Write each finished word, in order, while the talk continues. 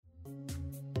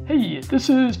Hey, this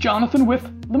is Jonathan with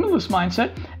Limitless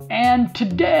Mindset, and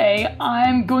today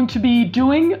I'm going to be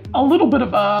doing a little bit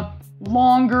of a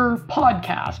longer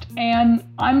podcast. And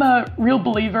I'm a real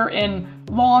believer in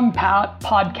long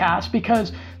podcasts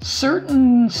because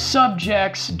certain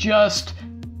subjects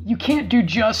you can't do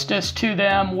justice to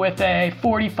them with a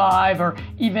 45 or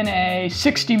even a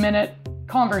 60-minute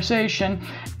conversation.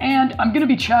 And I'm going to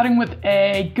be chatting with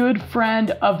a good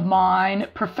friend of mine,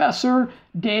 Professor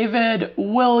David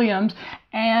Williams,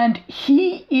 and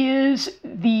he is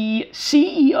the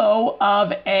CEO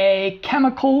of a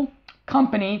chemical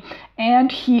company, and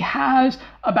he has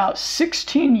about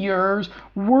 16 years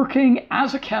working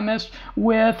as a chemist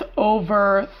with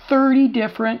over 30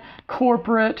 different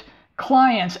corporate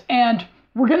clients. And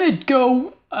we're going to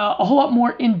go a whole lot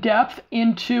more in depth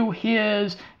into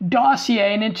his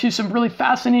dossier and into some really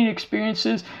fascinating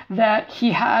experiences that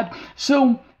he had.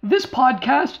 So this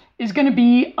podcast is going to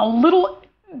be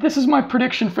this is my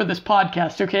prediction for this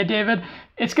podcast, okay, David?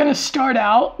 It's going to start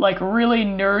out like really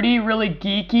nerdy, really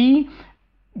geeky,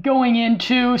 going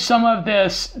into some of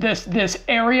this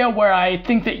area where I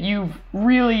think that you've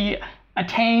really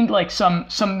attained like some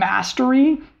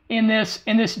mastery in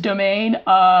this domain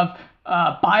of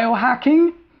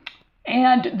biohacking.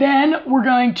 And then we're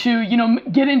going to,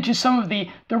 get into some of the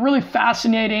really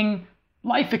fascinating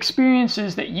life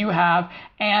experiences that you have,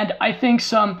 and I think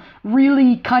some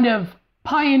really kind of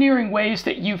pioneering ways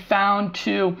that you found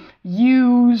to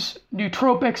use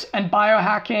nootropics and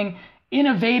biohacking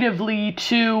innovatively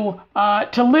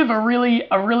to live a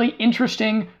really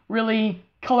interesting, really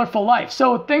colorful life.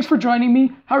 So thanks for joining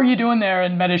me. How are you doing there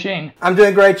in Medellin? I'm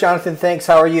doing great, Jonathan. Thanks.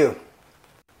 How are you?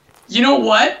 You know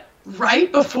what?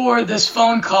 Right before this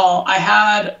phone call, I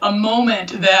had a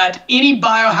moment that any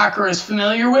biohacker is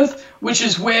familiar with, which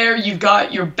is where you've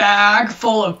got your bag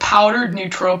full of powdered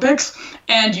nootropics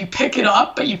and you pick it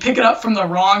up, but you pick it up from the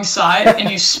wrong side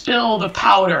and you spill the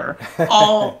powder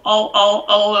all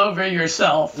over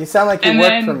yourself. You sound like you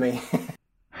work for me.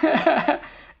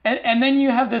 And then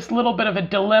you have this little bit of a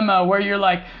dilemma where you're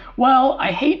like, well,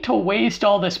 I hate to waste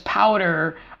all this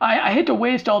powder. I hate to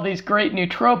waste all these great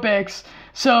nootropics.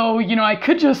 So, I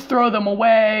could just throw them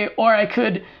away, or I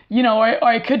could,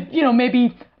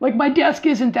 maybe like my desk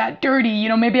isn't that dirty,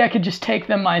 maybe I could just take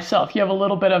them myself. You have a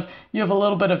little bit of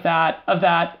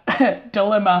that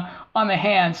dilemma on the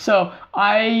hand. So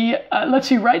let's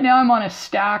see, right now I'm on a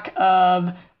stack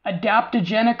of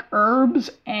adaptogenic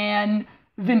herbs and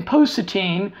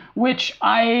vinpocetine, which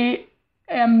I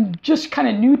am just kind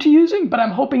of new to using, but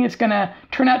I'm hoping it's going to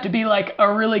turn out to be like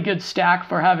a really good stack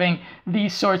for having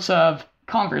these sorts of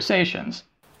conversations.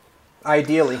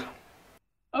 Ideally.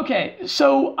 Okay,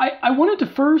 so I wanted to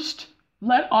first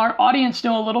let our audience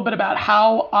know a little bit about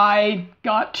how I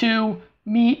got to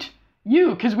meet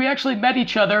you, because we actually met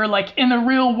each other like in the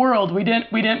real world. We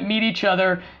didn't meet each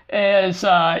other as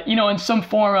in some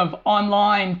form of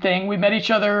online thing. We met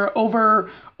each other over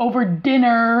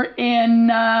dinner in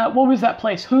what was that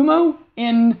place? Humo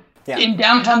in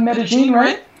downtown Medellin,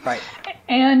 right? Right.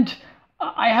 And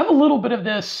I have a little bit of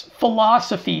this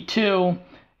philosophy to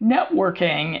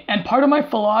networking, and part of my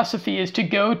philosophy is to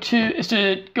go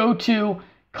to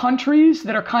countries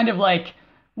that are kind of like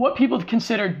what people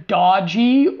consider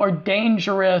dodgy or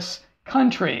dangerous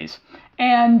countries,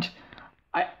 and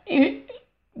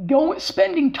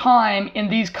spending time in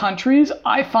these countries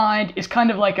I find is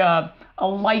kind of like a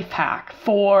life hack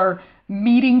for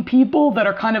meeting people that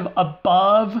are kind of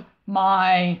above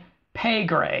my pay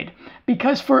grade,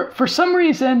 because for some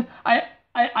reason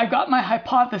I got my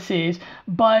hypotheses,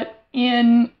 but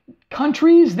in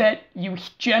countries that you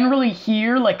generally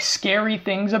hear like scary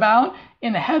things about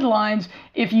in the headlines,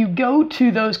 if you go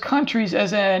to those countries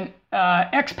as an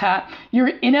expat, you're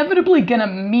inevitably gonna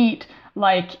meet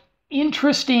like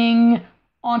interesting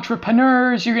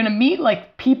entrepreneurs. You're gonna meet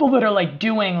like people that are like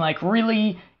doing like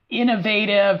really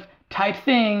innovative type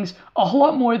things a whole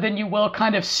lot more than you will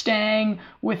kind of staying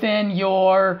within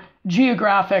your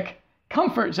geographic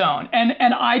comfort zone.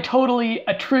 And I totally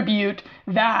attribute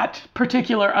that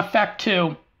particular effect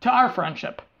to our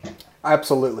friendship.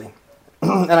 Absolutely.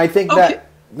 And I think that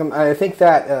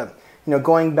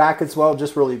going back as well,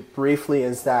 just really briefly,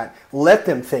 is that let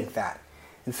them think that.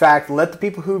 In fact, let the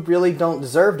people who really don't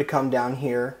deserve to come down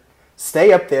here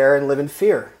stay up there and live in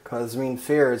fear, because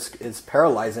fear is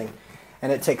paralyzing,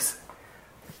 and it takes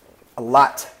a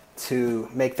lot to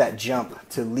make that jump,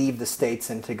 to leave the States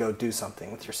and to go do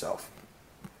something with yourself.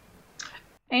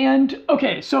 And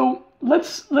okay, so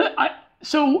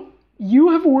so you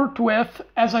have worked with,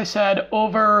 as I said,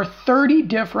 over 30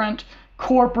 different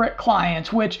corporate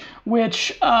clients, which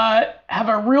have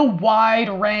a real wide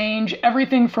range,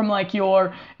 everything from like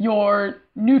your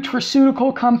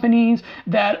nutraceutical companies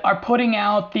that are putting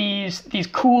out these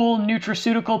cool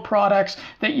nutraceutical products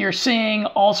that you're seeing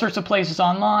all sorts of places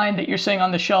online, that you're seeing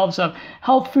on the shelves of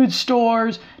health food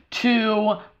stores,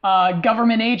 to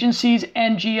government agencies,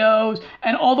 NGOs,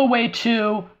 and all the way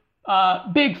to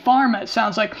big pharma, it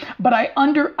sounds like. But I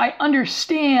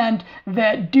understand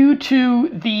that due to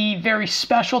the very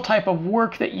special type of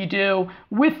work that you do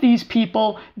with these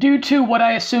people, due to what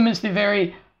I assume is the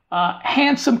very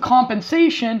handsome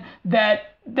compensation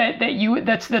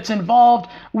that's involved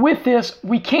with this,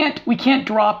 we can't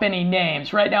drop any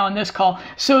names right now on this call.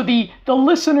 So the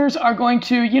listeners are going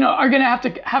to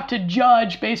have to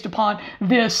judge based upon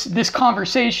this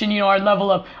conversation, our level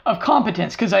of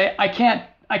competence, because I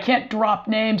can't drop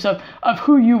names of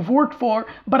who you've worked for,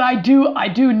 but I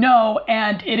do know,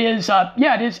 and it is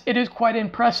quite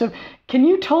impressive. Can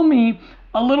you tell me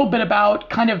a little bit about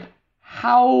kind of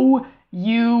how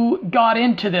you got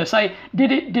into this?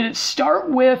 Did it start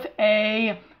with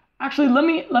actually, let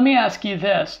me ask you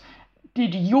this.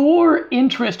 Did your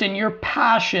interest and your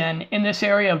passion in this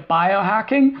area of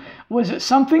biohacking, was it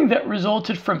something that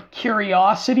resulted from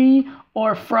curiosity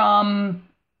or from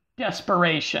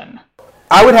desperation?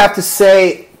 I would have to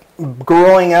say,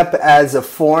 growing up as a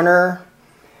foreigner,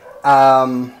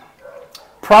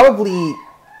 probably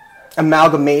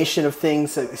amalgamation of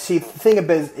things. See, the thing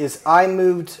about it is I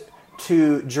moved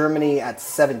to Germany at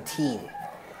 17,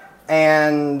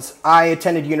 and I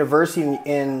attended university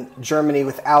in Germany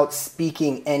without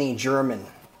speaking any German.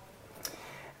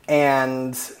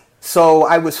 And so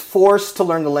I was forced to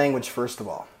learn the language, first of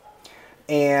all.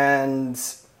 And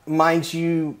mind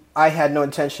you, I had no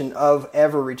intention of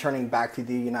ever returning back to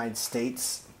the United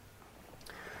States.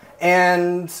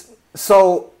 And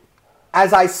so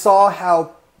as I saw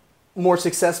how more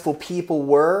successful people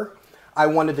were, I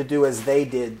wanted to do as they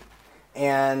did.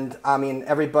 And I mean,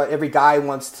 every guy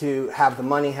wants to have the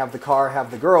money, have the car, have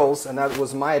the girls, and that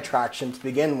was my attraction to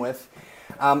begin with.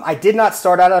 I did not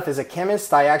start out as a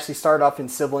chemist. I actually started off in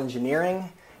civil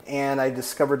engineering, and I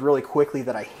discovered really quickly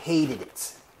that I hated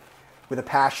it with a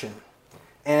passion.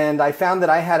 And I found that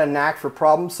I had a knack for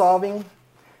problem solving.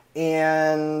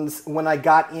 And when I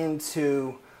got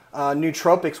into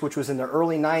nootropics, which was in the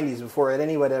early 90s, before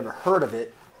anyone had ever heard of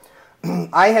it,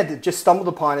 I had just stumbled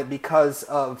upon it because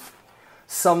of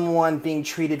someone being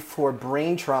treated for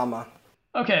brain trauma.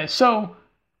 Okay, so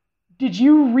did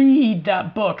you read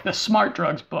that book, the Smart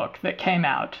Drugs book that came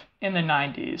out in the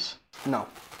 90s? No.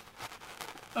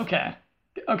 Okay,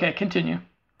 continue.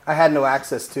 I had no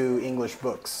access to English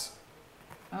books.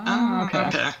 Oh,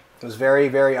 okay. It was very,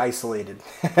 very isolated.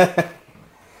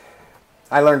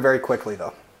 I learned very quickly,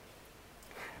 though.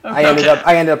 Okay.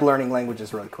 I ended up learning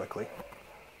languages really quickly.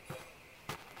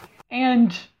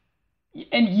 And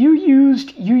you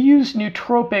used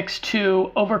nootropics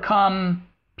to overcome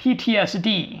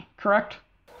PTSD, correct?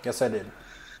 Yes, I did.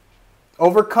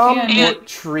 Overcome or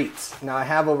treat. Now, I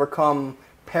have overcome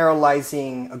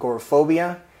paralyzing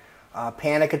agoraphobia,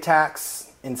 panic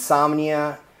attacks,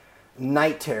 insomnia,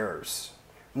 night terrors.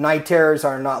 Night terrors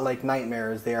are not like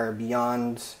nightmares. They are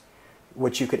beyond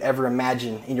what you could ever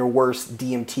imagine in your worst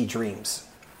DMT dreams.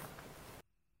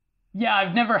 Yeah,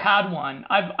 I've never had one.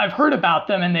 I've heard about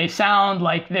them, and they sound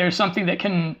like there's something that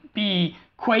can be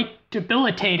quite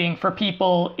debilitating for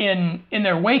people in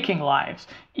their waking lives,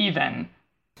 even.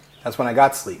 That's when I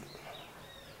got sleep.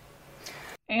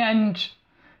 And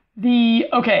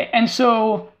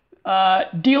so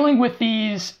dealing with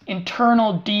these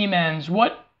internal demons,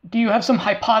 what do you have some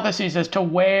hypotheses as to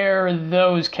where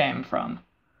those came from?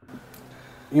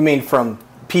 You mean from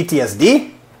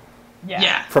PTSD?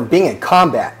 Yeah. From being in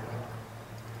combat.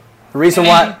 The reason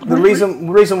why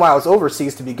I was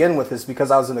overseas to begin with is because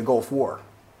I was in the Gulf War.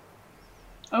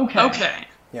 Okay.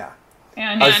 Yeah.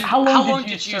 And how long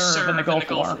did you serve in the Gulf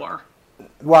War?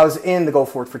 Well, I was in the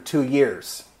Gulf War for 2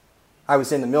 years. I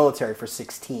was in the military for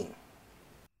 16.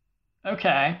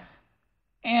 Okay.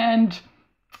 And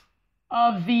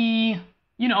the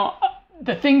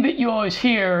thing that you always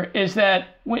hear is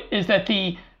that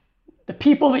the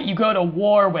people that you go to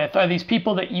war with are these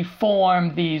people that you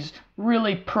form these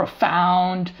really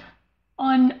profound,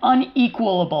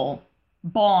 unequalable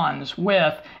bonds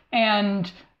with.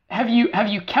 And have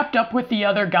you kept up with the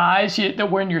other guys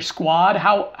that were in your squad?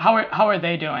 How are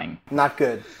they doing? Not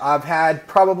good. I've had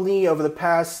probably over the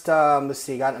past got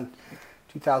in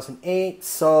 2008.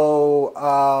 So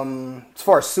as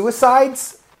far as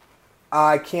suicides,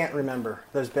 I can't remember.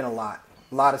 There's been a lot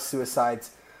of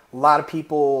suicides. A lot of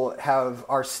people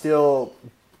are still,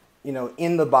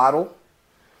 in the bottle,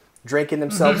 drinking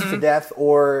themselves to death,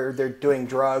 or they're doing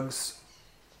drugs.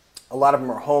 A lot of them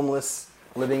are homeless,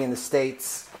 living in the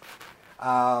States.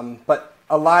 But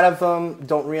a lot of them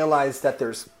don't realize that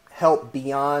there's help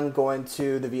beyond going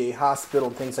to the VA hospital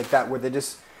and things like that, where they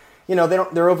just, they're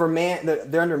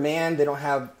overmanned, they're undermanned, they don't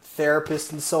have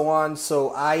therapists and so on.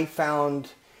 So I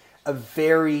found a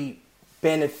very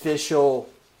beneficial,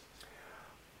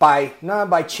 not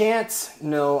by chance.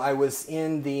 No, I was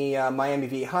in the Miami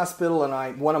VA hospital,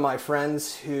 and one of my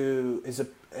friends who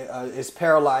is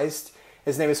paralyzed,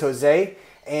 his name is Jose,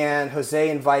 and Jose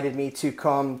invited me to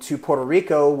come to Puerto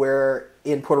Rico, where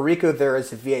in Puerto Rico there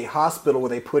is a VA hospital where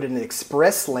they put in an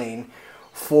express lane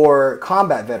for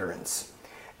combat veterans.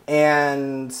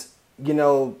 And,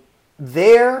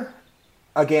 there,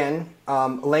 again,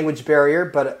 language barrier,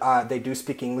 but they do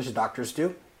speak English, doctors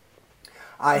do.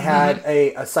 I had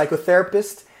a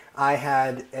psychotherapist, I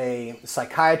had a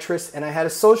psychiatrist, and I had a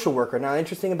social worker. Now, the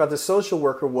interesting about the social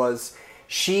worker was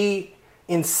she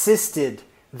insisted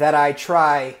that I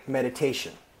try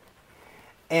meditation.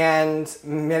 And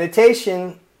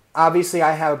meditation, obviously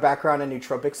I have a background in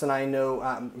nootropics, and I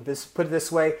know, put it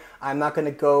this way, I'm not going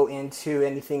to go into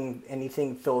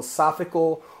anything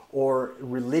philosophical or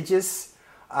religious.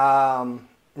 Not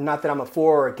that I'm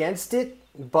for or against it,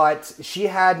 but she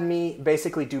had me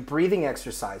basically do breathing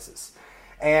exercises.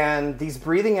 And these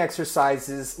breathing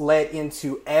exercises led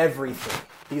into everything.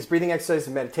 These breathing exercises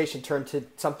and meditation turned to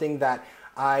something that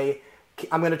I'm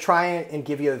going to try and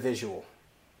give you a visual.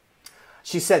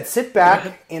 She said, sit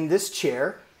back in this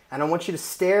chair, and I want you to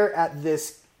stare at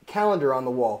this calendar on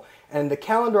the wall. And the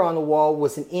calendar on the wall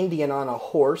was an Indian on a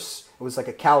horse. It was like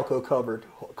a colored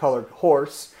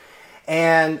horse.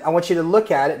 And I want you to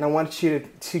look at it, and I want you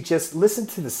to just listen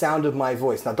to the sound of my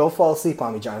voice. Now, don't fall asleep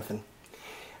on me, Jonathan.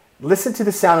 Listen to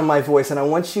the sound of my voice, and I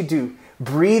want you to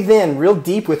breathe in real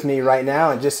deep with me right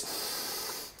now,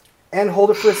 and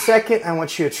hold it for a second. I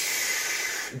want you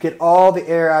to get all the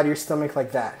air out of your stomach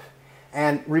like that.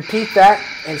 And repeat that,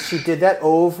 and she did that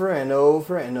over and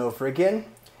over and over again.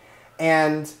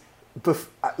 And it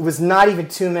was not even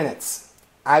 2 minutes.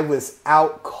 I was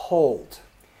out cold.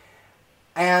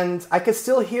 And I could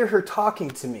still hear her talking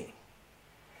to me.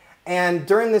 And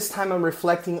during this time, I'm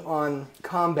reflecting on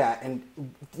combat. And,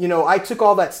 I took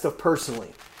all that stuff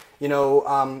personally.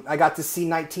 I got to see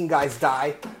 19 guys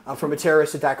die from a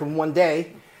terrorist attack in one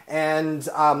day. And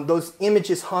those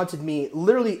images haunted me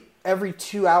literally every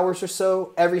 2 hours or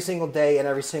so, every single day and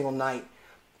every single night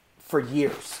for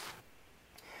years.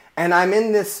 And I'm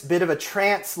in this bit of a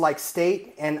trance-like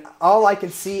state, and all I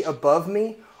can see above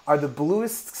me are the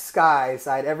bluest skies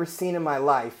I'd ever seen in my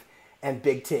life and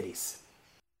big titties.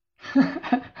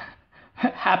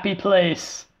 Happy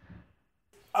place.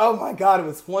 Oh my God, it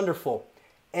was wonderful.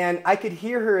 And I could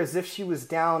hear her as if she was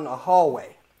down a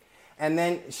hallway. And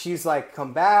then she's like,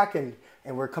 come back, and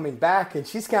we're coming back, and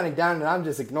she's counting down, and I'm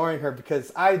just ignoring her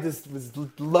because I just was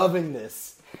loving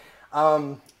this.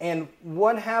 And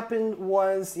what happened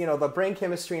was, the brain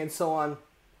chemistry and so on,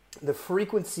 the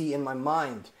frequency in my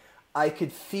mind, I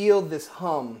could feel this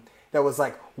hum that was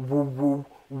like woo, woo,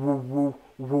 woo, woo,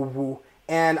 woo, woo.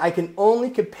 And I can only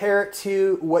compare it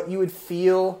to what you would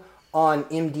feel on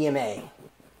MDMA,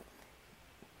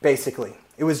 basically.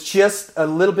 It was just a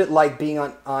little bit like being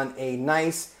on a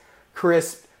nice,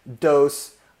 crisp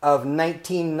dose of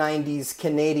 1990s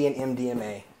Canadian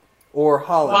MDMA or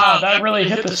Holland. Wow, that really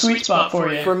hit the sweet spot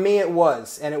for you. For me it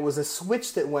was, and it was a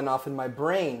switch that went off in my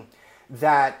brain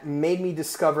that made me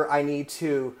discover I need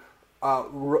to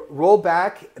roll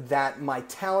back, that my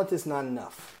talent is not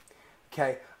enough.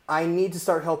 Okay, I need to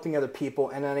start helping other people,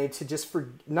 and I need to just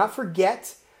not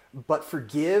forget, but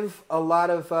forgive a lot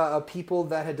of people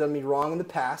that had done me wrong in the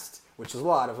past, which is a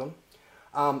lot of them.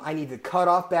 I need to cut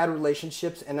off bad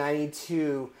relationships, and I need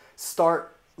to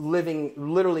start living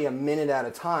literally a minute at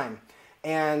a time.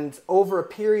 And over a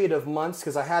period of months,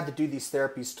 because I had to do these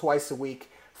therapies twice a week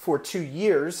for 2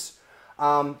 years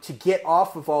to get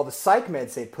off of all the psych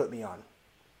meds they put me on.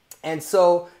 And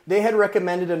so they had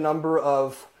recommended a number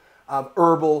of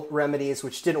herbal remedies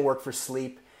which didn't work for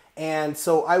sleep. And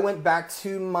so I went back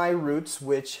to my roots,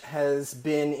 which has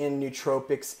been in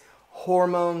nootropics,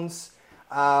 hormones,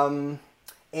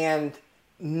 and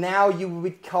now you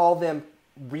would call them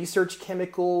research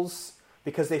chemicals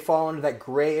because they fall under that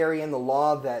gray area in the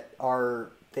law that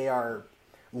they are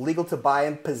legal to buy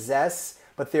and possess,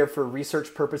 but they're for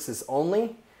research purposes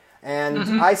only.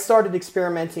 And I started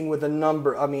experimenting with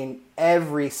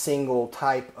every single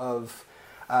type of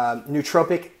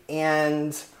nootropic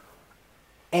and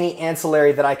any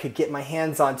ancillary that I could get my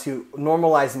hands on to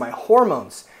normalize my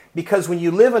hormones. because when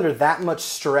you live under that much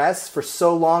stress for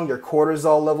so long, your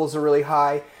cortisol levels are really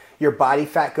high, your body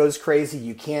fat goes crazy,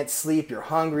 you can't sleep, you're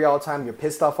hungry all the time, you're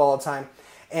pissed off all the time.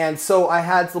 And so I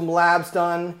had some labs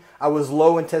done. I was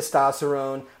low in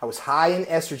testosterone. I was high in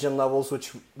estrogen levels,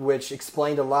 which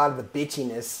explained a lot of the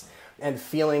bitchiness and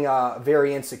feeling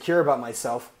very insecure about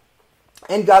myself.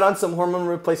 And got on some hormone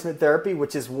replacement therapy,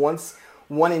 which is one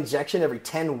injection every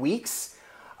 10 weeks.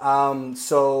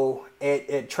 So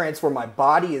it transformed my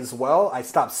body as well. I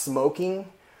stopped smoking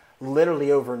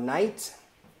literally overnight.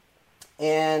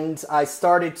 And I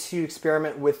started to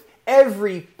experiment with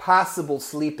every possible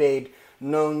sleep aid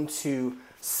known to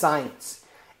science.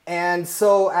 And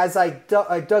so as I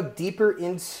dug deeper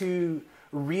into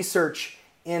research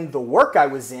in the work I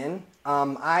was in,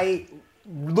 I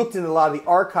looked into a lot of the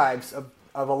archives of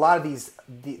a lot of these,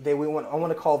 I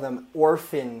want to call them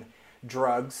orphan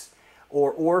drugs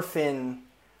or orphan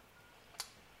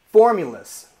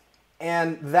formulas.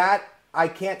 And that, I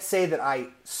can't say that I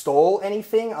stole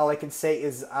anything. All I can say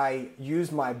is I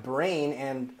used my brain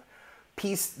and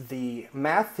pieced the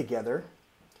math together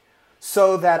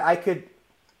so that I could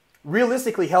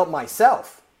realistically help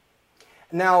myself.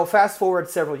 Now, fast forward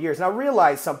several years, and I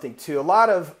realized something too. A lot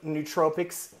of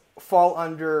nootropics fall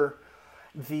under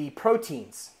the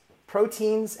proteins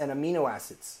and amino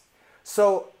acids.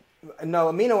 So, no,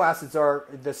 amino acids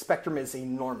the spectrum is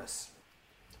enormous.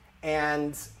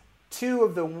 And two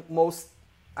of the most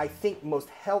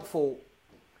helpful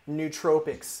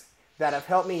nootropics that have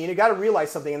helped me, you got to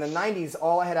realize something. In the 90s,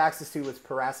 all I had access to was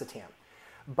piracetam.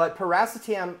 But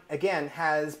piracetam, again,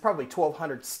 has probably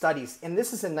 1,200 studies, and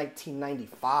this is in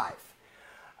 1995,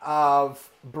 of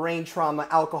brain trauma,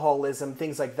 alcoholism,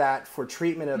 things like that for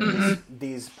treatment of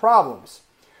these problems.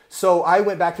 So I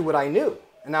went back to what I knew.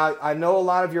 And now I know a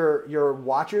lot of your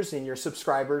watchers and your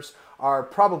subscribers are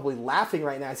probably laughing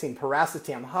right now saying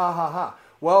piracetam, ha ha ha.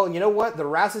 Well, you know what? The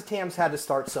racetams had to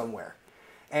start somewhere.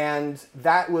 And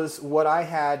that was what I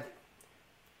had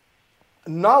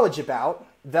knowledge about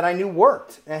that I knew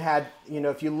worked. And had,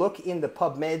 if you look in the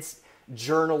PubMed's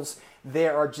journals,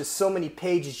 there are just so many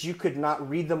pages, you could not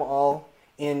read them all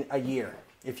in a year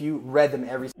if you read them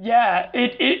every. Yeah,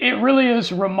 it really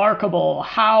is remarkable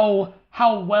how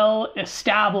well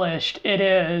established it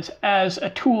is as a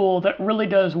tool that really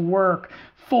does work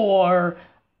for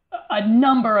a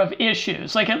number of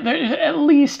issues. Like at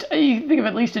least, you think of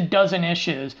at least a dozen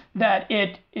issues that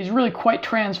it is really quite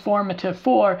transformative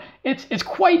for. It's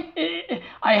quite,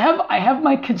 I have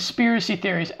my conspiracy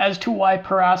theories as to why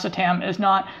piracetam is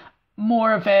not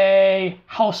more of a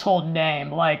household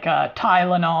name like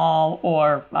Tylenol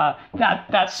or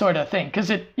that sort of thing. Because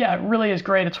it really is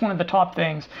great. It's one of the top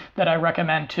things that I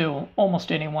recommend to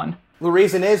almost anyone. The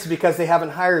reason is because they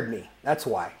haven't hired me. That's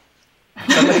why.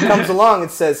 Somebody comes along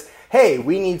and says, hey,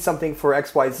 we need something for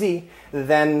XYZ,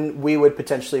 then we would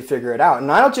potentially figure it out.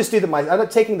 And I don't just do I'm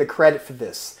not taking the credit for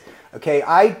this. Okay,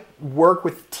 I work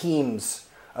with teams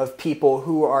of people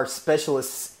who are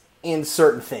specialists in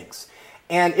certain things.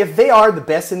 And if they are the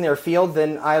best in their field,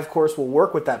 then I, of course, will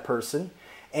work with that person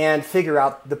and figure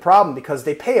out the problem because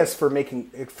they pay us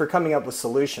for coming up with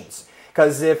solutions.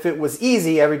 Because if it was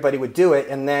easy, everybody would do it,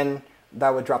 and then that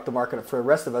would drop the market for the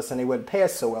rest of us, and they wouldn't pay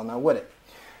us so well, now would it?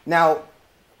 Now,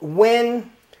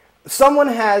 when someone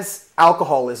has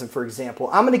alcoholism, for example,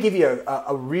 I'm going to give you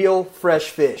a real fresh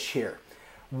fish here.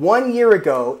 1 year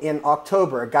ago in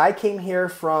October, a guy came here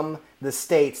from the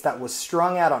States that was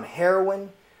strung out on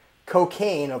heroin,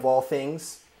 cocaine of all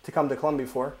things, to come to Colombia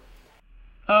for.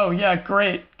 Oh yeah,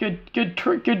 great,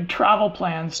 good travel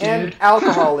plans, dude. And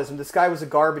alcoholism. This guy was a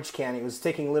garbage can. He was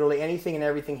taking literally anything and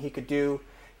everything he could do.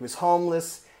 He was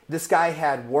homeless. This guy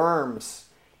had worms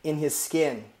in his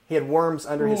skin. He had worms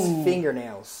under his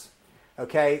fingernails.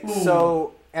 Okay,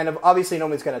 so, and obviously no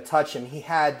one's going to touch him. He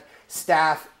had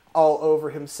staph all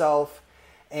over himself,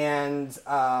 and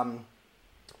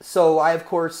so I, of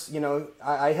course,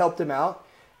 I helped him out.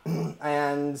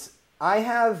 And I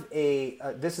have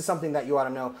this is something that you ought to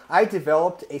know. I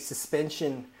developed a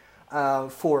suspension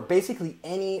for basically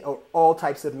any or all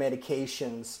types of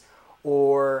medications,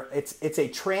 or it's a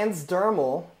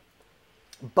transdermal,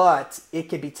 but it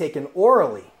can be taken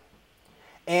orally.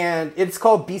 And it's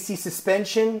called BC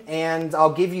suspension, and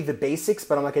I'll give you the basics,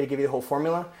 but I'm not going to give you the whole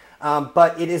formula.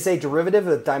 But it is a derivative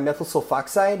of dimethyl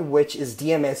sulfoxide, which is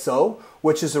DMSO,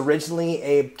 which is originally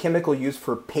a chemical used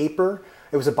for paper.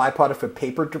 It was a byproduct for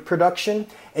paper production.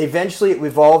 Eventually, it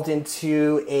evolved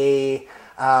into a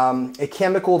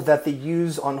chemical that they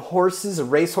use on horses,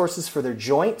 race horses, for their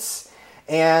joints.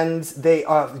 and they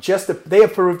they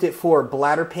approved it for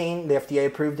bladder pain. The FDA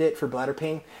approved it for bladder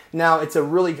pain. Now it's a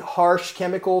really harsh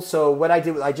chemical, so what I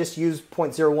did was I just used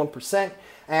 0.01%,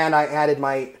 and I added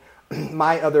my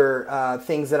other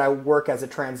things that I work as a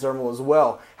transdermal as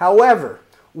well. However,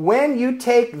 when you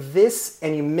take this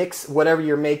and you mix whatever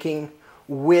you're making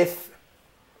with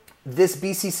this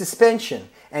BC suspension,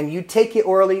 and you take it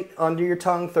orally under your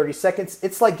tongue 30 seconds,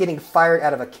 it's like getting fired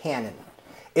out of a cannon.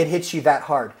 It hits you that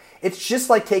hard. It's just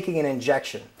like taking an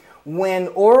injection. When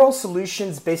oral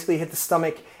solutions basically hit the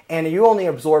stomach and you only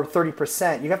absorb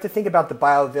 30%, you have to think about the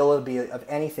bioavailability of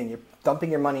anything. You're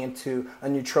dumping your money into a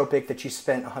nootropic that you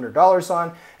spent $100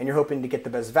 on, and you're hoping to get the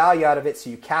best value out of it, so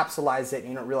you capsulize it and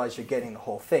you don't realize you're getting the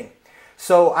whole thing.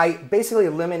 So I basically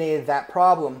eliminated that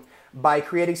problem by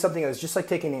creating something that was just like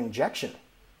taking an injection.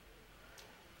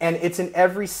 And it's in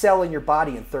every cell in your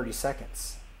body in 30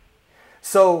 seconds.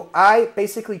 So I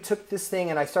basically took this thing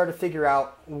and I started to figure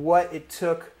out what it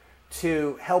took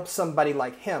to help somebody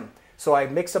like him. So I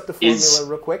mixed up the formula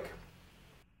real quick.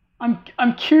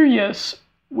 I'm curious.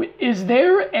 Is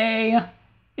there a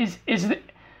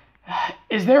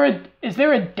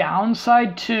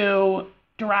downside to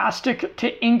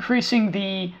increasing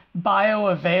the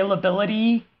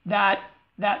bioavailability that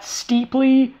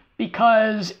steeply,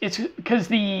 because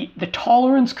the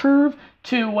tolerance curve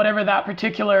to whatever that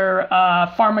particular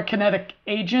pharmacokinetic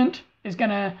agent is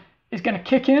gonna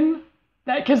kick in?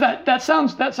 That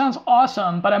sounds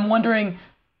awesome, but I'm wondering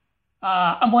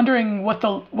what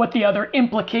the other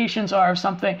implications are of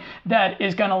something that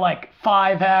is gonna like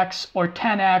 5x or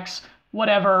 10x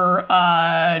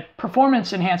whatever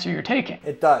performance enhancer you're taking.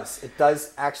 It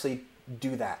does actually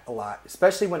do that a lot,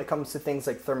 especially when it comes to things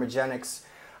like thermogenics.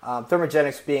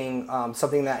 Thermogenics being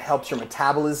something that helps your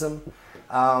metabolism.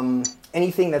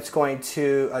 Anything that's going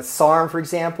to, a SARM, for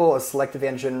example, a selective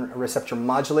androgen receptor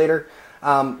modulator,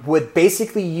 would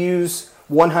basically use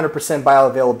 100%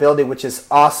 bioavailability, which is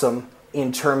awesome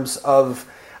in terms of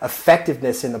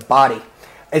effectiveness in the body,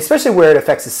 especially where it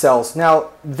affects the cells. Now,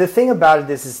 the thing about it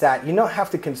is that you don't have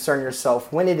to concern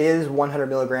yourself. When it is 100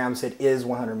 milligrams, it is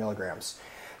 100 milligrams.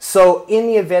 So in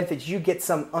the event that you get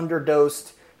some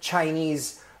underdosed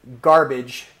Chinese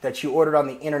garbage that you ordered on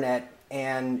the internet,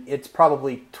 and it's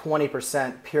probably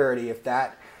 20% purity, if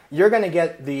that, you're going to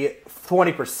get the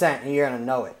 20% and you're going to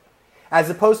know it. As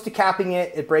opposed to capping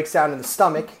it, it breaks down in the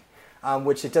stomach,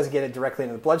 which it doesn't get it directly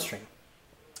into the bloodstream.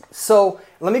 So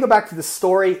let me go back to the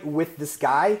story with this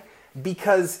guy,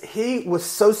 because he was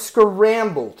so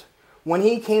scrambled when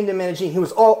he came to Medellin. He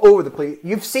was all over the place.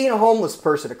 You've seen a homeless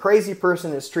person, a crazy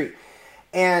person in the street,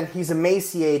 and he's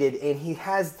emaciated, and he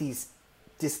has these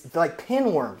like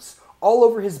pinworms all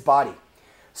over his body.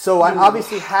 So I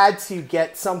obviously had to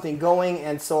get something going,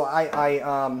 and so I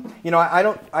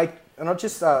don't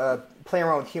just play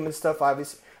around with human stuff.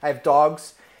 Obviously, I have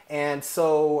dogs, and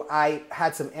so I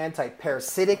had some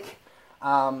anti-parasitic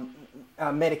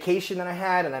medication that I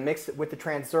had, and I mixed it with the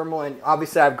transdermal, and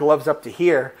obviously I have gloves up to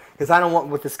here because I don't want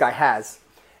what this guy has.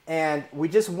 And we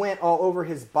just went all over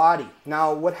his body.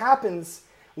 Now, what happens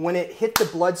when it hit the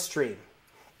bloodstream?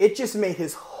 It just made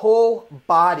his whole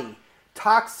body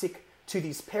toxic to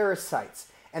these parasites.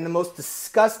 And the most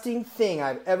disgusting thing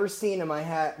I've ever seen in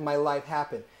my life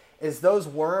happen is those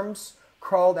worms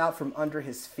crawled out from under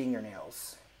his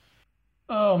fingernails.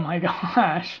 Oh my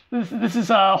gosh. This is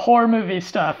horror movie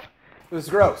stuff. It was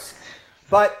gross.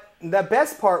 But the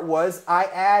best part was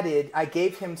I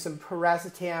gave him some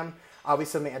paracetam,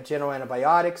 obviously some general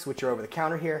antibiotics, which are over the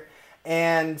counter here.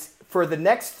 And for the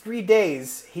next 3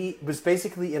 days, he was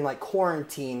basically in like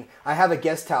quarantine. I have a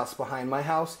guest house behind my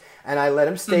house, and I let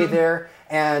him stay there.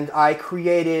 And I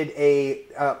created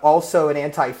also an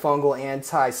antifungal,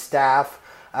 anti-staph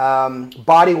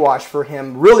body wash for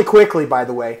him really quickly, by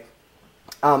the way,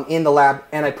 in the lab.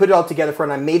 And I put it all together for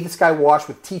him. And I made this guy wash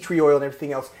with tea tree oil and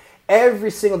everything else.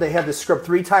 Every single day, I had to scrub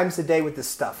 3 times a day with this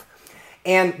stuff.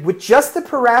 And with just the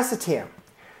paracetam,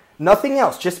 nothing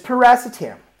else, just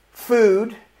paracetam,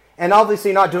 food, and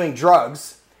obviously not doing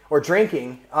drugs or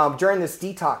drinking during this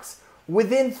detox,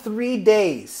 within 3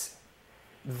 days,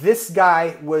 this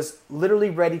guy was literally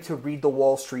ready to read the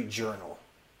Wall Street Journal.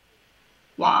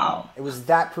 Wow. It was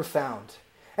that profound.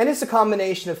 And it's a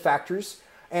combination of factors,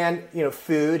 and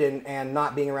food and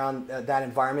not being around that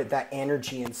environment, that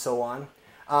energy and so on.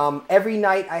 Every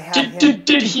night I had him...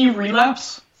 Did he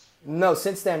relapse? No,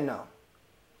 since then, no.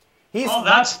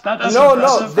 That's impressive.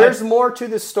 No, there's more to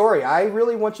this story. I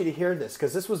really want you to hear this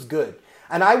because this was good.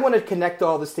 And I want to connect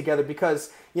all this together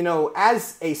because,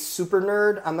 as a super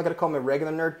nerd, I'm not going to call him a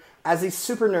regular nerd, as a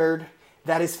super nerd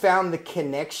that has found the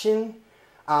connection,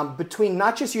 between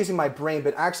not just using my brain,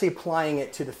 but actually applying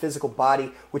it to the physical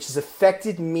body, which has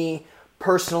affected me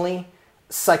personally,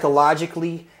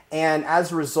 psychologically, and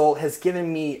as a result has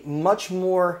given me much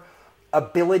more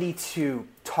ability to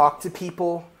talk to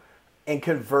people and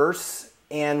converse,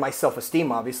 and my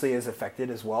self-esteem obviously is affected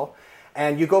as well.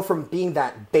 And you go from being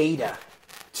that beta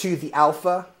to the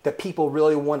alpha that people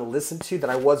really want to listen to that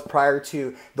I was prior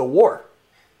to the war,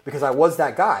 because I was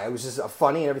that guy. I was just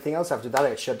funny and everything else. After that, I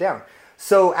got shut down.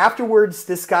 So afterwards,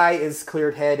 this guy is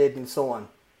cleared-headed and so on.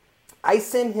 I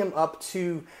send him up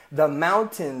to the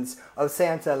mountains of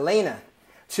Santa Elena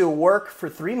to work for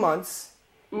 3 months.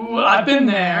 Ooh, I've been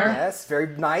there. Yes,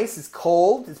 very nice. It's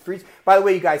cold. It's freezing. By the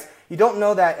way, you guys, you don't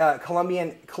know that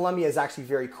Colombia is actually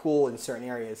very cool in certain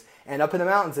areas. And up in the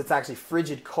mountains, it's actually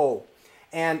frigid cold.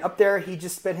 And up there, he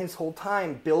just spent his whole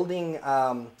time building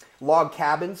log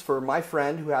cabins for my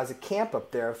friend who has a camp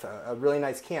up there, a really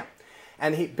nice camp.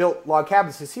 And he built log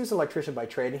cabins because he was an electrician by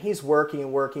trade. And he's working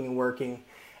and working and working.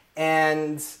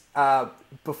 And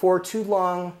before too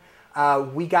long,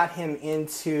 we got him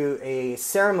into a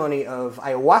ceremony of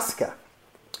ayahuasca.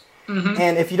 Mm-hmm.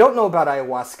 And if you don't know about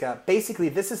ayahuasca, basically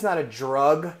this is not a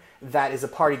drug that is a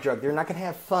party drug. They're not going to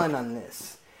have fun on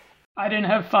this. I didn't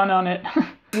have fun on it.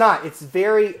 You're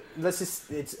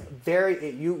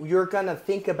going to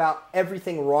think about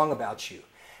everything wrong about you.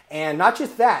 And not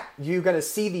just that, you're going to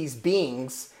see these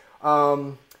beings,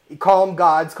 call them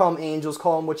gods, call them angels,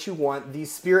 call them what you want.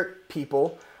 These spirit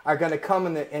people are going to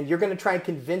come and you're going to try and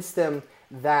convince them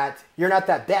that you're not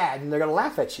that bad, and they're going to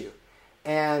laugh at you.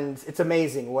 And it's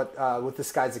amazing what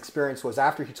this guy's experience was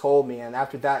after he told me. And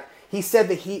after that, he said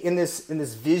that he in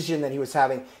this vision that he was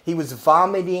having, he was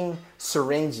vomiting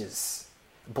syringes,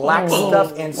 black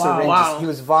stuff and syringes. Wow. He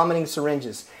was vomiting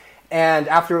syringes. And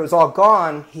after it was all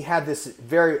gone, he had this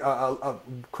very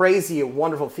crazy,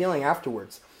 wonderful feeling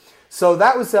afterwards. So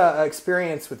that was an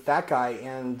experience with that guy,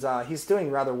 and he's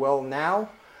doing rather well now.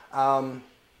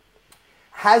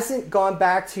 Hasn't gone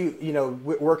back to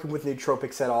working with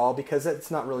nootropics at all because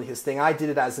it's not really his thing. I did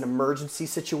it as an emergency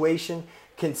situation,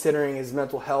 considering his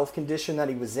mental health condition that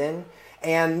he was in.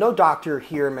 And no doctor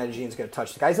here in Medellin is going to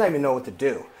touch the guy. He's not even know what to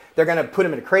do. They're going to put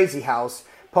him in a crazy house,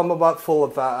 pump him up full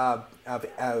of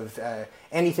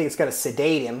anything that's going to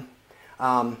sedate him.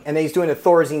 And then he's doing a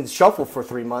Thorazine shuffle for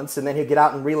 3 months, and then he'll get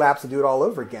out and relapse and do it all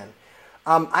over again.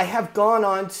 I have gone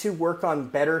on to work on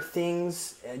better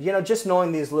things, just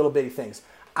knowing these little bitty things.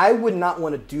 I would not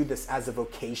want to do this as a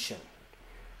vocation.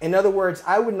 In other words,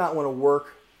 I would not want to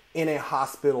work in a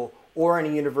hospital or in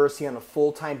a university on a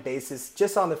full-time basis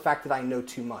just on the fact that I know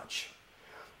too much.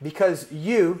 Because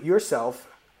you, yourself,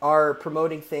 are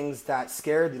promoting things that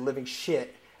scare the living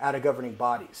shit out of governing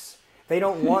bodies. They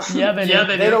don't want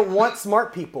they don't want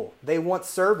smart people. They want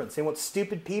servants. They want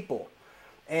stupid people.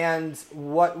 And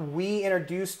what we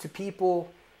introduce to people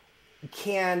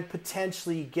can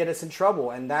potentially get us in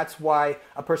trouble. And that's why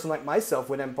a person like myself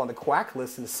would end up on the quack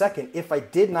list in a second. If I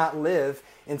did not live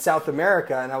in South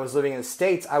America and I was living in the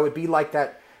States, I would be like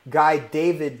that guy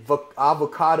David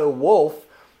Avocado Wolf,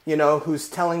 who's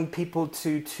telling people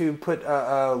to put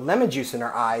lemon juice in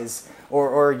their eyes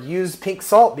or use pink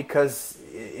salt because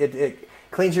it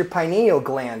cleans your pineal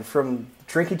gland from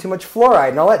drinking too much fluoride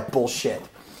and all that bullshit.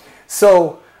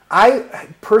 So I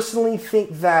personally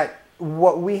think that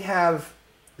what we have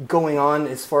going on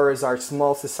as far as our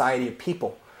small society of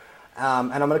people,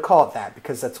 and I'm going to call it that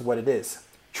because that's what it is,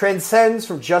 transcends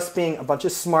from just being a bunch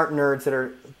of smart nerds that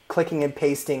are clicking and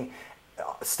pasting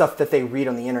stuff that they read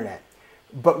on the internet,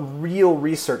 but real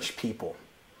research people.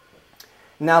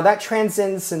 Now that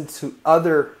transcends into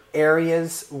other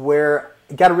areas where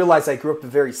you got to realize I grew up a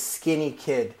very skinny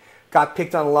kid, got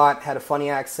picked on a lot, had a funny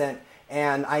accent,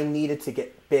 and I needed to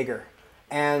get bigger.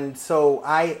 And so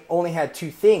I only had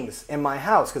two things in my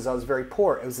house because I was very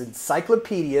poor. It was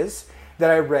encyclopedias that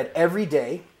I read every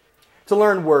day to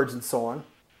learn words and so on,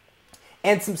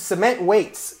 and some cement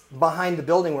weights behind the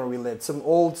building where we lived, some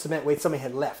old cement weights somebody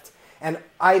had left. And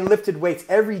I lifted weights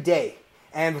every day.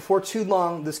 And before too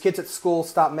long, those kids at school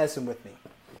stopped messing with me.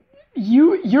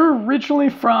 You're originally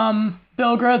from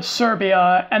Belgrade,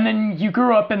 Serbia, and then you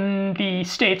grew up in the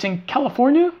States in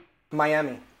California?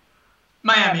 Miami,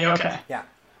 okay. Yeah.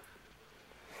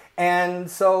 And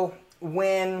so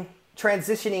when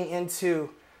transitioning into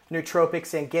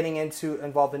nootropics and getting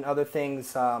involved in other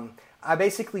things, I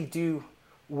basically do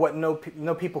what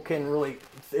no people can really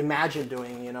imagine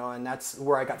doing, and that's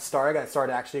where I got started. I got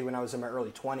started actually when I was in my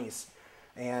early 20s.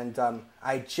 And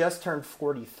I just turned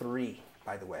 43,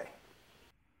 by the way.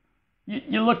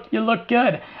 You look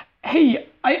good. Hey,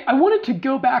 I wanted to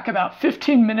go back about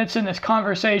 15 minutes in this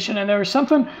conversation, and there was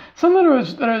something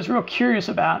that I was real curious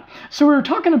about. So we were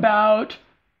talking about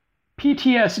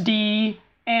PTSD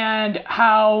and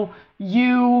how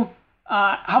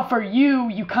for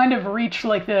you kind of reached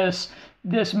like this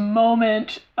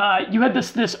moment. You had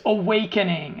this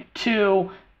awakening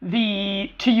to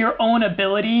your own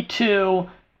ability to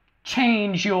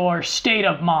change your state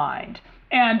of mind.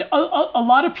 And a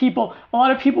lot of people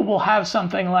will have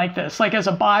something like this, like as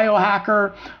a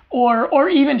biohacker, or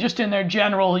even just in their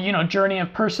general, journey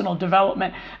of personal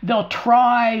development. They'll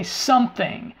try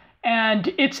something,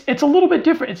 and it's a little bit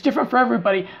different. It's different for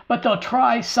everybody, but they'll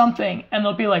try something, and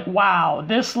they'll be like, "Wow,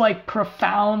 this like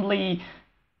profoundly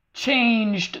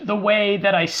changed the way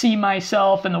that I see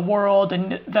myself in the world,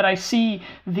 and that I see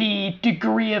the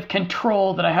degree of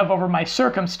control that I have over my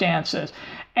circumstances."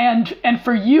 And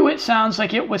for you, it sounds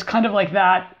like it was kind of like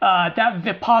that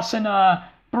Vipassana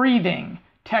breathing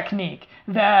technique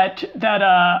that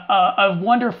a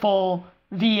wonderful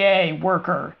VA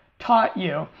worker taught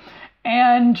you.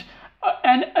 And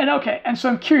okay, and so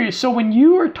I'm curious. So when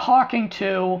you are talking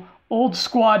to old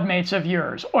squad mates of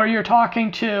yours, or you're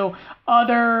talking to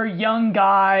other young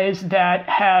guys that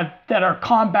are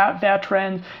combat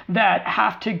veterans that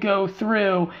have to go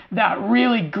through that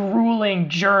really grueling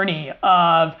journey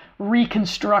of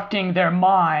reconstructing their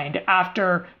mind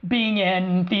after being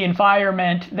in the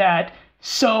environment that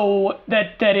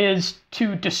is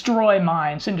to destroy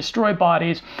minds and destroy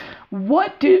bodies,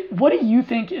 what do you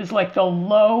think is like the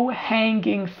low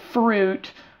hanging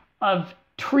fruit of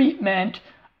treatment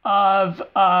of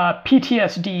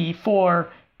PTSD for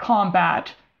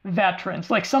combat veterans,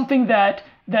 like something that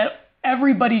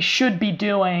everybody should be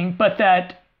doing, but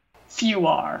that few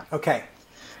are? Okay,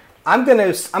 I'm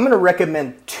gonna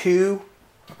recommend two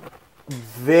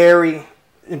very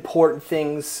important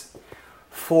things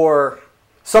for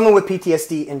someone with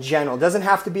PTSD in general. It doesn't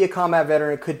have to be a combat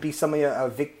veteran. It could be somebody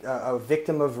a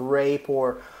victim of rape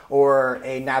or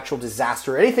a natural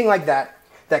disaster, or anything like that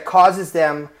causes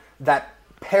them that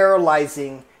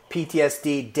paralyzing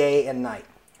PTSD day and night.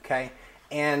 Okay,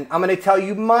 and I'm going to tell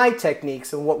you my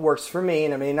techniques and what works for me,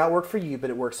 and it may not work for you, but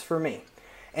it works for me.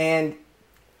 And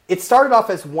it started off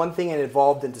as one thing and it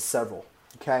evolved into several.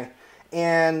 Okay,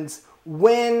 and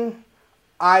when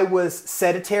I was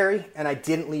sedentary and I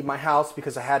didn't leave my house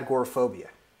because I had agoraphobia,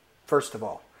 first of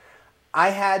all,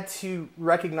 I had to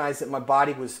recognize that my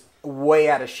body was way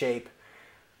out of shape,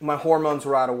 my hormones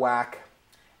were out of whack,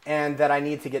 and that I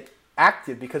needed to get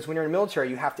active, because when you're in the military,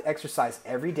 you have to exercise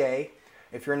every day.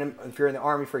 If you're in the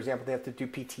Army, for example, they have to do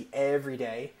PT every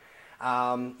day.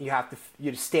 You have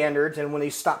standards, and when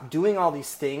you stop doing all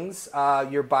these things,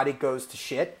 your body goes to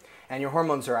shit, and your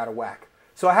hormones are out of whack.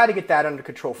 So I had to get that under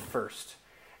control first.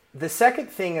 The second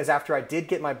thing is, after I did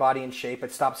get my body in shape, I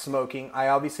stopped smoking. I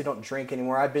obviously don't drink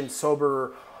anymore. I've been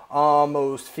sober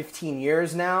almost 15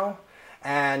 years now,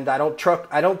 and I don't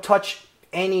touch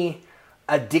any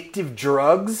addictive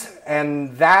drugs,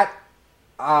 and that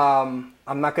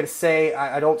I'm not going to say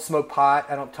I don't smoke pot.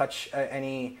 I don't touch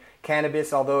any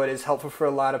cannabis, although it is helpful for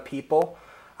a lot of people.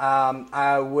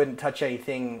 I wouldn't touch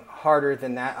anything harder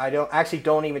than that. I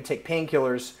don't even take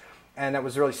painkillers, and that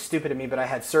was really stupid of me, but I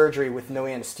had surgery with no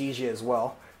anesthesia as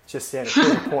well, just at a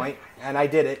certain point, and I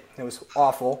did it. It was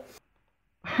awful.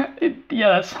 Yeah,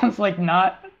 that sounds like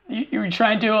not... You were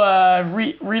trying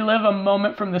to relive a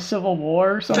moment from the Civil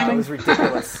War or something? That was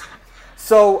ridiculous.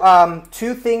 So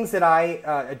two things that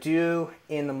I do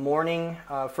in the morning.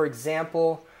 For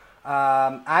example,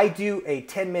 I do a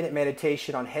 10-minute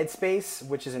meditation on Headspace,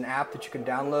 which is an app that you can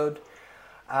download.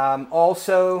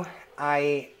 Also,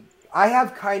 I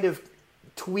have kind of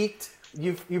tweaked.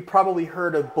 You've probably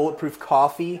heard of Bulletproof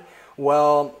Coffee.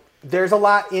 Well, there's a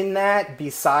lot in that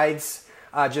besides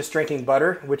just drinking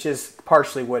butter, which is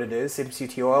partially what it is,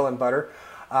 MCT oil and butter,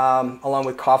 along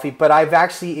with coffee. But I've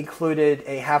actually included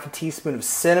a half a teaspoon of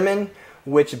cinnamon,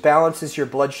 which balances your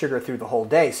blood sugar through the whole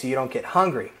day so you don't get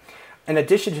hungry. In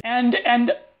addition to...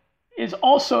 And is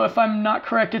also, if I'm not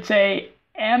correct, it's a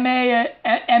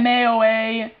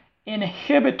MAOA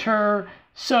inhibitor,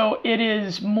 so it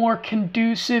is more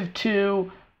conducive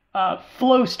to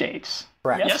flow states.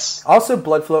 Correct. Yes. Also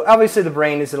blood flow. Obviously the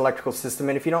brain is an electrical system,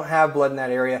 and if you don't have blood in that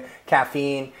area,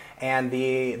 caffeine and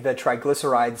the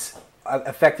triglycerides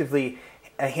effectively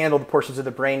handle the portions of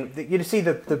the brain. You see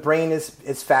the brain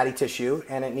is fatty tissue,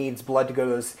 and it needs blood to go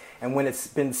to those, and when it's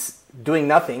been doing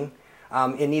nothing,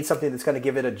 it needs something that's going to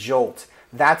give it a jolt.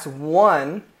 That's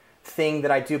one thing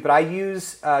that I do, but I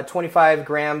use 25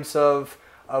 grams of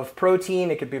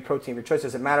protein. It could be protein of your choice,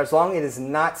 doesn't matter, as long as it is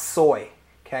not soy.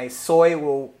 Okay,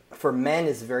 soy for men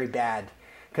is very bad.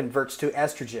 converts to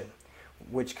estrogen,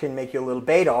 which can make you a little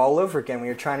beta all over again when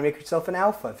you're trying to make yourself an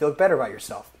alpha and feel better about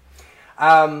yourself.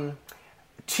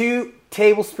 2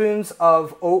 tablespoons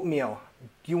of oatmeal.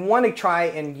 You want to try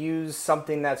and use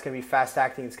something that's going to be fast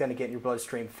acting. It's going to get in your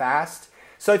bloodstream fast.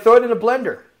 So I throw it in a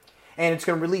blender, and it's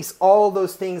going to release all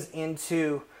those things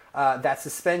into that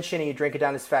suspension, and you drink it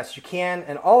down as fast as you can.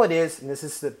 And all it is, and this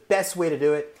is the best way to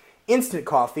do it, instant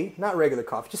coffee, not regular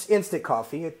coffee, just instant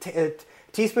coffee. A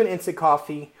teaspoon instant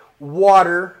coffee,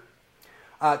 water,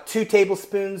 2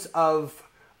 tablespoons of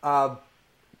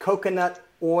coconut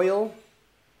oil.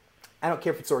 I don't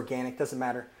care if it's organic, doesn't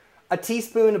matter. A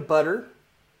teaspoon of butter,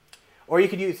 or you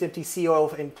could use MTC oil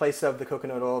in place of the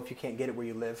coconut oil if you can't get it where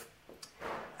you live.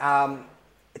 Half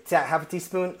a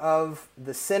teaspoon of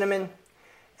the cinnamon,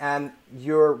 and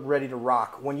you're ready to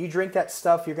rock. When you drink that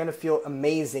stuff, you're going to feel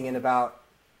amazing in about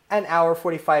an hour,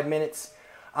 45 minutes.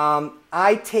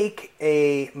 I take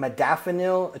a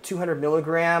modafinil, a 200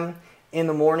 milligram in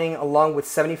the morning, along with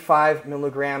 75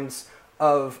 milligrams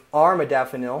of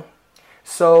armodafinil.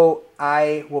 So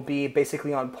I will be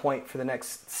basically on point for the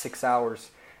next 6 hours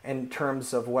in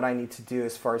terms of what I need to do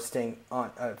as far as staying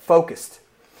on focused.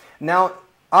 Now,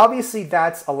 obviously,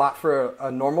 that's a lot for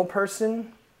a normal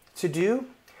person to do.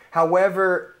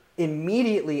 However,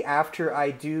 immediately after I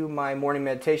do my morning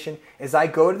meditation is I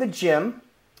go to the gym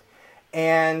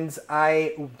and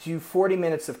I do 40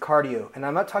 minutes of cardio. And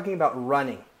I'm not talking about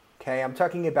running, okay? I'm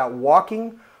talking about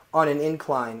walking on an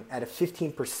incline at a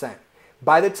 15%.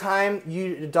 By the time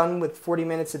you're done with 40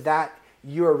 minutes of that,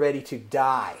 you are ready to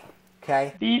die,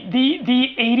 okay?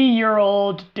 The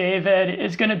 80-year-old David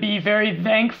is going to be very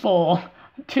thankful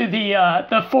to the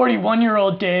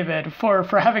 41-year-old David for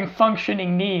having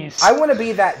functioning knees. I want to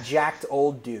be that jacked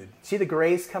old dude. See the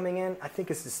grays coming in? I think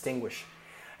it's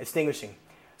distinguishing.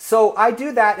 So I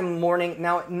do that in the morning.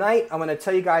 Now at night, I'm going to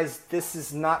tell you guys this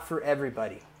is not for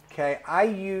everybody, okay? I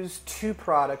use 2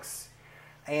 products,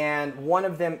 and one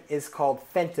of them is called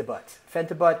Fentabut.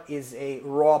 Fentabut is a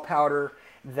raw powder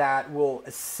that will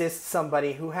assist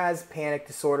somebody who has panic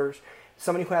disorders,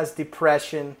 somebody who has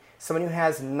depression, somebody who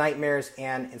has nightmares,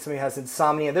 and somebody who has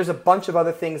insomnia. There's a bunch of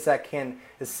other things that can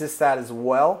assist that as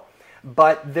well.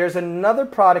 But there's another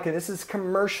product, and this is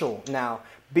commercial now.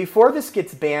 Before this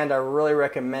gets banned, I really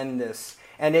recommend this.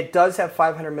 And it does have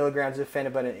 500 milligrams of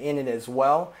Fentabut in it as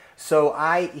well. So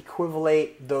I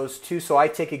equivalate those two. So I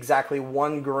take exactly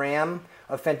 1 gram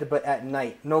of Fentabut at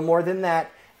night. No more than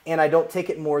that. And I don't take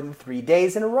it more than 3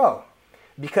 days in a row.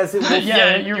 Because it will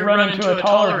you run into a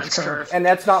tolerance curve. And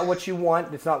that's not what you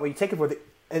want. It's not what you take it for.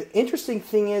 The interesting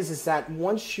thing is that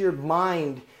once your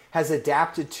mind has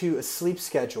adapted to a sleep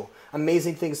schedule,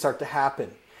 amazing things start to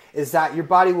happen. Is that your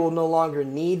body will no longer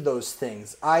need those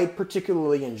things. I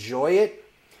particularly enjoy it,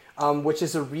 which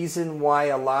is a reason why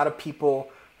a lot of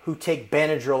people who take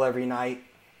Benadryl every night,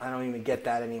 I don't even get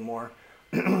that anymore,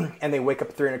 and they wake up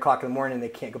at 3 o'clock in the morning and they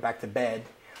can't go back to bed.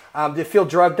 They feel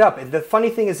drugged up. And the funny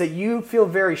thing is that you feel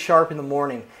very sharp in the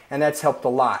morning, and that's helped a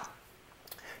lot.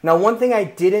 Now, one thing I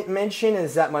didn't mention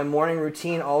is that my morning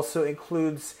routine also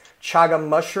includes chaga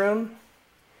mushroom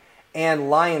and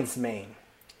lion's mane.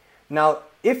 Now,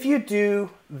 if you do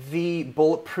the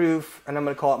bulletproof, and I'm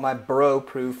going to call it my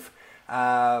bro-proof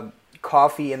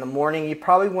coffee in the morning, you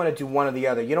probably want to do one or the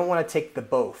other. You don't want to take the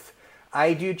both.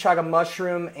 I do chaga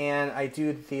mushroom and I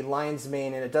do the lion's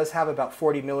mane, and it does have about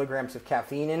 40 milligrams of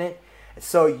caffeine in it.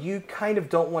 So you kind of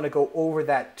don't want to go over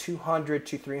that 200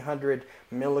 to 300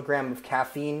 milligram of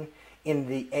caffeine in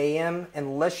the AM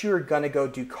unless you're going to go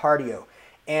do cardio.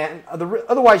 And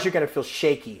otherwise you're going to feel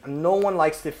shaky. No one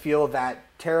likes to feel that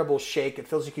terrible shake. It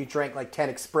feels like you drank like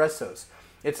 10 espressos.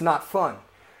 It's not fun.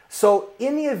 So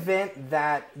in the event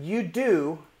that you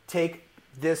do take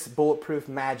this bulletproof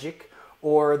magic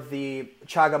or the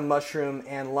chaga mushroom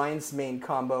and lion's mane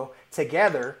combo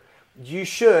together, you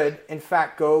should, in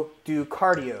fact, go do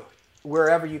cardio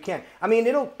wherever you can. I mean,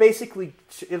 it'll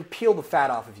peel the fat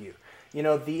off of you. You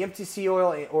know, the MTC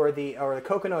oil or the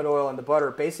coconut oil and the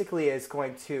butter basically is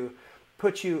going to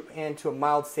put you into a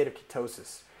mild state of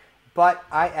ketosis. But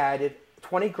I added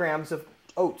 20 grams of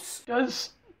oats.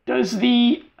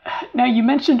 Now you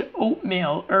mentioned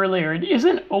oatmeal earlier.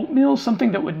 Isn't oatmeal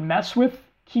something that would mess with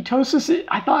ketosis?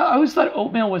 I always thought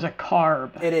oatmeal was a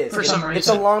carb. It is. For some reason. It's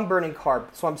a long-burning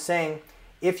carb. So I'm saying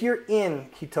if you're in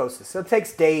ketosis, so it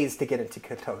takes days to get into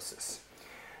ketosis.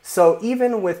 So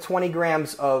even with 20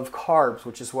 grams of carbs,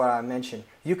 which is what I mentioned,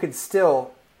 you can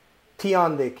still pee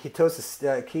on the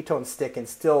ketone stick and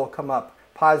still come up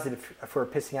positive for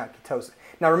pissing out ketosis.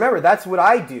 Now remember, that's what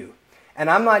I do. And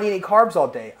I'm not eating carbs all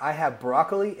day. I have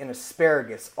broccoli and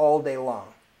asparagus all day long.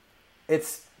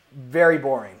 It's very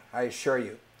boring, I assure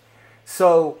you.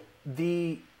 So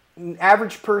the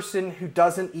average person who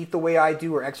doesn't eat the way I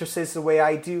do or exercise the way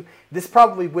I do, this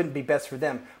probably wouldn't be best for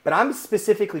them. But I'm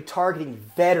specifically targeting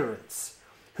veterans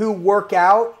who work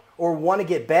out or want to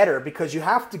get better, because you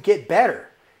have to get better.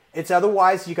 It's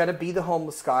otherwise you're going to be the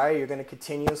homeless guy. You're going to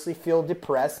continuously feel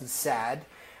depressed and sad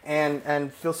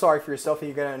and feel sorry for yourself. And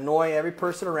you're going to annoy every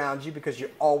person around you because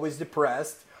you're always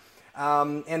depressed.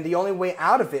 And the only way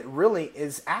out of it really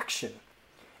is action.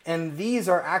 And these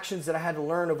are actions that I had to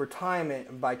learn over time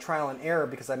by trial and error,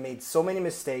 because I made so many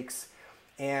mistakes.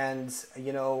 And,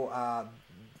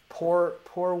 poor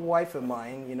wife of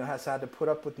mine, has had to put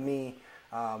up with me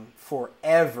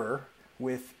forever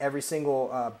with every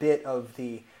single bit of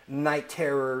the night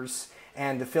terrors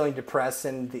and the feeling depressed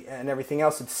and everything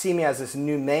else. And to see me as this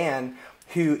new man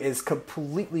who is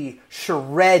completely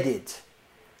shredded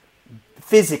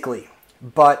physically,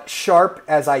 but sharp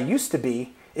as I used to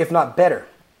be, if not better.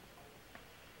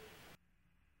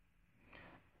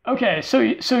 Okay, so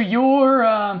you're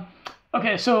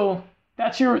okay. So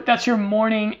that's your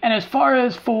morning. And as far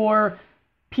as for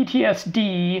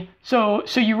PTSD, so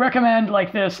you recommend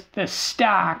like this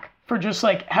stack for just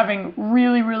like having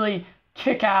really, really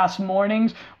kick-ass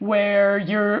mornings where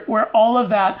all of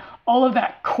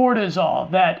that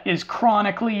cortisol that is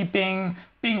chronically being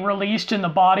released in the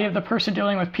body of the person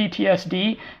dealing with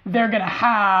PTSD, they're gonna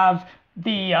have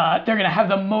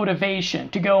the motivation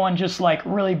to go and just like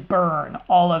really burn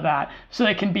all of that, so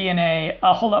they can be in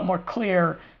a whole lot more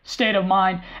clear state of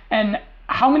mind. And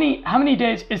how many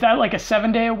days is that? Like a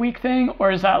 7-day-a-week thing,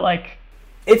 or is that like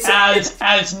it's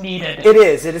as needed? It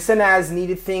is. It is an as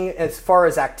needed thing as far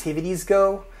as activities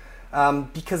go,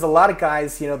 because a lot of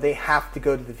guys, they have to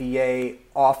go to the VA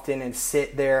often and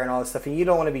sit there and all this stuff, and you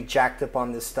don't want to be jacked up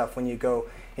on this stuff when you go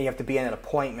and you have to be in an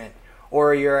appointment,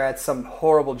 or you're at some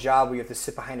horrible job where you have to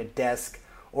sit behind a desk,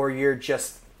 or you're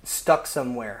just stuck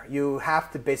somewhere. You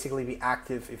have to basically be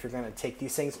active if you're going to take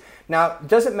these things. Now, it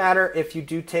doesn't matter if you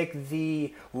do take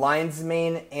the lion's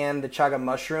mane and the chaga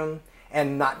mushroom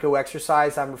and not go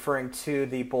exercise. I'm referring to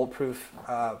the bulletproof,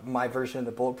 my version of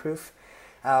the bulletproof,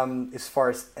 as far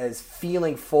as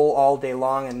feeling full all day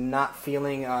long and not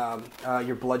feeling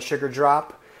your blood sugar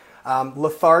drop.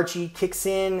 Lethargy kicks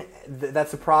in.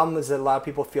 That's the problem, is that a lot of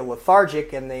people feel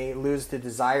lethargic and they lose the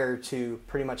desire to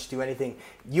pretty much do anything.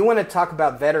 You want to talk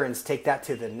about veterans, take that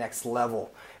to the next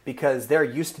level, because they're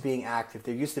used to being active.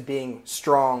 They're used to being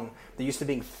strong. They're used to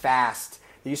being fast.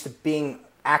 They're used to being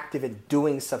active and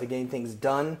doing stuff and getting things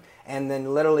done. And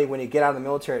then literally when you get out of the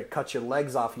military, it cuts your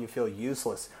legs off and you feel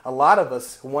useless. A lot of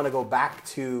us want to go back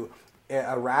to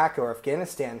Iraq or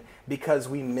Afghanistan because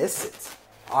we miss it.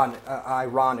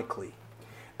 Ironically.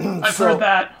 I've heard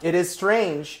that. It is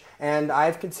strange, and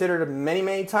I've considered it many,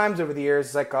 many times over the years.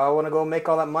 It's like, oh, I want to go make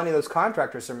all that money those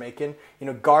contractors are making,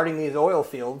 guarding these oil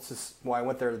fields. This is why I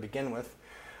went there to begin with.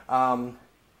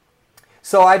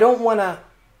 So I don't want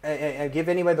to give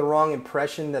anybody the wrong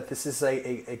impression that this is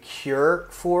a cure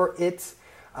for it.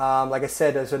 Like I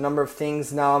said, there's a number of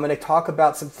things. Now I'm going to talk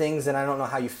about some things, and I don't know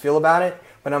how you feel about it,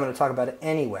 but I'm going to talk about it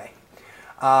anyway.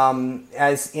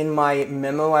 As in my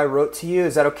memo I wrote to you,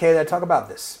 is that okay that I talk about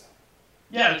this?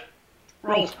 Yeah,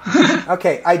 roll.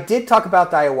 Okay, I did talk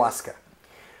about the ayahuasca.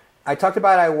 I talked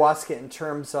about ayahuasca in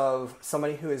terms of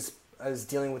somebody who is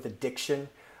dealing with addiction.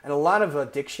 And a lot of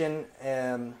addiction,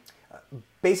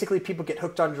 basically people get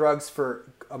hooked on drugs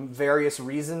for various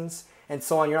reasons and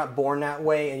so on. You're not born that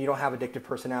way, and you don't have addictive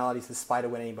personalities despite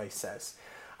of what anybody says.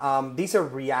 These are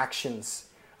reactions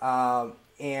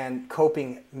and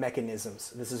coping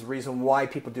mechanisms. This is the reason why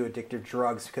people do addictive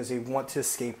drugs, because they want to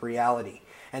escape reality.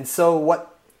 And so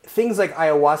what things like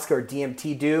ayahuasca or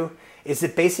DMT do is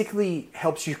it basically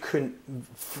helps you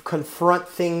confront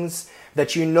things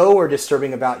that you know are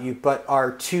disturbing about you but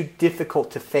are too difficult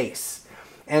to face.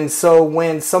 And so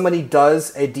when somebody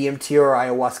does a DMT or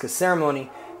ayahuasca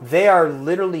ceremony, they are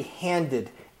literally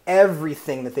handed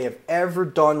everything that they have ever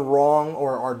done wrong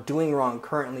or are doing wrong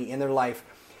currently in their life.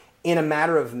 In a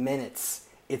matter of minutes,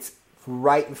 it's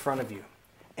right in front of you.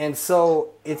 And so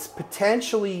it's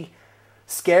potentially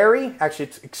scary. Actually,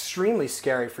 it's extremely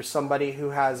scary for somebody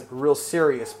who has real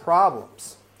serious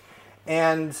problems.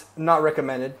 And not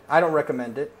recommended. I don't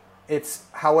recommend it. It's,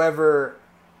 however,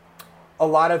 a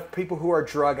lot of people who are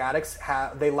drug addicts,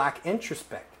 they lack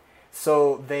introspect.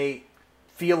 So they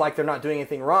feel like they're not doing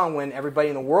anything wrong when everybody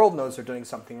in the world knows they're doing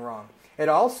something wrong. And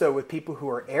also with people who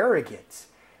are arrogant,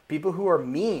 people who are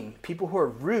mean, people who are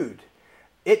rude,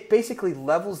 it basically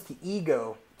levels the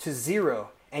ego to zero,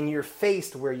 and you're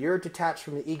faced where you're detached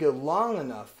from the ego long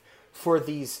enough for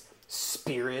these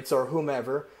spirits or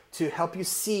whomever to help you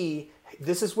see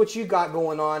this is what you got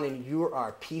going on, and you are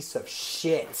a piece of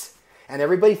shit. And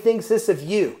everybody thinks this of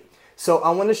you. So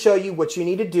I want to show you what you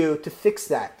need to do to fix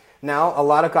that. Now, a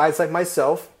lot of guys like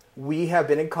myself, we have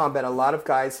been in combat. A lot of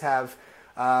guys have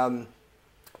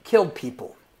killed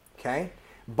people, okay?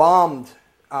 Bombed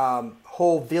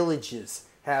whole villages,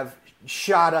 have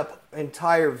shot up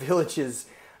entire villages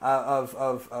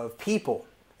of people.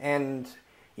 And,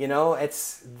 you know,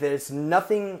 there's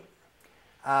nothing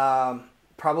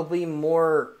probably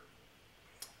more,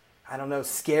 I don't know,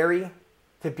 scary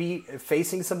to be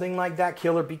facing something like that,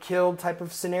 kill or be killed type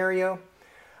of scenario.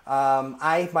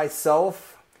 I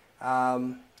myself,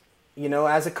 you know,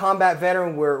 as a combat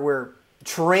veteran, we're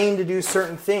trained to do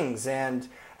certain things, and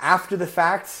after the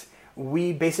fact,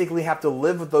 we basically have to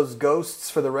live with those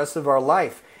ghosts for the rest of our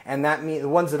life. And that means the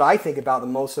ones that I think about the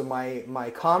most are I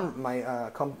want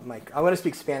to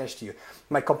speak Spanish to you.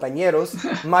 My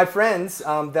compañeros, my friends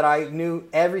that I knew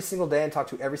every single day and talked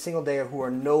to every single day who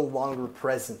are no longer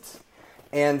present.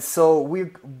 And so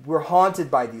we're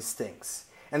haunted by these things.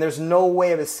 And there's no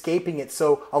way of escaping it.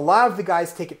 So a lot of the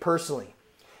guys take it personally.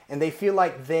 And they feel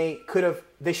like they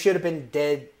should have been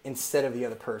dead instead of the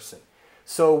other person.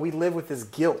 So we live with this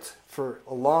guilt for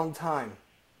a long time.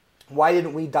 Why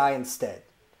didn't we die instead?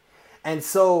 And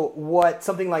so what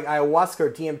something like ayahuasca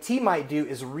or DMT might do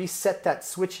is reset that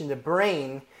switch in the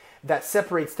brain that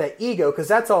separates that ego, because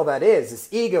that's all that is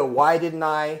ego. Why didn't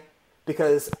I?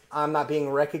 Because I'm not being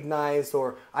recognized,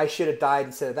 or I should have died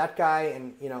instead of that guy.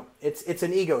 And, you know, it's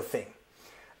an ego thing.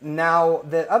 Now,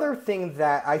 the other thing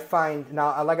that I find,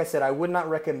 now, like I said, I would not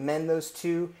recommend those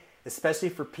two, especially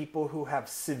for people who have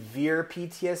severe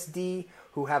PTSD,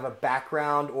 who have a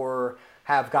background or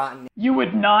have gotten... You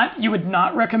would not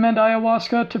recommend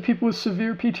ayahuasca to people with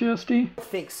severe PTSD? I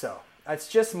think so. That's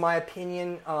just my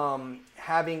opinion,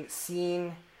 having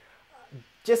seen,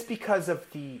 just because of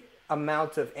the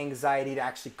amount of anxiety it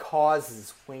actually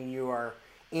causes when you are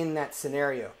in that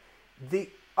scenario. The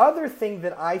other thing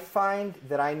that I find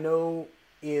that I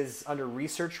is under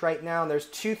research right now, and there's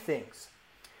two things.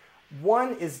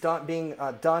 One is being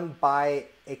done by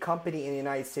a company in the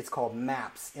United States called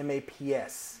MAPS,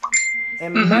 M-A-P-S.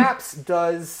 And MAPS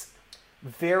does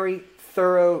very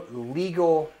thorough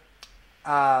legal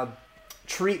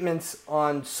treatments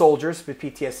on soldiers with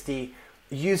PTSD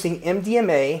using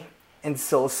MDMA and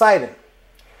psilocybin.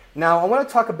 Now, I want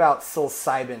to talk about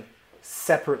psilocybin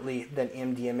separately than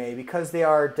MDMA because they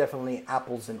are definitely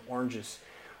apples and oranges.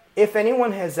 If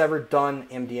anyone has ever done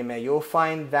MDMA, you'll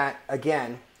find that,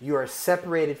 again, you are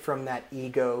separated from that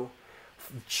ego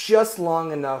just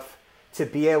long enough to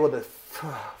be able to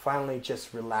finally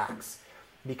just relax,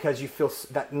 because you feel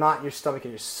that knot in your stomach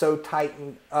and you're so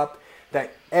tightened up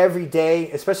that every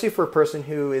day, especially for a person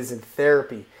who is in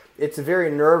therapy, it's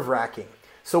very nerve-wracking.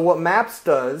 So what MAPS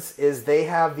does is they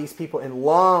have these people in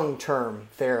long-term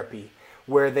therapy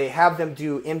where they have them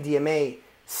do MDMA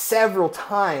several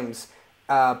times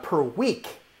per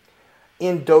week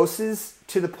in doses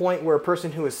to the point where a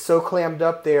person who is so clammed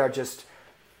up, they are just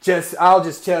I'll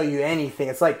just tell you anything.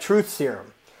 It's like truth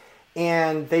serum.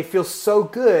 And they feel so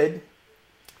good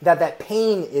that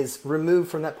pain is removed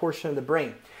from that portion of the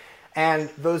brain. And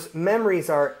those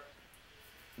memories are,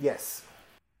 yes.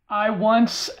 I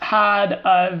once had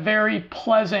a very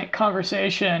pleasant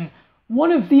conversation,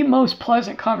 one of the most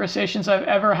pleasant conversations I've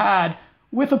ever had,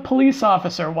 with a police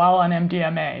officer while on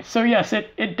MDMA. So yes,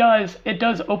 it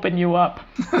does open you up.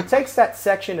 It takes that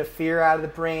section of fear out of the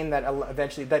brain that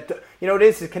eventually, it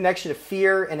is a connection of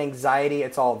fear and anxiety.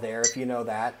 It's all there if you know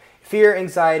that. Fear,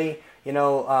 anxiety,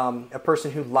 a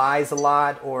person who lies a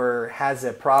lot or has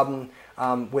a problem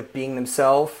with being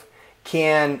themselves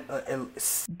can...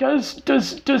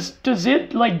 Does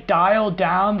it like dial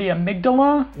down the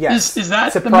amygdala? Yes. Is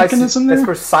that the mechanism there? That's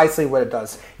precisely what it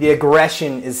does. The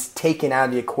aggression is taken out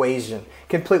of the equation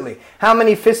completely. How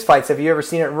many fistfights have you ever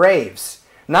seen at raves?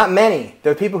 Not many.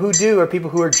 The people who do are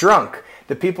people who are drunk.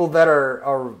 The people that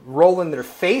are rolling their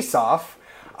face off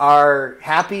are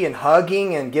happy and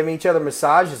hugging and giving each other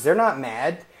massages. They're not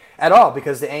mad at all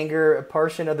because the anger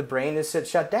portion of the brain is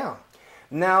shut down.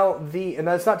 Now,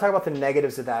 let's not talk about the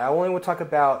negatives of that. I only want to talk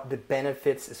about the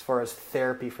benefits as far as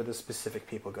therapy for the specific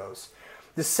people goes.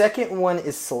 The second one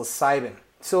is psilocybin.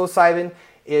 Psilocybin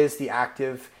is the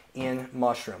active in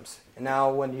mushrooms. And now,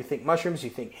 when you think mushrooms, you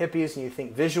think hippies and you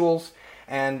think visuals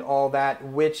and all that,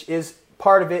 which is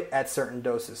part of it at certain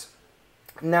doses.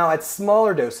 Now, at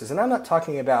smaller doses, and I'm not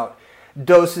talking about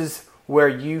doses where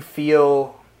you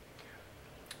feel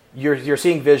you're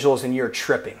seeing visuals and you're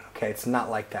tripping. Okay, it's not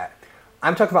like that.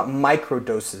 I'm talking about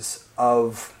microdoses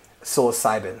of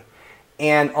psilocybin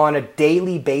and on a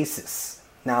daily basis.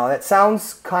 Now that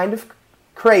sounds kind of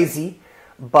crazy,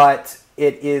 but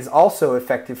it is also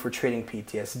effective for treating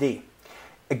PTSD.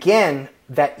 Again,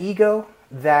 that ego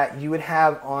that you would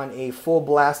have on a full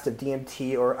blast of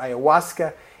DMT or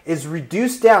ayahuasca is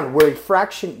reduced down, where a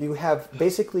fraction you have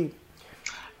basically.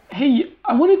 Hey,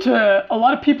 a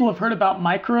lot of people have heard about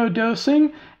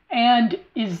microdosing, and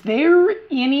is there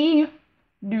any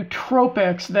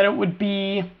nootropics that it would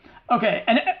be, okay,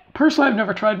 and personally I've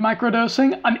never tried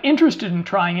microdosing. I'm interested in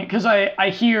trying it because I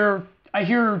hear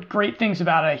great things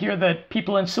about it. I hear that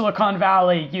people in Silicon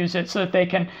Valley use it so that they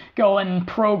can go and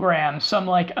program some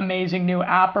like amazing new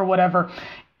app or whatever.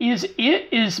 Is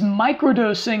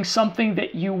microdosing something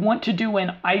that you want to do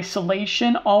in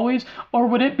isolation always? Or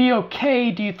would it be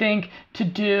okay, do you think, to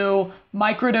do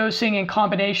microdosing in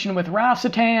combination with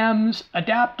racetams,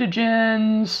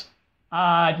 adaptogens,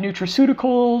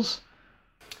 nutraceuticals?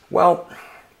 Well,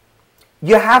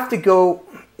 you have to go,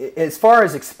 as far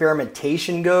as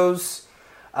experimentation goes,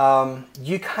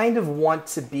 you kind of want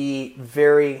to be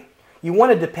you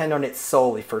want to depend on it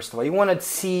solely, first of all. You want to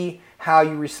see how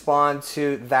you respond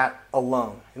to that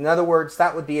alone. In other words,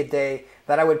 that would be a day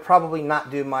that I would probably not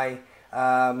do my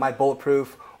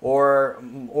bulletproof or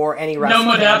any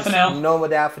racetams, no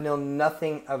modafinil,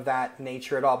 nothing of that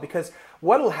nature at all. Because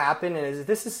what will happen is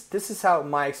this is how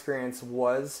my experience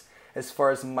was as far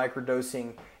as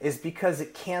microdosing, is because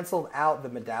it canceled out the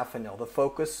modafinil. The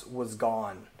focus was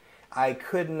gone. I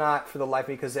could not for the life of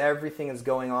me, because everything is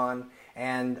going on,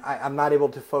 and I'm not able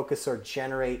to focus or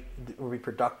generate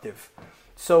reproductive.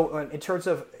 So in terms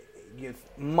of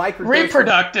microdosing...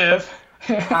 Reproductive?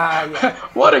 Yeah.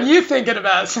 What are you thinking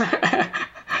about?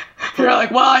 You're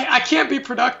like, well, I can't be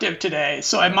productive today,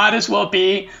 so I might as well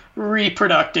be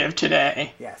reproductive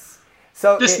today. Yes.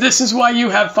 So this is why you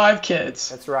have 5 kids.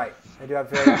 That's right. I do have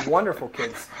very wonderful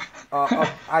kids.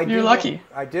 You're lucky.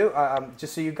 I do.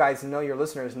 Just so you guys know, your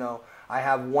listeners know, I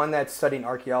have one that's studying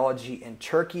archaeology in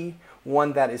Turkey,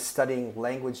 one that is studying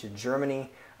language in Germany.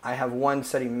 I have one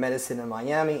studying medicine in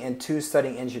Miami, and 2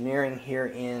 studying engineering here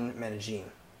in Medellin.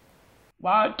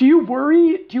 Wow. Do you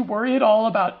worry at all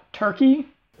about Turkey?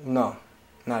 No,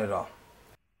 not at all.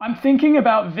 I'm thinking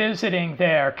about visiting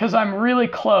there because I'm really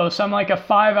close. I'm like a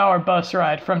 5-hour bus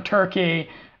ride from Turkey,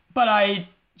 but I'm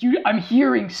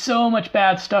hearing so much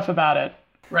bad stuff about it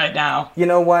right now. You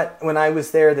know what? When I was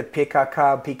there, the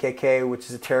PKK, which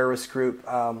is a terrorist group,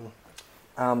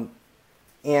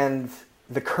 and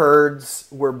the Kurds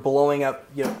were blowing up,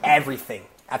 everything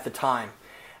at the time.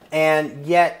 And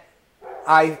yet,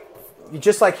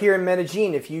 just like here in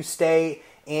Medellin, if you stay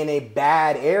in a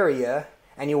bad area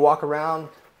and you walk around,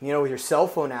 with your cell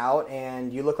phone out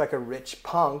and you look like a rich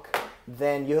punk,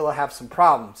 then you'll have some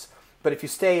problems. But if you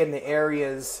stay in the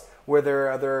areas where there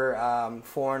are other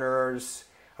foreigners,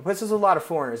 because there's a lot of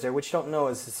foreigners there, which you don't know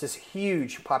is it's this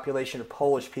huge population of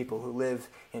Polish people who live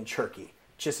in Turkey,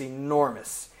 just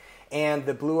enormous. And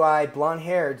the blue-eyed,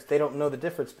 blonde-haired, they don't know the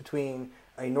difference between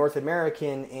a North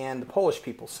American and the Polish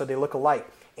people, so they look alike.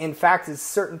 In fact, there's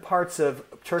certain parts of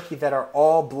Turkey that are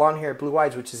all blonde-haired,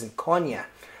 blue-eyed, which is in Konya.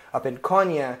 Up in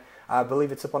Konya, I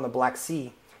believe it's up on the Black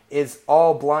Sea, is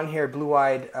all blonde-haired,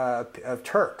 blue-eyed of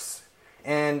Turks.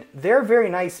 And they're very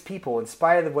nice people, in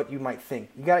spite of what you might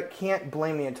think. You can't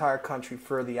blame the entire country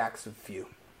for the acts of few.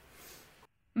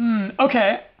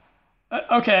 Okay.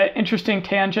 Okay, interesting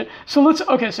tangent. So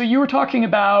so you were talking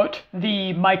about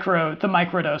the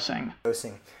microdosing.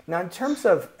 Now, in terms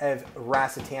of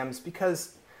racetams,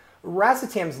 because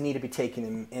racetams need to be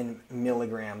taken in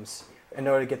milligrams in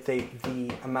order to get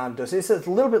the amount of dose. It's a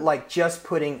little bit like just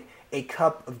putting a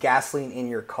cup of gasoline in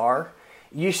your car.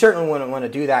 You certainly wouldn't want to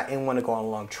do that and want to go on a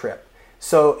long trip.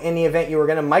 So in the event you were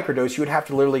going to microdose, you would have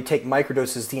to literally take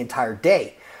microdoses the entire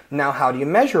day. Now, how do you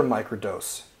measure a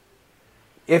microdose?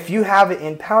 If you have it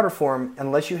in powder form,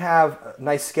 unless you have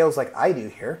nice scales like I do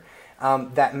here,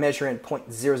 that measure in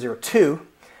 0.002,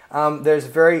 it's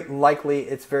very,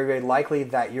 very likely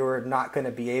that you're not going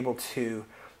to be able to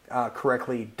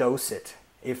correctly dose it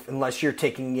unless you're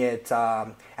taking it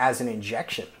as an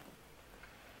injection.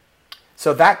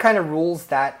 So that kind of rules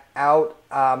that out.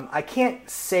 I can't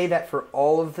say that for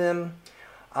all of them.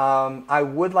 I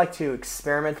would like to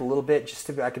experiment a little bit just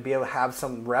so I could be able to have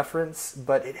some reference,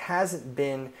 but it hasn't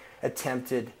been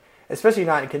attempted, especially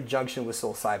not in conjunction with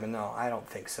psilocybin. No, I don't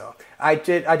think so. I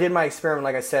did my experiment,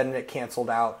 like I said, and it canceled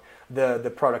out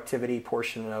the productivity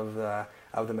portion of the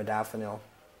modafinil.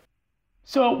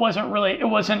 So it wasn't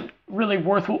really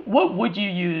worth. What would you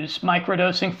use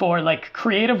microdosing for? Like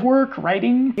creative work,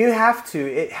 writing? You have to.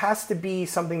 It has to be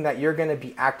something that you're going to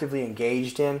be actively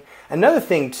engaged in. Another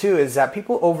thing too is that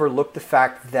people overlook the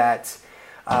fact that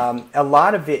A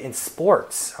lot of it in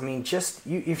sports. I mean,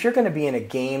 if you're going to be in a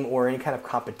game or any kind of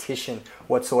competition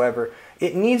whatsoever,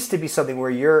 it needs to be something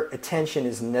where your attention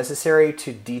is necessary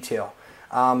to detail.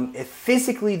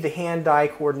 Physically, the hand-eye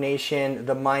coordination,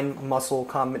 the mind-muscle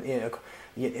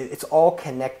it's all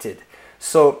connected.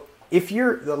 So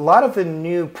a lot of the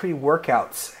new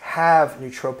pre-workouts have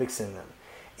nootropics in them,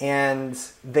 and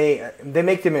they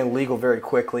make them illegal very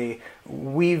quickly.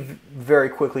 We've very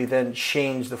quickly then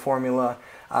changed the formula.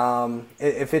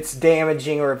 If it's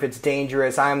damaging or if it's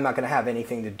dangerous, I'm not going to have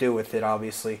anything to do with it,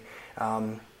 obviously.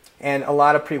 And a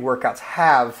lot of pre-workouts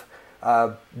have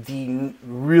the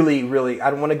really, really,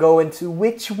 I don't want to go into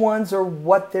which ones or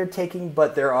what they're taking,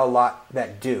 but there are a lot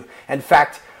that do. In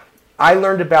fact, I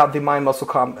learned about the mind-muscle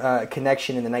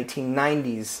connection in the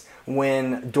 1990s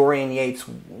when Dorian Yates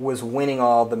was winning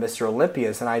all the Mr.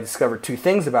 Olympias, and I discovered two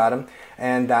things about him.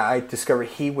 And I discovered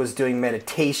he was doing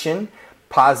meditation,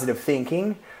 positive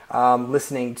thinking,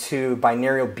 listening to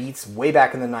binaural beats way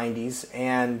back in the 90s,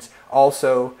 and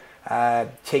also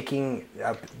taking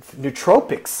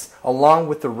nootropics along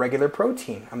with the regular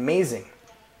protein. Amazing.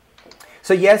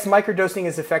 So yes, microdosing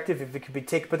is effective if it could be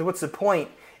taken, but what's the point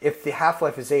if the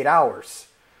half-life is 8 hours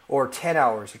or 10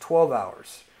 hours or 12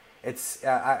 hours?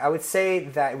 I would say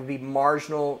that it would be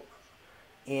marginal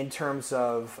in terms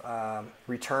of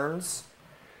returns.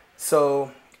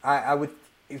 So I would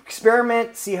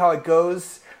experiment, see how it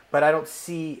goes, but I don't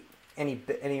see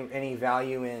any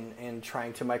value in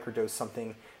trying to microdose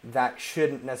something that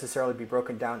shouldn't necessarily be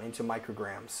broken down into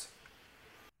micrograms.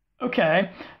 Okay.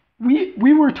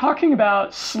 We were talking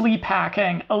about sleep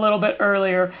hacking a little bit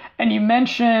earlier, and you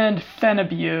mentioned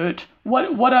phenibut.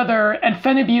 What other, and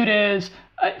phenibut is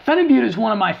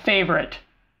one of my favorite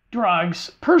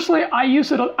drugs. Personally, I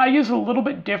use it a little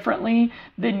bit differently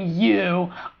than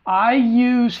you. I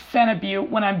use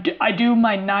phenibut when I do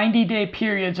my 90-day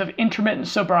periods of intermittent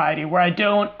sobriety, where I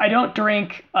don't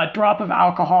drink a drop of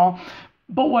alcohol.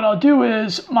 But what I'll do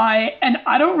is I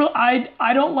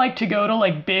don't like to go to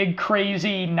like big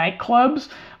crazy nightclubs,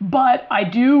 but I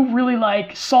do really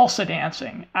like salsa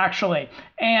dancing actually.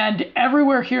 And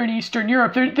everywhere here in Eastern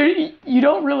Europe,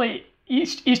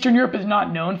 Eastern Europe is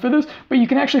not known for this, but you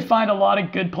can actually find a lot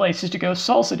of good places to go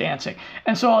salsa dancing.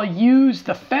 And so I'll use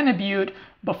the phenibut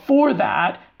before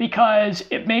that because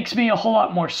it makes me a whole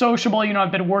lot more sociable.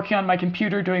 I've been working on my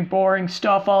computer doing boring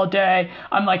stuff all day.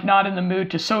 I'm like not in the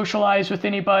mood to socialize with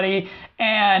anybody,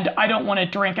 and I don't want to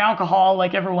drink alcohol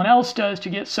like everyone else does to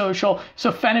get social.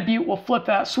 So phenibut will flip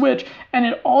that switch, and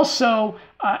it also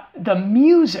the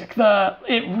music,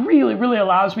 it really, really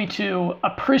allows me to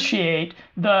appreciate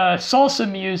the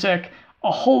salsa music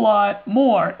a whole lot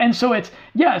more. And so it's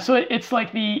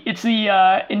like the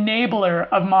enabler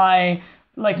of my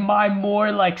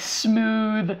more like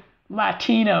smooth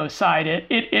Latino side.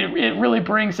 It really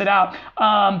brings it out.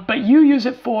 But you use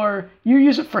it for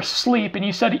sleep, and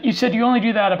you said you only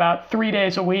do that about 3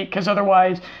 days a week because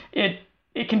otherwise it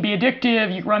can be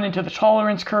addictive. You run into the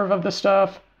tolerance curve of the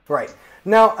stuff. Right.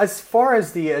 Now, as far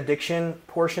as the addiction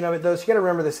portion of it goes, you got to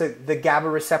remember this: the GABA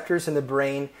receptors in the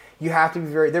brain. You have to be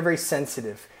they're very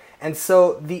sensitive, and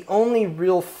so the only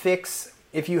real fix,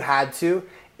 if you had to,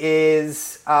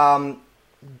 is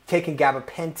taking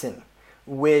gabapentin,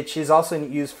 which is also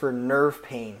used for nerve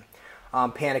pain,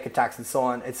 panic attacks, and so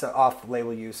on. It's an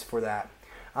off-label use for that.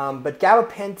 But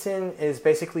gabapentin is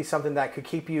basically something that could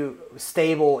keep you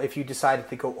stable if you decided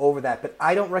to go over that. But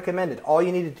I don't recommend it. All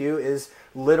you need to do is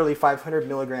literally 500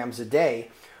 milligrams a day,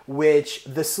 which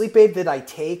the sleep aid that I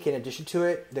take in addition to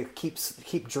it, that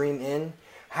Keep Dream In,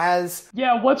 has.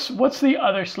 Yeah, what's the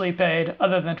other sleep aid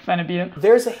other than phenibut?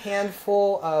 There's a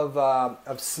handful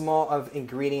of small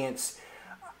ingredients.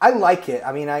 I like it.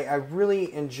 I mean, I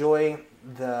really enjoy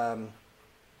the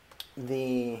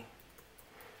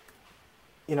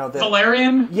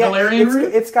valerian. Yeah, valerian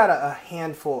root? It's got a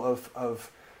handful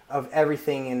of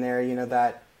everything in there.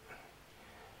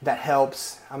 That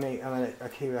helps. I mean, I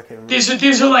can.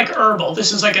 These are like herbal.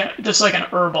 This is like an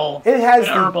herbal. It has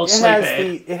an herbal sleep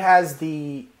aid. It has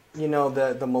the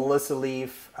the Melissa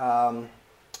leaf.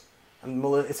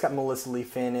 It's got Melissa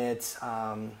leaf in it.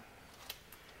 Let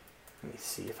me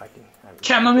see if I can.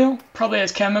 Chamomile probably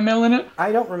has chamomile in it.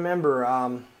 I don't remember.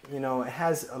 It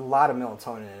has a lot of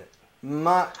melatonin in it.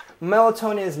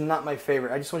 Melatonin is not my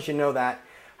favorite. I just want you to know that.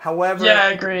 However, yeah,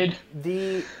 agreed.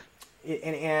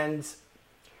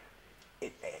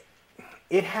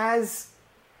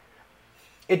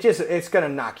 It's going to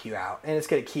knock you out, and it's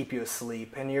going to keep you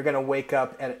asleep, and you're going to wake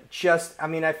up at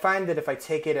I find that if I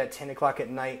take it at 10 o'clock at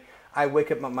night, I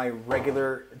wake up at my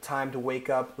regular time to wake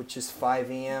up, which is 5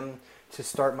 a.m. to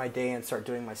start my day and start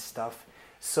doing my stuff.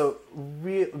 So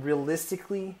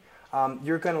realistically,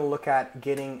 you're going to look at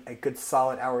getting a good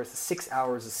solid 6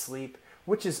 hours of sleep,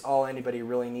 which is all anybody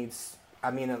really needs.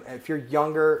 I mean, if you're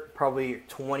younger, probably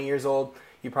 20 years old,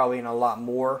 you probably need a lot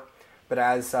more. But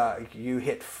as you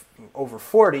hit over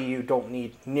 40, you don't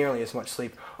need nearly as much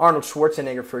sleep. Arnold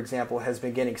Schwarzenegger, for example, has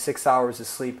been getting 6 hours of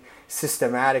sleep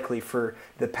systematically for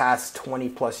the past 20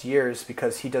 plus years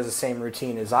because he does the same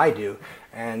routine as I do.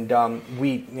 And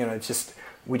we just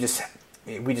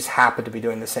happen to be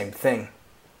doing the same thing.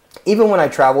 Even when I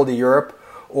travel to Europe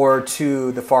or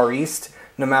to the Far East,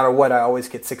 no matter what, I always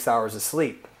get 6 hours of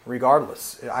sleep,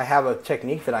 regardless. I have a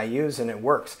technique that I use and it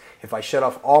works. If I shut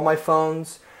off all my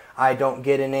phones, I don't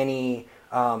get in any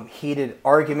heated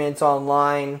arguments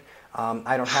online.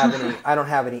 I don't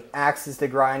have any axes to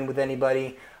grind with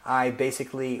anybody. I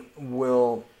basically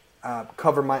will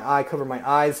cover my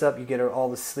eyes up. You get all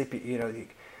the sleep,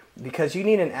 because you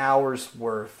need an hour's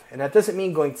worth, and that doesn't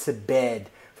mean going to bed.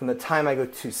 From the time I go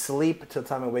to sleep till the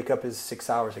time I wake up is 6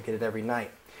 hours. I get it every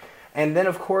night. And then,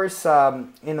 of course,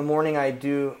 in the morning I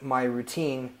do my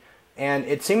routine, and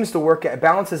it seems to work. It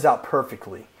balances out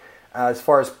perfectly. As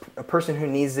far as a person who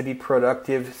needs to be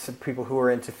productive, some people who are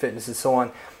into fitness and so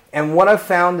on. And what I've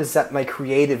found is that my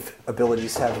creative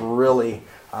abilities have really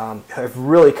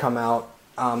come out,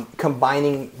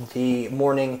 combining the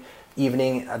morning,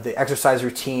 evening, the exercise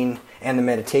routine, and the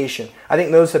meditation. I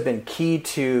think those have been key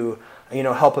to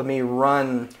helping me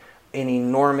run an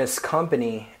enormous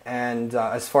company, and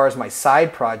as far as my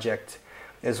side project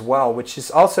as well, which is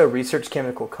also a research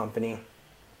chemical company.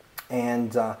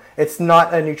 And it's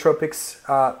not a nootropics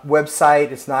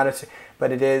website. It's not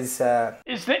but it is.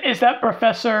 Is that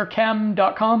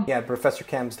ProfessorChem.com? Yeah,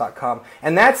 ProfessorChems.com,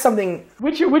 and that's something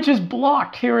which is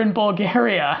blocked here in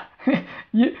Bulgaria.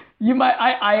 You might.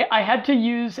 I had to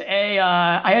use a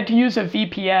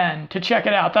VPN to check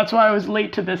it out. That's why I was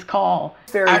late to this call.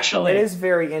 Actually, it is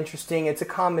very interesting. It's a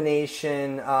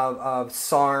combination of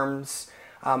SARMs.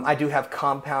 I do have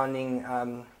compounding.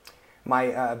 My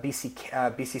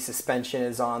BC suspension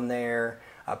is on there.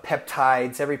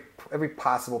 Peptides, every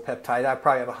possible peptide. I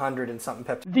probably have 100 and something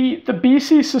peptides. The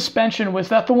BC suspension, was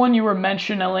that the one you were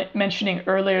mentioning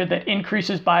earlier that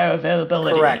increases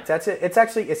bioavailability? Correct. That's it. It's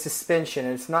actually a suspension.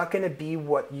 It's not going to be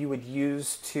what you would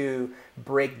use to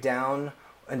break down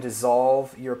and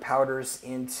dissolve your powders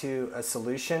into a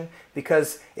solution,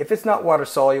 because if it's not water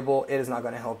soluble, it is not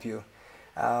going to help you.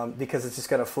 Because it's just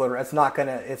going to float around.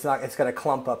 It's going to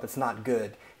clump up. It's not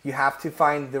good. You have to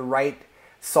find the right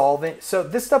solvent. So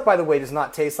this stuff, by the way, does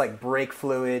not taste like brake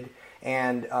fluid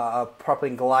and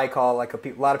propylene glycol. Like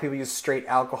a lot of people use straight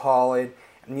alcohol.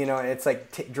 It's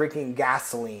like drinking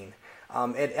gasoline.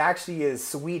 It actually is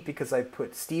sweet because I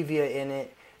put stevia in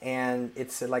it, and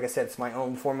it's, like I said, it's my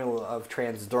own formula of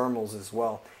transdermals as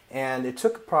well. And it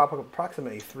took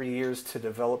approximately 3 years to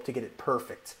develop to get it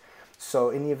perfect. So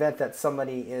in the event that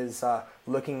somebody is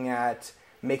looking at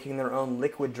making their own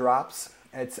liquid drops,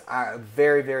 it's a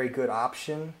very, very good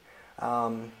option.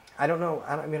 I don't know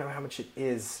how much it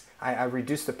is. I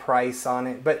reduced the price on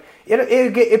it, but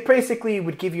it basically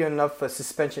would give you enough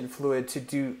suspension fluid to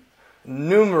do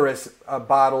numerous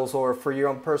bottles, or for your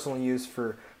own personal use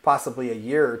for possibly a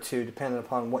year or two, depending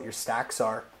upon what your stacks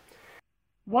are.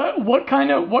 What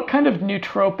kind of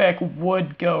nootropic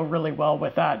would go really well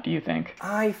with that, do you think?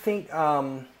 I think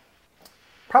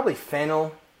probably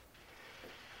fennel.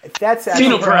 That's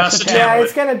phenylparacetam. Yeah,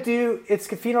 it's gonna do.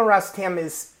 Phenylparacetam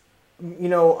is,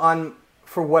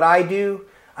 for what I do.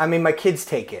 I mean, my kids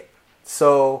take it,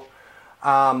 so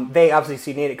they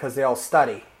obviously need it because they all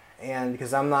study, and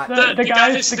because I'm not the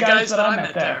guys that I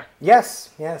met there. Yes.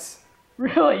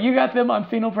 Really, you got them on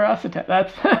phenylparacetam?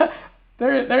 That's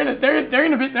they're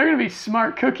gonna be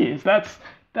smart cookies.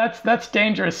 That's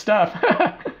dangerous stuff.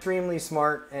 Extremely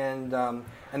smart, and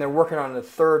they're working on the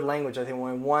third language. I think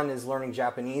one is learning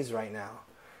Japanese right now.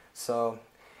 So,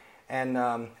 and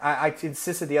I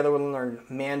insisted the other one learn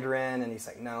Mandarin, and he's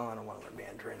like, no, I don't want to learn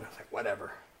Mandarin. I was like,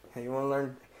 whatever. You want to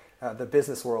learn the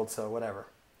business world, so whatever.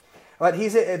 But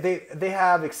they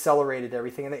have accelerated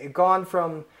everything, and they've gone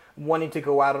from wanting to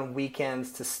go out on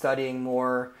weekends to studying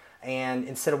more, and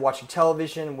instead of watching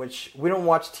television, which we don't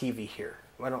watch TV here.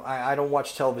 I don't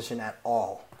watch television at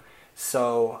all.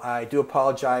 So I do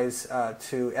apologize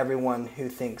to everyone who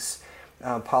thinks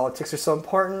politics are so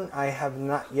important. I have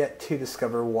not yet to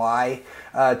discover why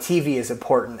TV is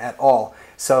important at all.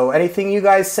 So anything you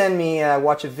guys send me,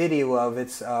 watch a video of,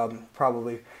 it's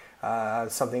probably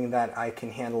something that I can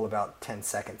handle about 10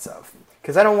 seconds of.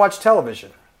 Because I don't watch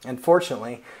television.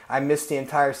 Unfortunately, I missed the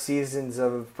entire seasons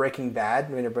of Breaking Bad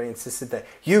when everybody insisted that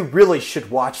you really should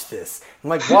watch this. I'm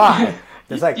like, why?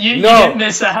 It's like, you no, didn't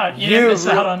miss out. You didn't miss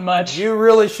out on much. You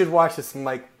really should watch this. I'm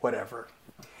like, whatever.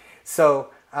 So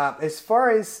as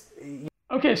far as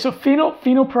okay, so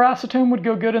phenylpiracetam would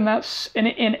go good in that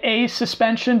in a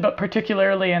suspension, but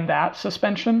particularly in that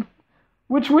suspension,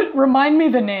 which would remind me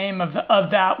the name of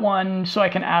that one, so I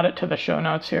can add it to the show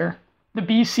notes here. The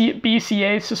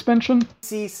BCA suspension.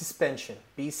 BC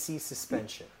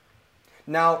suspension.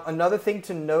 Now, another thing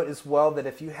to note as well, that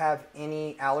if you have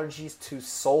any allergies to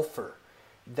sulfur,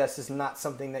 this is not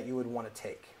something that you would want to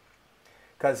take,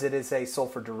 because it is a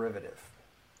sulfur derivative.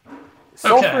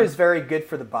 Sulfur is very good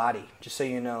for the body, just so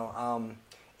you know.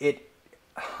 It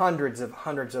hundreds of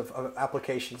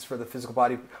applications for the physical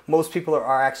body. Most people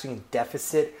are actually in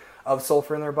deficit of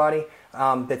sulfur in their body,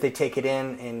 that they take it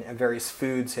in various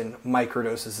foods and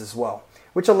microdoses as well,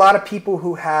 which a lot of people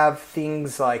who have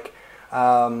things like,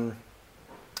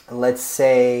 let's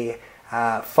say,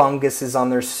 funguses on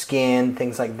their skin,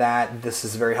 things like that, this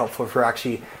is very helpful for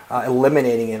actually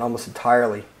eliminating it almost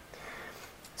entirely.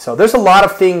 So there's a lot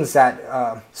of things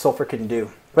that sulfur can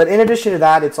do. But in addition to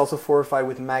that, it's also fortified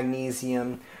with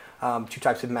magnesium, 2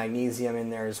 types of magnesium in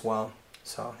there as well.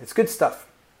 So it's good stuff.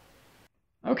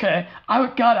 Okay.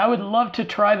 I would love to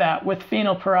try that with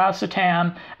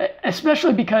phenylpiracetam,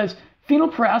 especially because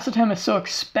phenylpiracetam is so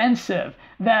expensive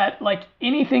that like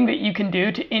anything that you can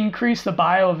do to increase the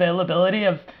bioavailability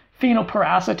of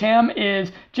phenylpiracetam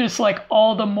is just like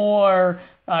all the more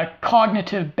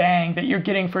cognitive bang that you're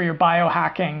getting for your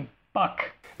biohacking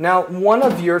buck. Now, one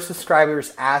of your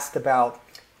subscribers asked about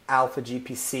alpha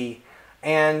GPC,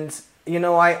 and you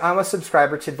know I'm a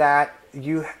subscriber to that.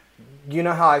 You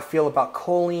know how I feel about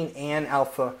choline and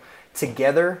alpha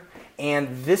together,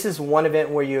 and this is one event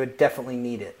where you would definitely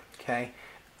need it. Okay,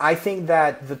 I think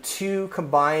that the two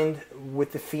combined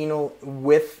with the phenyl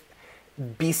with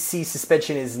BC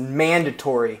suspension is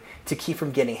mandatory to keep from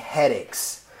getting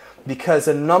headaches, because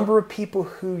a number of people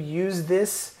who use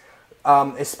this,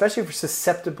 especially if you're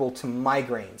susceptible to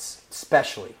migraines,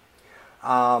 especially,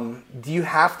 you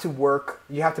have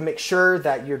to make sure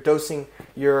that you're dosing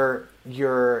your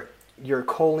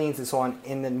cholines and so on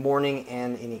in the morning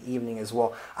and in the evening as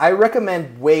well. I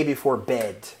recommend way before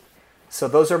bed. So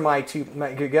those are my two.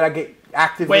 You gotta get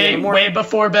active in the morning. Way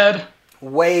before bed.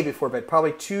 Way before bed,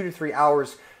 probably 2 to 3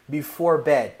 hours before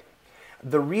bed.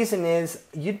 The reason is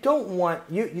you don't want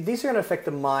these are going to affect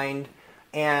the mind,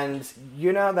 and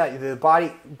you know that the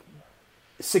body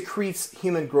secretes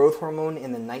human growth hormone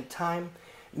in the nighttime.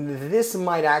 This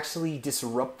might actually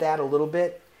disrupt that a little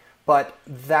bit, but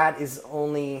that is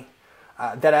only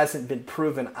that hasn't been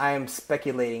proven. I am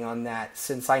speculating on that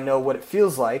since I know what it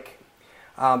feels like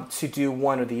to do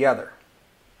one or the other.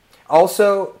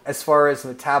 Also, as far as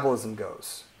metabolism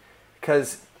goes,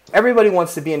 because everybody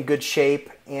wants to be in good shape,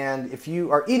 and if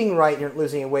you are eating right and you're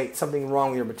losing weight, something wrong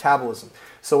with your metabolism.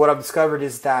 So what I've discovered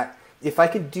is that if I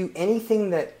could do anything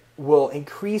that will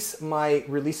increase my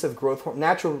release of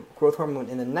natural growth hormone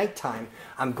in the nighttime,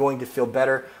 I'm going to feel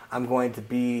better. I'm going to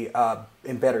be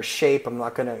in better shape. I'm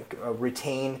not going to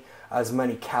retain as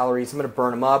many calories. I'm going to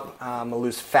burn them up. I'm going to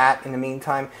lose fat in the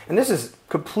meantime. And this is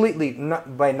completely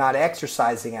by not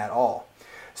exercising at all.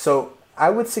 So I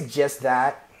would suggest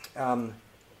that.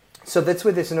 So that's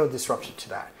why there's no disruption to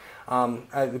that.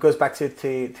 It goes back to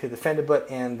the Fendibut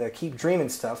and the Keep Dreaming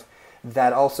stuff.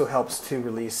 That also helps to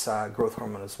release growth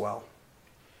hormone as well.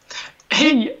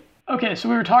 Hey, okay, so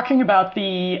we were talking about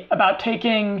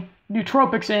taking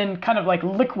nootropics in kind of like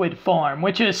liquid form,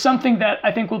 which is something that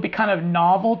I think will be kind of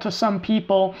novel to some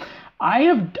people.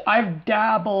 I've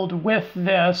dabbled with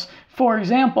this. For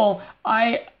example,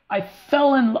 I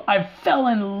fell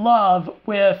in love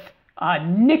with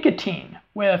nicotine,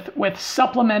 with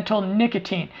supplemental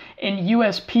nicotine in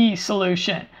USP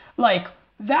solution. Like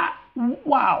that,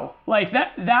 wow, like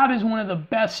that is one of the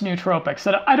best nootropics.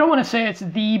 That I don't want to say it's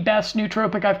the best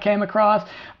nootropic I've came across,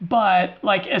 but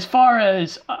like as far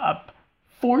as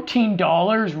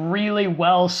 $14 really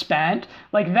well spent,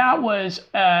 like that was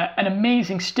an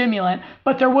amazing stimulant.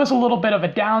 But there was a little bit of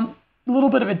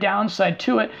a downside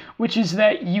to it, which is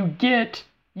that you get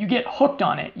hooked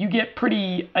on it. You get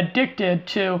pretty addicted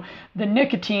to the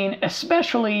nicotine,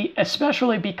 especially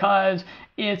because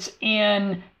it's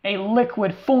in a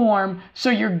liquid form. So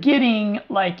you're getting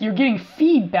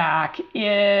feedback.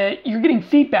 You're getting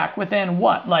feedback within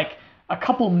what, like a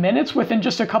couple minutes, within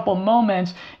just a couple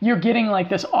moments, you're getting like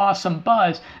this awesome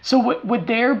buzz. So would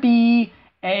there be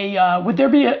a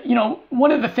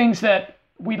one of the things that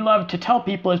we love to tell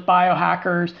people as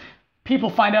biohackers, people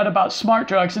find out about smart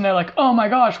drugs and they're like, oh my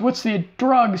gosh, what's the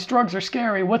drugs? Drugs are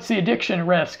scary. What's the addiction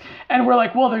risk? And we're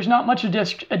like, well, there's not much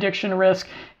addiction risk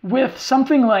with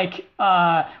something like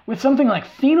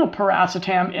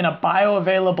phenylpiracetam in a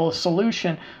bioavailable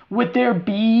solution. Would there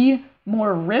be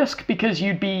more risk because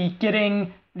you'd be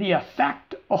getting the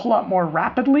effect a whole lot more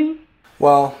rapidly?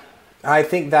 Well, I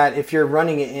think that if you're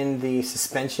running it in the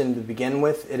suspension to begin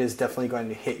with, it is definitely going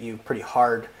to hit you pretty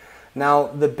hard. Now,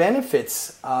 the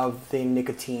benefits of the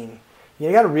nicotine, you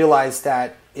got to realize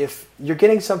that if you're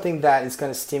getting something that is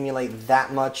going to stimulate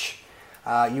that much,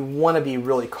 you want to be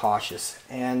really cautious.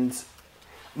 And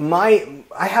I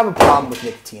have a problem with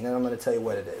nicotine, and I'm going to tell you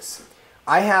what it is.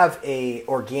 I have a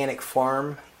organic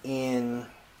farm in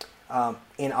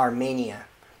Armenia,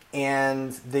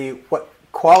 and what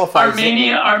qualifies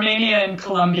Armenia and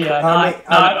Colombia,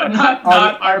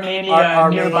 not Armenia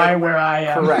nearby where I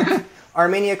am. Correct.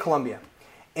 Armenia, Colombia,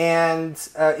 and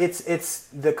it's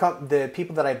the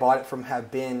people that I bought it from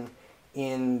have been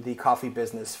in the coffee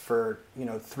business for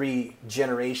 3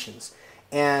 generations,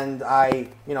 and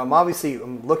I'm obviously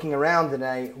looking around and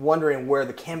I'm wondering where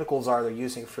the chemicals are they're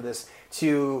using for this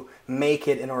to make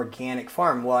it an organic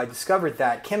farm. Well, I discovered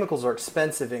that chemicals are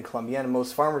expensive in Colombia and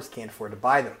most farmers can't afford to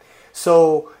buy them.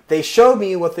 So they showed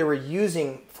me what they were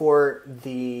using for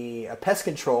the pest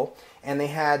control, and they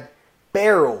had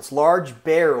large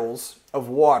barrels of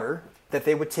water that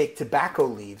they would take tobacco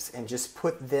leaves and just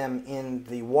put them in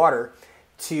the water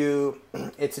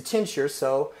it's a tincture,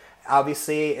 so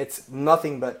obviously it's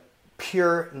nothing but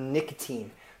pure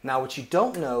nicotine. Now what you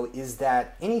don't know is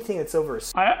that anything that's over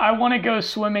I want to go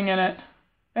swimming in it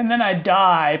and then I'd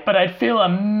die, but I'd feel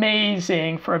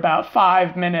amazing for about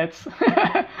 5 minutes.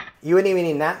 You wouldn't even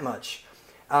need that much.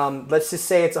 Let's just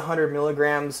say it's 100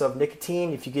 milligrams of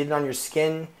nicotine. If you get it on your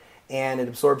skin and it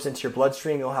absorbs into your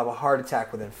bloodstream, you'll have a heart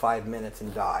attack within 5 minutes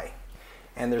and die.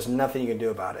 And there's nothing you can do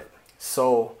about it.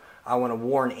 So I want to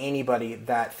warn anybody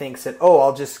that thinks that,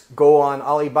 I'll just go on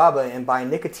Alibaba and buy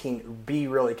nicotine. Be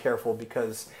really careful,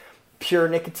 because pure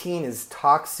nicotine is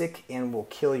toxic and will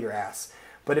kill your ass.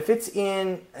 But if it's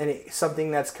in something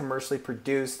that's commercially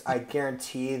produced, I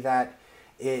guarantee that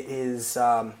it is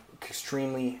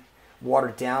extremely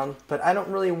watered down. But I don't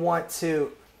really want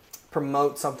to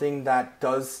promote something that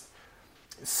does,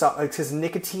 because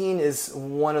nicotine is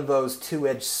one of those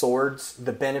two-edged swords.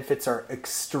 The benefits are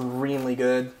extremely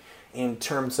good in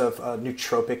terms of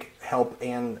nootropic help,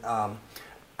 and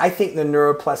I think the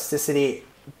neuroplasticity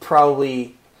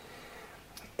probably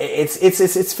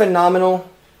it's phenomenal.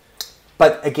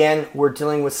 But again, we're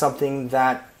dealing with something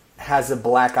that has a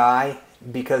black eye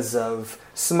because of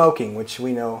smoking, which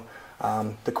we know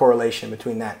the correlation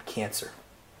between that and cancer.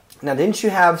 Now, didn't you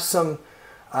have some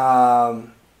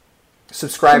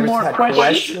subscribers that had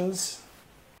questions?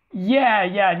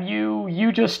 Yeah.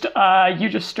 You just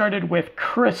started with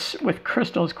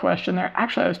Crystal's question there.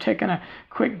 Actually, I was taking a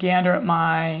quick gander at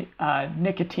my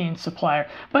nicotine supplier,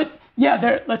 but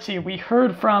yeah, let's see. We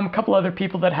heard from a couple other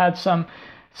people that had some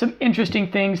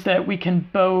interesting things that we can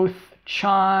both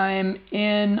chime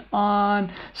in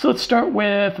on. So let's start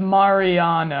with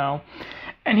Mariano.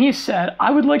 And he said,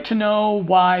 I would like to know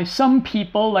why some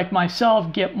people, like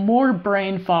myself, get more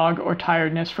brain fog or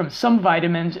tiredness from some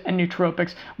vitamins and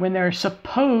nootropics when they're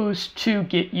supposed to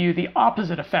get you the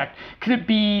opposite effect. Could it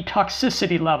be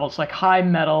toxicity levels, like high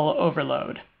metal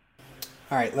overload?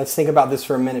 All right, let's think about this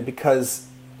for a minute, because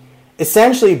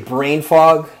essentially brain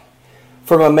fog,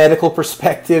 from a medical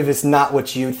perspective, is not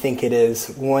what you think it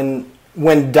is.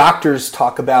 When doctors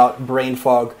talk about brain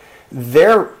fog,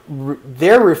 they're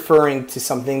referring to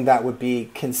something that would be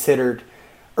considered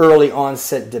early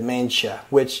onset dementia,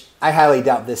 which I highly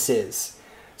doubt this is.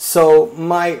 So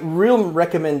my real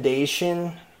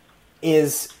recommendation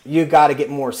is you got to get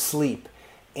more sleep.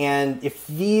 And if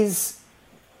these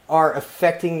are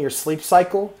affecting your sleep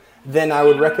cycle, then I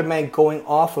would recommend going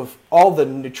off of all the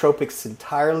nootropics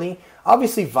entirely.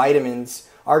 Obviously, vitamins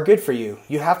are good for you.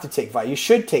 You have to take you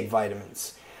should take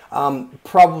vitamins.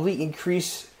 Probably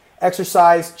increase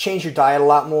exercise, change your diet a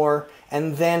lot more,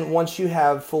 and then once you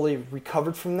have fully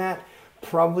recovered from that,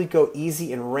 probably go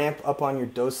easy and ramp up on your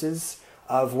doses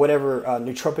of whatever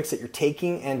nootropics that you're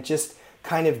taking, and just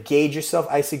kind of gauge yourself.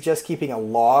 I suggest keeping a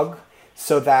log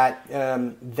so that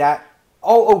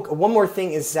one more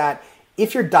thing is that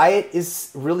if your diet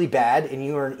is really bad and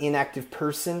you are an inactive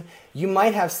person, you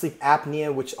might have sleep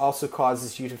apnea, which also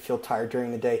causes you to feel tired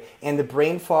during the day. And the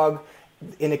brain fog,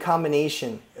 in a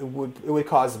combination, it would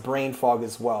cause brain fog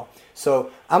as well. So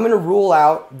I'm going to rule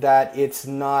out that it's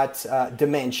not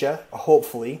dementia,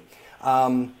 hopefully.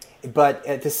 But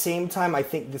at the same time, I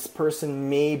think this person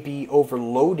may be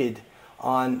overloaded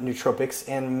on nootropics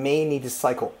and may need to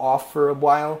cycle off for a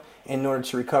while in order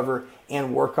to recover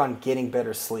and work on getting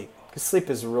better sleep, because sleep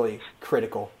is really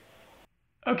critical.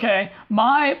 Okay,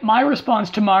 my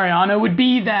response to Mariano would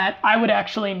be that I would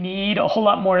actually need a whole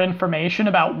lot more information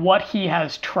about what he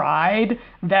has tried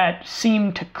that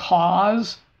seemed to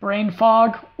cause brain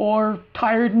fog or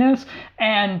tiredness,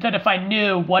 and that if I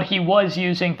knew what he was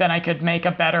using, then I could make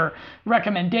a better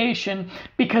recommendation.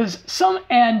 Because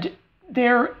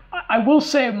I will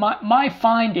say my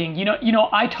finding,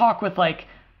 I talk with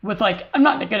I'm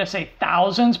not going to say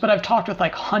thousands, but I've talked with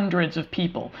like hundreds of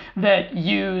people that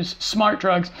use smart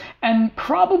drugs, and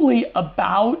probably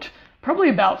about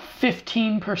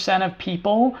 15% of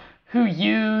people who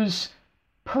use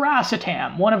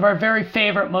Piracetam, one of our very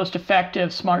favorite, most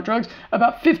effective smart drugs,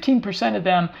 about 15% of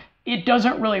them, it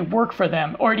doesn't really work for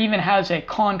them, or it even has a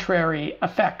contrary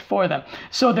effect for them.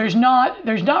 So there's not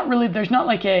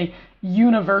like a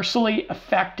universally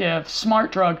effective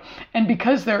smart drug. And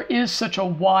because there is such a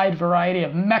wide variety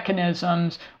of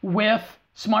mechanisms with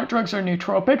smart drugs or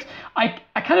nootropics, I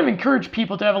kind of encourage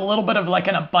people to have a little bit of like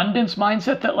an abundance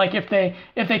mindset, that like if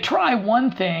they try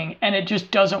one thing and it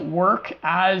just doesn't work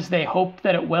as they hope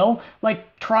that it will,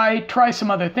 like try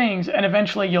some other things, and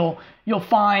eventually you'll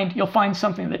find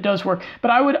something that does work.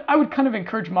 But I would kind of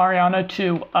encourage Mariano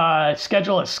to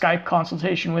schedule a Skype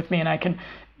consultation with me, and I can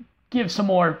give some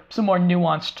more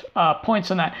nuanced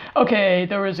points on that. Okay,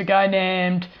 there was a guy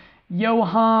named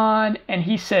Johan, and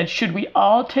he said, should we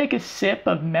all take a sip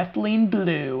of methylene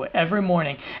blue every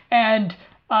morning? And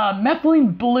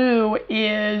methylene blue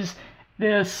is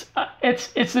this,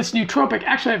 it's this nootropic.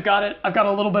 Actually, I've got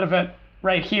a little bit of it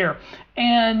right here.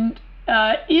 And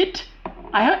it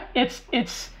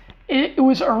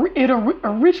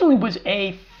originally was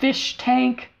a fish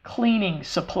tank cleaning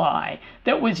supply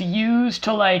that was used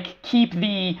to like keep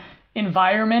the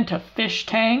environment of fish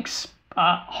tanks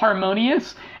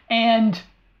harmonious. And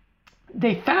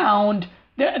they found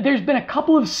there's been a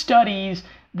couple of studies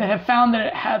that have found that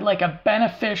it had like a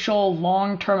beneficial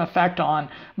long-term effect on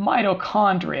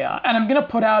mitochondria. And I'm going to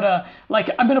put out a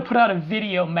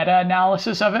video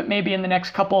meta-analysis of it maybe in the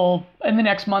next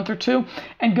month or two,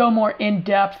 and go more in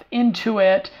depth into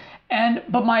it.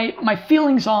 But my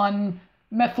feelings on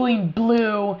methylene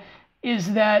blue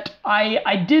is that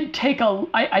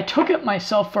I took it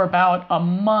myself for about a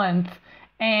month,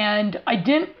 and I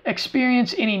didn't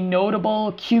experience any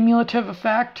notable cumulative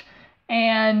effect.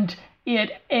 And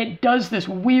it does this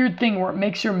weird thing where it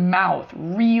makes your mouth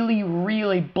really,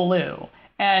 really blue,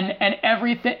 and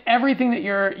everything that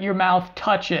your mouth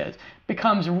touches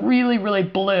becomes really, really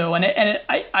blue, and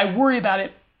I worry about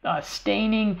it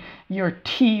staining your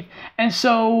teeth. And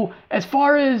so as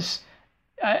far as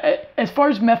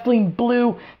methylene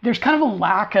blue, there's kind of a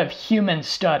lack of human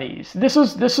studies. This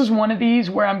is one of these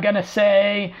where I'm gonna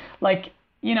say, like,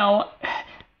 I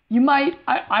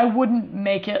wouldn't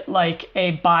make it like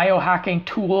a biohacking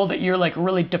tool that you're like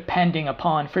really depending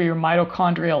upon for your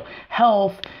mitochondrial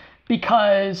health,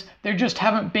 because there just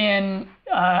haven't been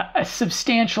a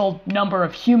substantial number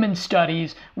of human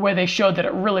studies where they showed that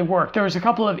it really worked. There was a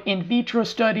couple of in vitro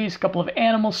studies, a couple of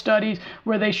animal studies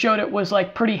where they showed it was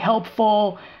like pretty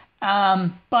helpful.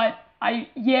 But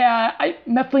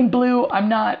methylene blue, I'm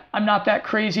not that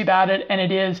crazy about it, and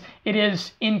it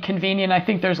is inconvenient. I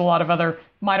think there's a lot of other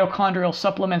mitochondrial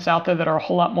supplements out there that are a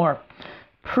whole lot more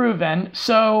proven.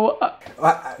 So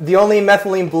the only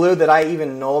methylene blue that I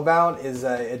even know about is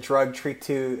a drug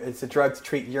to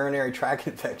treat urinary tract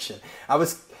infection. When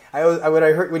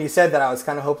I heard when you said that, I was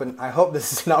kind of hoping, I hope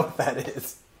this is not what that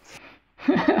is.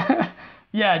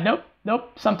 Yeah,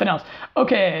 nope, something else.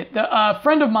 Okay, the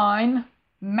friend of mine,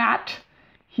 Matt,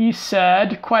 he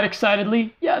said quite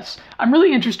excitedly, yes, I'm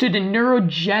really interested in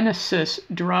neurogenesis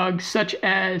drugs such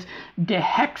as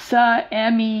Dehexa,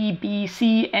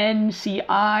 MEBC,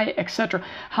 NCI, etc.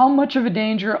 How much of a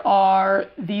danger are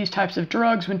these types of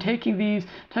drugs? When taking these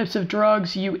types of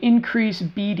drugs, you increase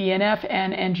BDNF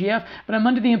and NGF, but I'm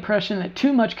under the impression that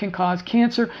too much can cause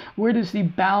cancer. Where does the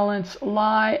balance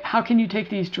lie? How can you take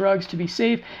these drugs to be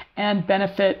safe and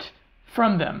benefit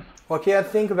from them? Well, okay,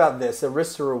 think about this, a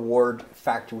risk to reward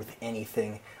factor with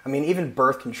anything. I mean, even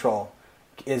birth control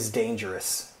is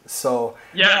dangerous. So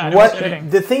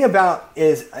the thing about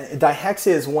is Dehexa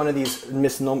is one of these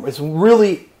misnomers. It's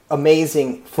really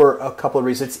amazing for a couple of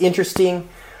reasons. It's interesting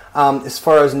as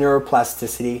far as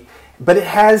neuroplasticity, but it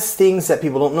has things that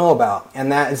people don't know about,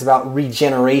 and that is about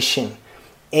regeneration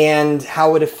and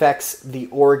how it affects the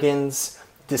organs,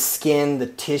 the skin, the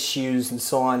tissues, and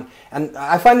so on. And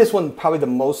I find this one probably the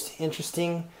most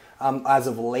interesting as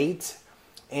of late.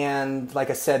 And like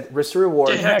I said, risk to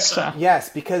reward. DHEXA. Yes,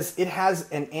 because it has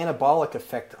an anabolic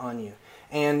effect on you.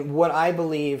 And what I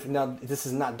believe, now this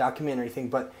is not documentary thing,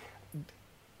 but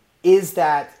is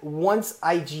that once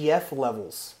IGF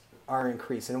levels are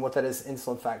increased, and what that is,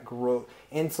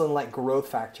 insulin-like growth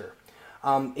factor,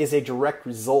 is a direct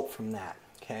result from that.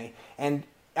 Okay, and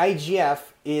IGF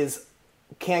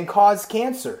can cause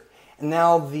cancer. And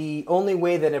now the only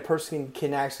way that a person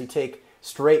can actually take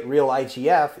straight real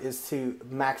IGF is to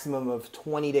maximum of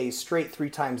 20 days straight 3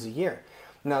 times a year.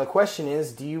 Now the question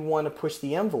is, do you want to push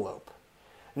the envelope?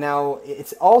 Now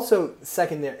it's also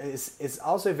is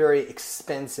also very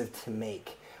expensive to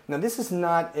make. Now this is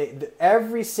not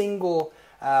every single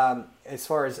as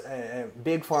far as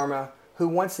big pharma who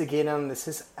wants to get on this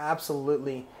is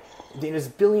absolutely, there's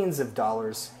billions of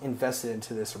dollars invested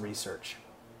into this research.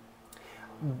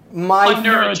 My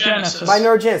neurogenesis.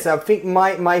 I think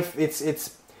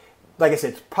it's like I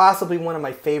said, it's possibly one of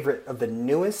my favorite of the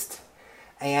newest,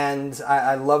 and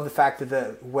I love the fact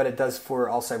that what it does for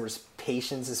Alzheimer's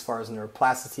patients as far as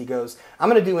neuroplasticity goes. I'm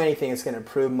going to do anything that's going to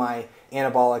improve my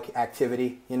anabolic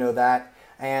activity, you know that,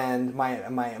 and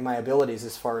my abilities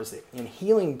as far as in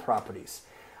healing properties,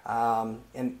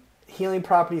 and healing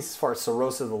properties as far as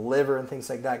cirrhosis of the liver and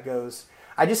things like that goes.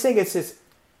 I just think it's just,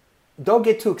 don't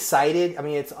get too excited. I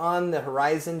mean, it's on the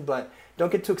horizon, but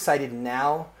don't get too excited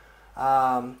now.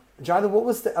 Jonathan, what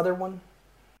was the other one?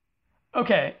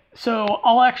 Okay, so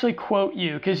I'll actually quote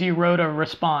you because you wrote a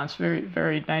response. Very,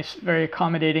 very nice, very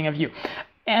accommodating of you.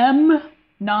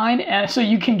 M9S, so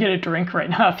you can get a drink right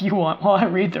now if you want while I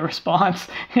read the response.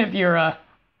 If you're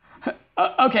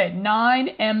okay,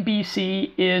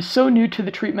 9MBC is so new to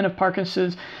the treatment of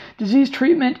Parkinson's disease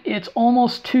treatment, it's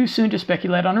almost too soon to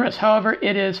speculate on risk. However,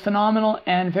 it is phenomenal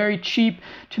and very cheap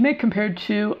to make compared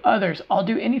to others. I'll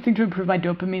do anything to improve my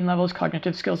dopamine levels,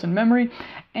 cognitive skills, and memory,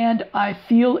 and I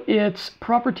feel its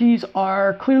properties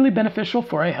are clearly beneficial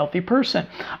for a healthy person.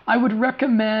 I would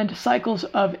recommend cycles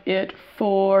of it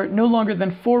for no longer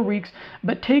than 4 weeks,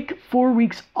 but take 4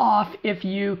 weeks off if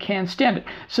you can stand it.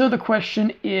 So the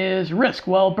question is risk.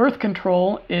 Well, birth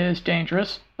control is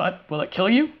dangerous, but will it kill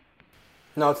you?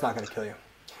 No, it's not going to kill you.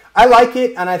 I like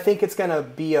it, and I think it's going to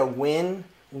be a win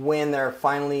when they're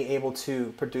finally able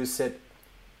to produce it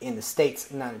in the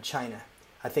States, not in China.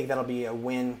 I think that'll be a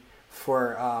win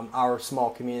for our small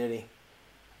community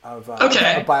of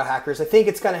biohackers. I think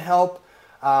it's going to help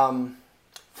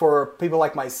for people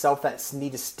like myself that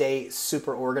need to stay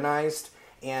super organized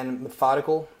and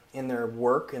methodical in their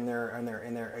work, in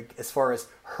their as far as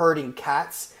herding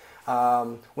cats.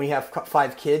 When you have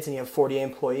 5 kids and you have 40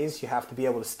 employees, you have to be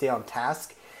able to stay on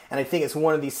task. And I think it's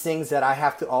one of these things that I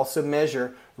have to also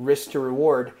measure risk to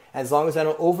reward, as long as I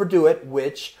don't overdo it,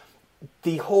 which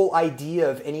the whole idea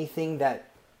of anything that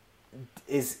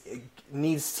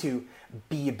needs to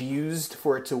be abused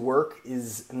for it to work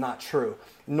is not true.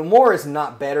 No more is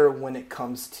not better when it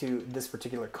comes to this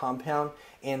particular compound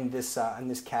in this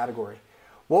category.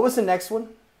 What was the next one?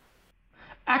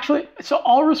 Actually, so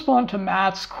I'll respond to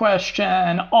Matt's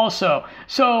question also.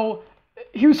 So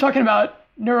he was talking about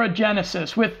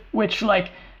neurogenesis, which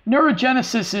like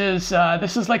neurogenesis is,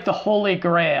 this is like the holy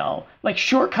grail. Like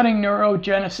shortcutting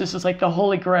neurogenesis is like the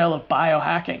holy grail of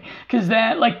biohacking.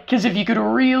 Because if you could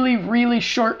really, really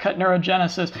shortcut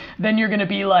neurogenesis, then you're going to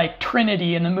be like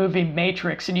Trinity in the movie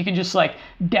Matrix, and you can just like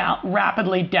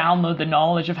rapidly download the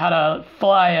knowledge of how to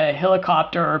fly a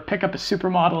helicopter or pick up a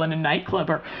supermodel in a nightclub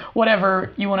or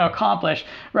whatever you want to accomplish,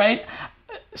 right?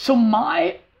 So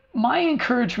my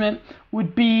encouragement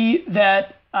would be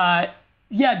that,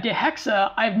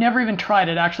 DHEXA, I've never even tried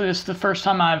it. Actually, this is the first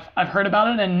time I've heard about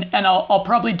it, and I'll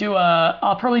probably do a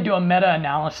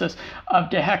meta-analysis of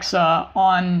DHEXA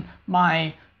on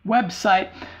my website.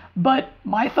 But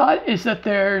my thought is that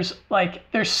there's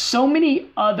so many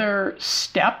other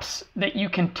steps that you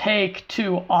can take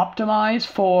to optimize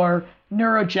for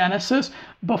neurogenesis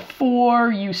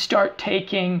before you start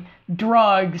taking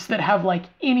drugs that have like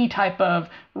any type of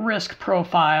risk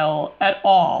profile at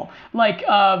all, like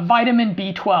vitamin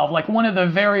B12, like one of the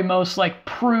very most like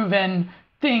proven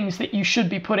things that you should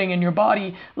be putting in your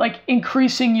body, like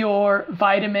increasing your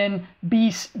vitamin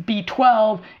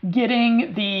B12,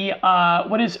 getting the,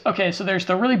 so there's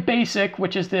the really basic,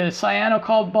 which is the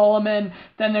cyanocobalamin,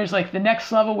 then there's like the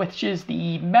next level, which is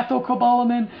the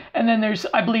methylcobalamin, and then there's,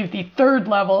 I believe, the third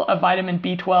level of vitamin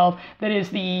B12, that is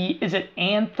is it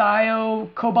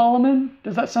anthocobalamin?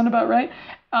 Does that sound about right?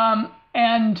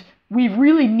 And we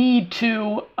really need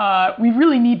to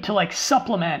like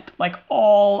supplement like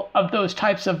all of those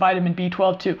types of vitamin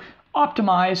B12 to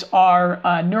optimize our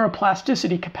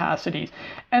neuroplasticity capacities.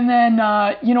 And then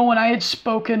when I had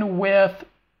spoken with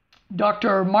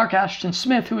Dr. Mark Ashton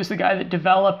Smith, who is the guy that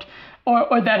developed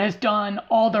or that has done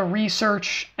all the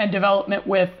research and development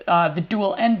with the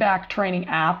dual NBAC training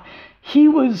app. He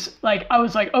was like, I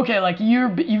was like, okay, like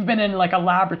you've been in like a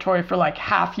laboratory for like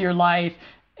half your life,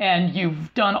 and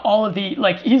you've done all of the,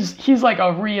 like, he's like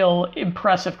a real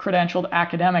impressive credentialed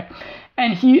academic.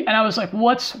 And I was like,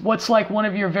 what's like one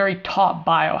of your very top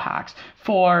biohacks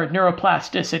for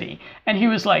neuroplasticity? And he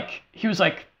was like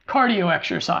cardio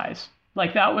exercise.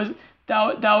 Like that was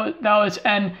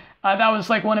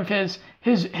like one of his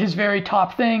very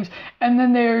top things. And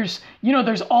then there's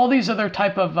all these other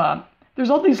type of there's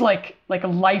all these like a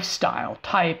lifestyle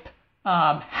type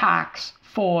hacks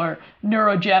for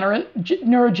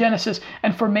neurogenesis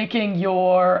and for making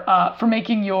your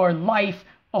life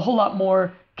a whole lot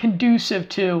more conducive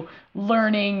to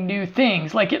learning new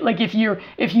things. Like if you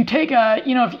take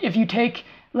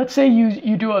let's say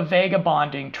you do a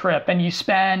vagabonding trip and you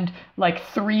spend like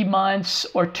 3 months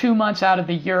or 2 months out of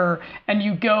the year, and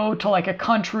you go to like a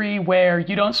country where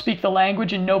you don't speak the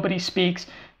language and nobody speaks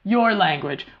your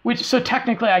language, so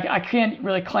technically I can't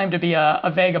really claim to be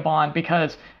a vagabond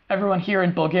because everyone here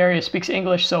in Bulgaria speaks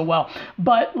English so well.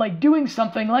 But like doing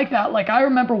something like that, like I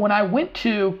remember when I went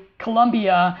to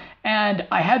Colombia and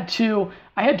I had to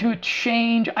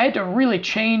really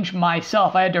change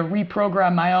myself. I had to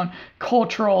reprogram my own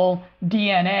cultural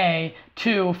DNA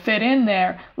to fit in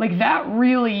there. Like that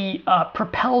really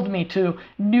propelled me to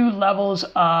new levels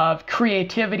of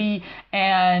creativity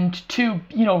and to,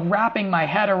 wrapping my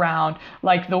head around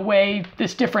like the way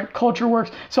this different culture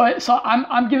works. So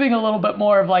I'm giving a little bit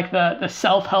more of like the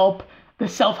self-help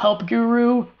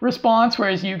guru response,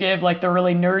 whereas you gave like the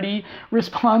really nerdy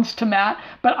response to Matt.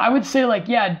 But I would say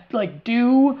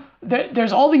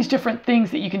there's all these different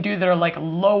things that you can do that are like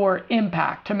lower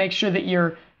impact to make sure that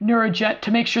your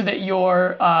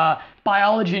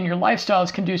biology and your lifestyle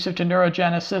is conducive to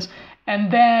neurogenesis.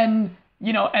 And then,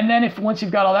 if once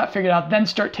you've got all that figured out, then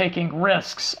start taking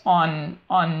risks on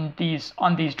these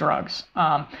drugs.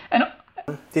 And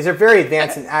these are very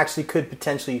advanced and actually could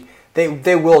potentially,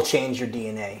 they will change your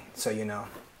DNA, so you know.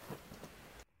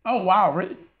 Oh wow,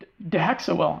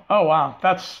 Dehexawil. Oh wow,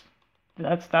 that's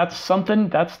something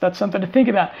to think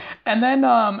about. And then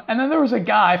there was a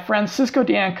guy, Francisco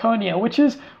de Anconia, which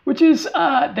is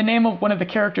the name of one of the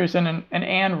characters in an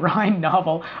Anne Rind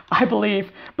novel, I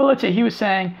believe. But let's say he was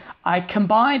saying, I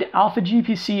combined alpha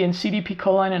GPC and CDP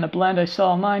choline in a blend I sell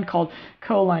online called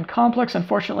Choline Complex.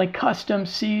 Unfortunately, Customs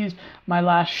seized my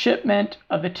last shipment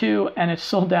of the two and it's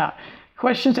sold out.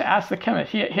 Questions to ask the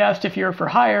chemist. He asked if you're for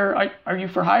hire. Are you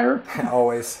for hire?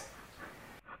 Always.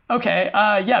 Okay.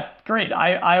 Yeah. Great.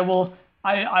 I will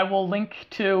link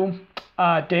to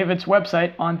David's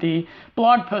website on the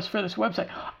blog post for this website.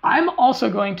 I'm also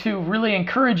going to really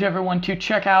encourage everyone to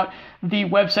check out the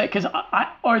website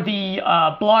or the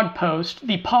blog post,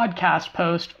 the podcast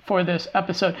post for this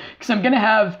episode, because I'm going to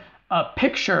have a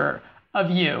picture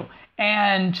of you,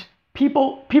 and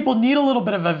people need a little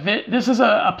bit of this is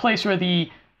a place where the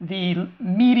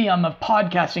medium of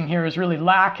podcasting here is really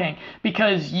lacking,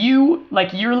 because you're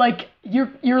like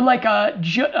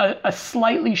a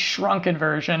slightly shrunken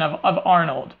version of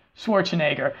Arnold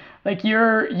Schwarzenegger. Like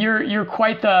you're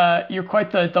quite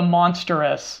the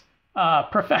monstrous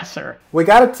professor. We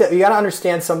gotta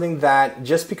understand something, that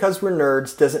just because we're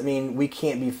nerds doesn't mean we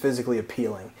can't be physically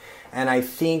appealing. And I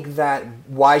think that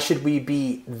why should we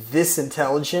be this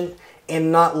intelligent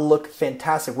and not look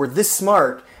fantastic? We're this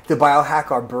smart to biohack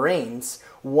our brains.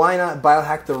 Why not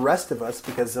biohack the rest of us?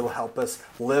 Because it'll help us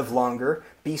live longer,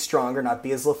 be stronger, not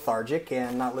be as lethargic,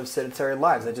 and not live sedentary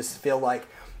lives. I just feel like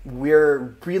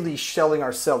we're really selling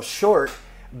ourselves short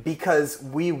because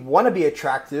we want to be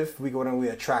attractive. We want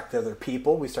to attract other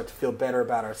people. We start to feel better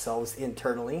about ourselves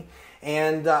internally.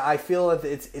 And I feel that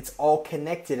it's all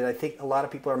connected. And I think a lot of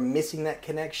people are missing that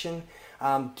connection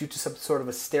due to some sort of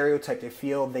a stereotype they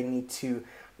feel they need to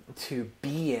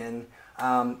be in.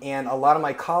 And a lot of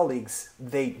my colleagues,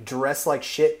 they dress like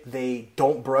shit. They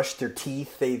don't brush their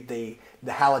teeth. The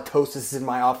halitosis in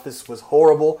my office was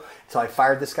horrible, so I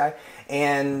fired this guy.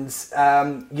 And,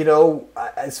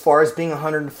 as far as being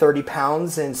 130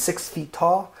 pounds and 6 feet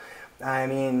tall, I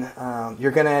mean, you're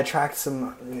going to attract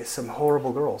some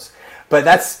horrible girls. But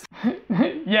that's...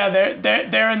 Yeah,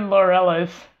 they're in Laurellas.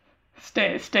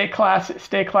 Stay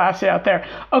classy out there.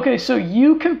 Okay, so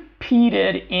you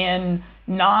competed in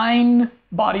 9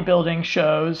 bodybuilding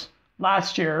shows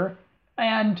last year,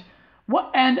 and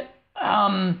what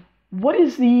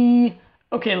is the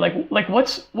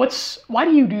why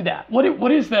do you do that? What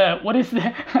is the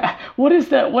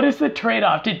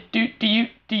trade-off? Do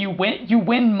you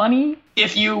win money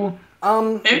if you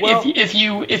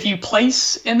If you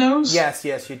place in those? Yes,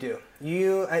 you do.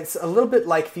 It's a little bit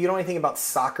like, if you know anything about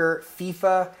soccer,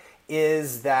 FIFA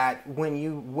is that when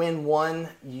you win one,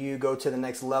 you go to the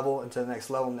next level and to the next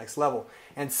level, next level.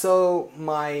 And so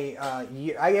I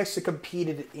actually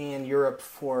competed in Europe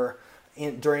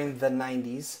during the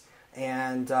 90s,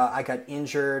 and I got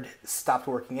injured, stopped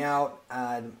working out,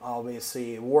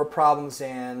 obviously war problems,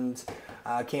 and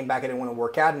came back. I didn't want to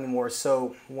work out anymore.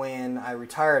 So when I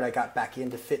retired, I got back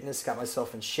into fitness, got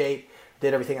myself in shape,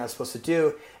 did everything I was supposed to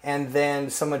do, and then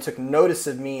someone took notice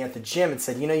of me at the gym and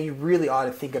said, you really ought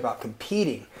to think about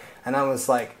competing. And I was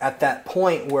like, at that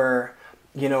point where,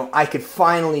 I could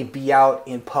finally be out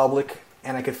in public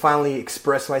and I could finally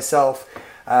express myself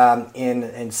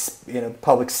in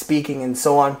public speaking and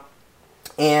so on.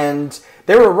 And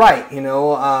they were right,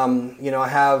 I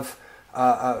have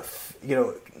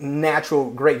natural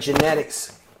great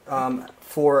genetics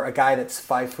for a guy that's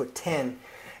 5'10",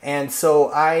 and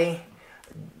so I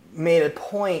made a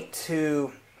point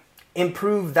to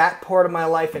improve that part of my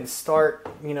life and start,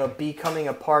 becoming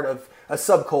a part of a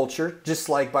subculture, just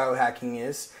like biohacking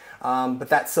is. But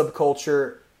that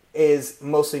subculture is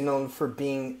mostly known for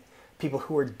being people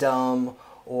who are dumb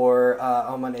or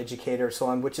I'm an educator or so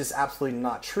on, which is absolutely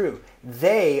not true.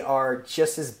 They are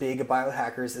just as big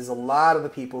biohackers as a lot of the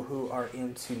people who are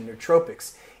into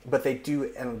nootropics, but they do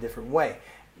it in a different way.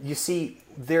 You see,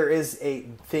 there is a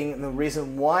thing, and the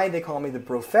reason why they call me the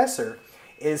Brofessor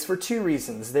is for two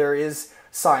reasons. There is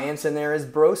science and there is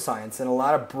bro science, and a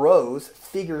lot of bros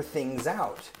figure things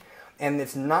out. And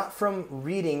it's not from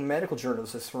reading medical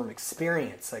journals, it's from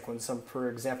experience. Like when some, for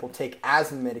example, take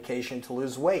asthma medication to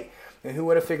lose weight. And who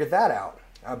would have figured that out?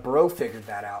 A bro figured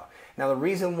that out. Now the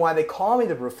reason why they call me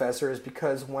the Professor is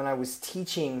because when I was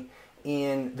teaching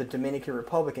in the Dominican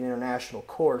Republic, an international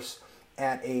course,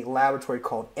 at a laboratory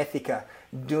called Ethica,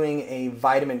 doing a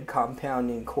vitamin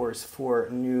compounding course for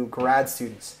new grad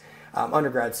students,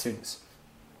 undergrad students,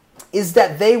 is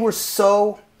that they were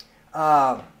so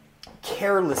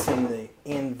careless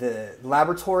in the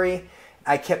laboratory.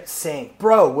 I kept saying,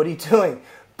 "Bro, what are you doing?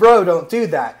 Bro, don't do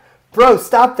that. Bro,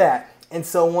 stop that." And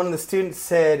so one of the students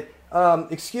said,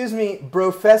 "Excuse me,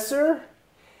 Professor?"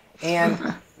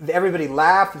 And everybody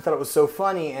laughed and thought it was so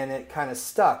funny, and it kind of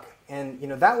stuck. And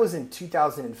that was in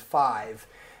 2005.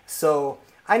 So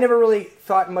I never really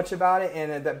thought much about it,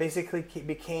 and that basically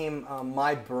became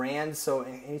my brand. So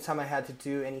anytime I had to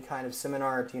do any kind of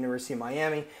seminar at the University of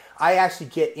Miami, I actually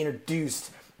get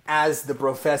introduced as the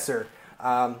Professor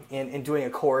in doing a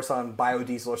course on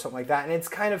biodiesel or something like that. And it's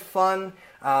kind of fun.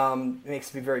 It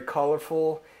makes me very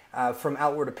colorful. From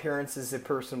outward appearances, a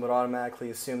person would automatically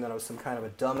assume that I was some kind of a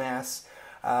dumbass.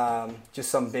 Just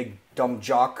some big dumb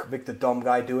jock, make the dumb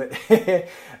guy do it,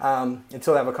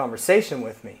 until they have a conversation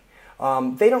with me.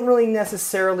 They don't really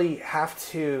necessarily have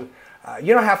to,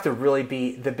 you don't have to really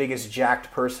be the biggest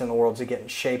jacked person in the world to get in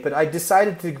shape, but I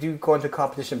decided to go into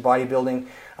competition bodybuilding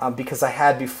because I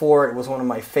had before. It was one of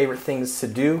my favorite things to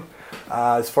do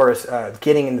as far as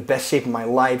getting in the best shape of my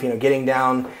life, getting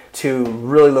down to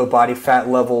really low body fat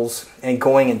levels and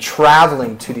going and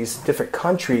traveling to these different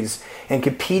countries and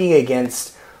competing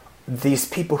against these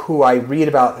people who I read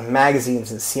about in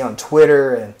magazines and see on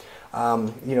Twitter and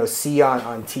see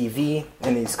on TV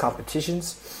in these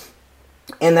competitions.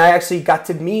 And I actually got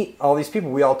to meet all these people.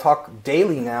 We all talk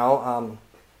daily now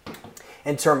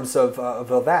in terms of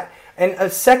that. And a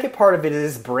second part of it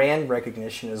is brand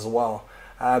recognition as well.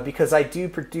 Because I do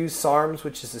produce SARMs,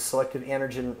 which is a selective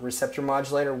androgen receptor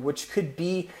modulator, which could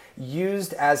be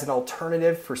used as an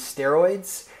alternative for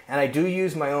steroids. And I do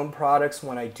use my own products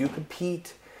when I do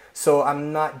compete. So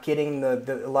I'm not getting a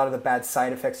lot of the bad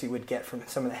side effects you would get from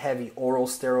some of the heavy oral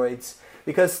steroids.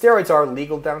 Because steroids are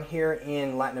legal down here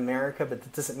in Latin America, but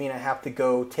that doesn't mean I have to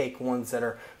go take ones that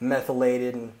are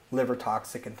methylated and liver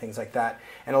toxic and things like that.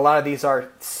 And a lot of these are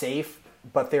safe,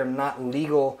 but they're not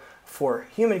legal for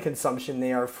human consumption.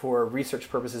 They are for research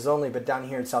purposes only, but down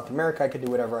here in South America I can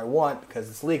do whatever I want because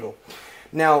it's legal.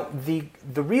 Now, the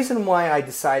reason why I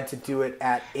decided to do it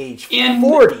at age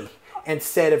 40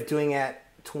 instead of doing it at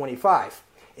 25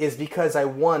 is because I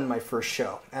won my first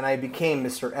show and I became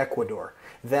Mr. Ecuador.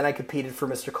 Then I competed for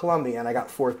Mr. Colombia and I got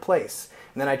 4th place.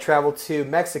 And then I traveled to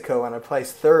Mexico and I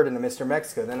placed 3rd in the Mr.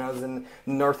 Mexico. Then I was in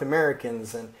North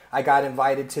Americans and I got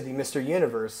invited to the Mr.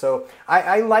 Universe. So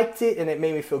I liked it and it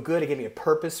made me feel good. It gave me a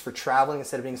purpose for traveling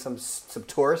instead of being some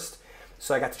tourist.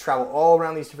 So I got to travel all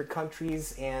around these different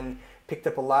countries and picked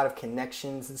up a lot of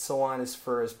connections and so on as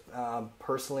far as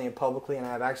personally and publicly. And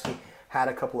I've actually had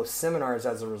a couple of seminars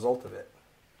as a result of it.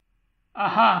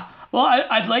 Uh-huh. Well,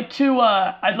 I'd like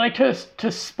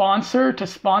to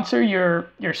sponsor your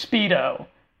Speedo.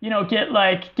 You know, get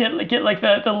like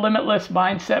the Limitless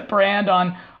Mindset brand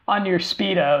on your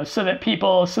Speedo, so that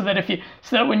people, so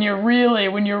that when you're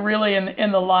really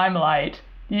in the limelight,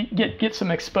 you get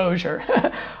some exposure.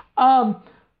 um,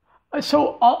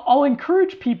 so I'll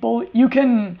encourage people. You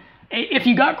can, if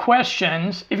you got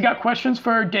questions,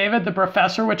 for David the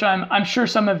professor, which I'm sure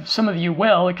some of you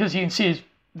will, because you can see he's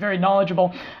very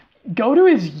knowledgeable. Go to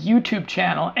his YouTube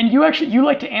channel, and you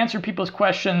like to answer people's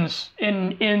questions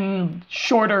in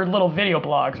shorter little video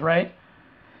blogs, right?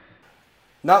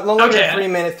 Not longer than 3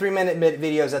 minutes. 3 minute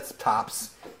videos. That's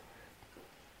tops.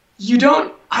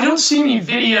 I don't see any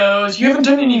videos. You haven't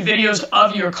done any videos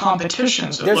of your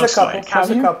competitions. There's a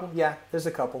couple. Yeah, there's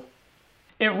a couple.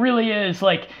 It really is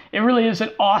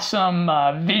an awesome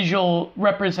visual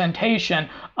representation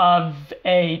of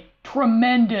a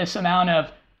tremendous amount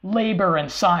of labor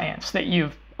and science that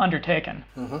you've undertaken.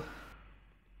 Mm-hmm.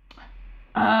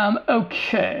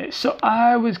 Okay, so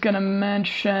I was going to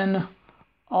mention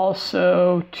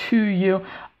also to you.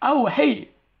 Oh, hey,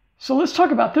 so let's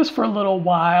talk about this for a little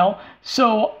while.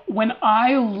 So when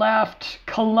I left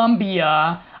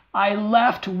Columbia, I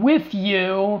left with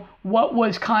you what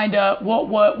was kind of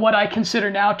what I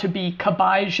consider now to be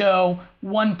Cabaijo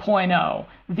 1.0,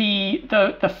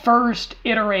 the first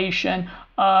iteration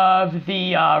of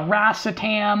the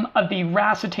racetam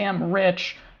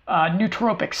rich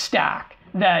nootropic stack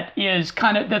that is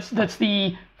that's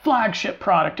the flagship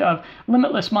product of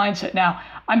Limitless Mindset. Now,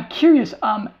 I'm curious,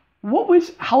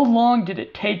 how long did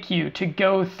it take you to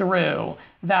go through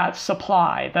that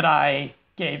supply that I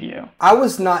gave you? I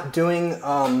was not doing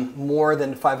more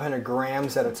than 500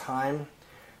 grams at a time,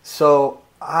 so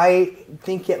I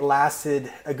think it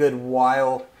lasted a good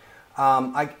while.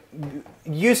 I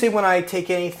usually, when I take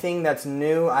anything that's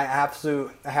new, I have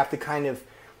to kind of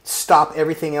stop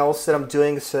everything else that I'm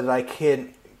doing so that I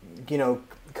can,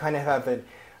 kind of have an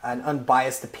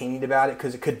unbiased opinion about it,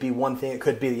 because it could be one thing, it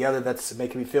could be the other that's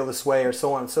making me feel this way, or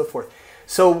so on and so forth.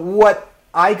 So what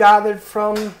I gathered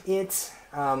from it,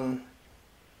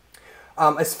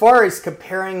 as far as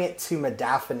comparing it to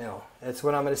modafinil, that's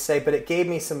what I'm going to say, but it gave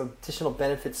me some additional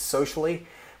benefits socially,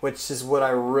 which is what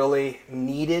I really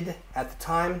needed at the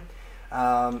time.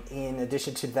 In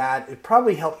addition to that, it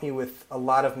probably helped me with a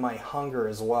lot of my hunger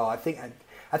as well. I think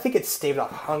it staved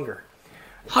off hunger.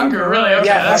 Hunger, really? Okay,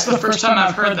 yeah, that's the first time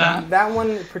I've heard that. That one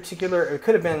in particular, it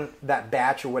could have been that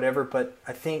batch or whatever, but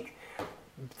I think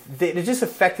it just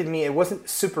affected me. It wasn't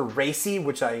super racy,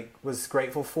 which I was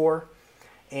grateful for.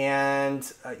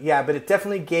 And but it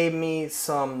definitely gave me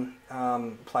some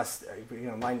my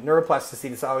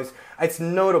neuroplasticity is always, it's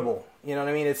notable. You know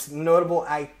what I mean? It's notable.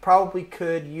 I probably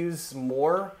could use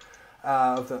more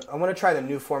I want to try the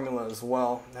new formula as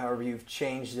well. However, you've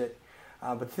changed it,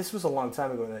 but this was a long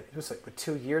time ago. It was like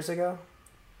 2 years ago.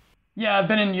 Yeah, I've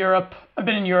been in Europe.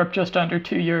 Just under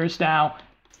 2 years now.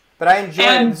 But I enjoyed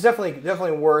it. It's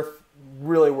definitely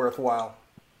really worthwhile.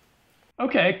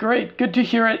 Okay, great. Good to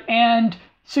hear it. And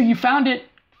so you found it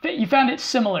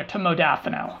similar to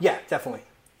modafinil. Yeah, definitely.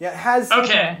 Yeah, it has.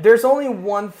 Okay. There's only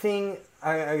one thing,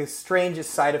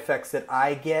 strangest side effects that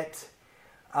I get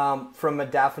from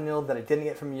modafinil that I didn't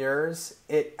get from yours.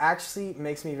 It actually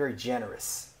makes me very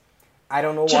generous. I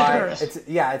don't know why. It's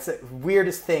the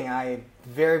weirdest thing. I'm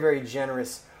very, very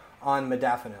generous on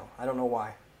modafinil. I don't know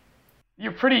why.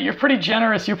 You're pretty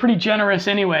generous. You're pretty generous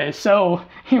anyway. So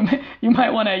you might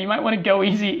want to go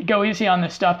easy on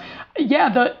this stuff.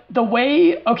 Yeah, the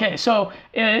way. Okay, so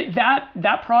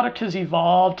that product has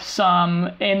evolved some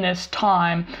in this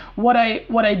time. What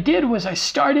I did was I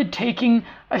started taking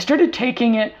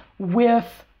it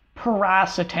with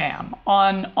piracetam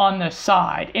on the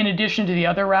side, in addition to the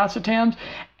other racetams,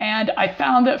 and I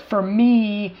found that for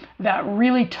me that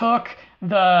really took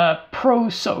the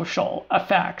pro-social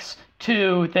effects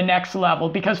to the next level,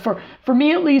 because for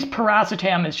me at least,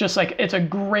 piracetam is just like, it's a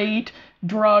great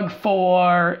drug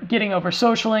for getting over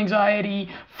social anxiety,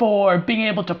 for being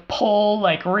able to pull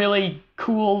like really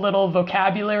cool little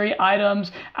vocabulary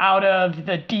items out of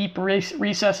the deep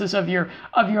recesses of your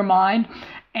mind.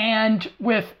 And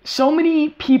with so many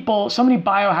people, so many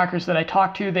biohackers that I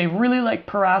talk to, they really like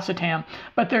piracetam,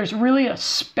 but there's really a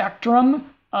spectrum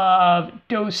of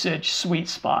dosage sweet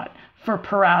spot for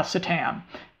piracetam.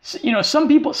 Some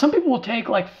people will take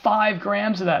like 5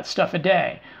 grams of that stuff a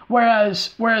day,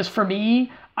 whereas for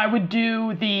me, I would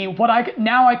do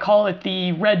I call it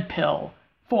the red pill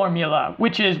formula,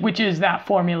 which is that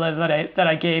formula that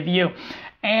I gave you.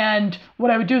 And what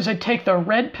I would do is I'd take the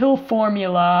red pill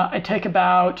formula. I take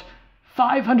about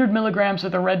 500 milligrams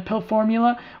of the red pill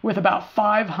formula with about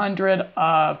 500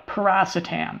 of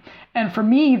piracetam. And for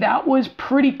me, that was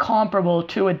pretty comparable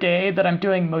to a day that I'm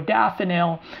doing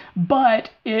modafinil,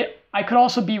 but I could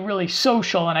also be really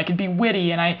social and I could be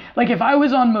witty. And if I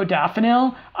was on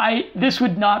modafinil,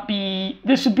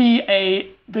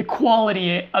 the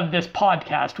quality of this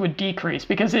podcast would decrease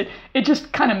because it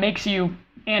just kind of makes you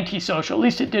antisocial. At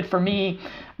least it did for me.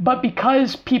 But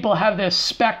because people have this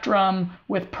spectrum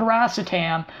with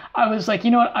piracetam, I was like,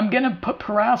 you know what, I'm going to put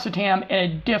piracetam in a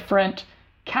different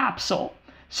capsule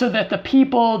so that the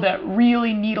people that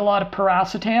really need a lot of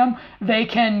piracetam, they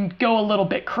can go a little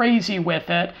bit crazy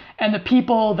with it. And the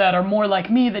people that are more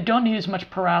like me that don't need as much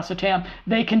piracetam,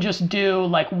 they can just do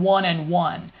like 1 and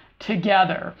 1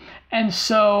 together. And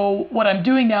so what I'm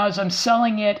doing now is I'm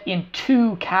selling it in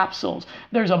 2 capsules.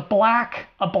 There's a black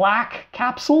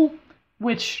capsule,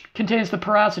 which contains the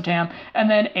piracetam, and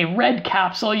then a red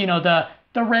capsule,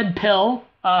 the red pill.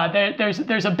 There's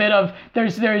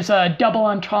a double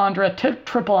entendre,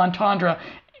 triple entendre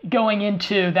going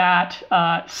into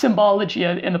that symbology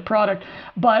in the product.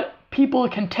 But people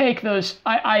can take those.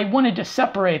 I wanted to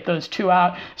separate those 2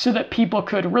 out so that people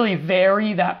could really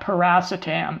vary that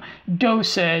piracetam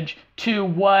dosage to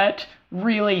what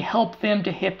really helped them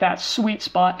to hit that sweet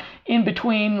spot in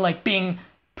between, like being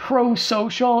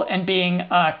pro-social and being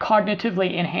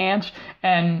cognitively enhanced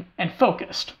and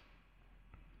focused.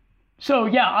 So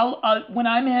yeah, when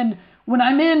I'm in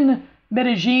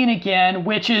Medellin again,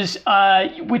 which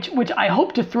I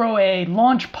hope to throw a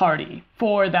launch party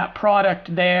for that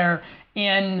product there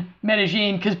in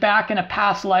Medellin, because back in a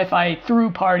past life I threw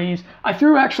parties. I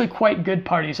threw actually quite good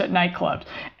parties at nightclubs,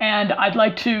 and I'd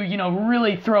like to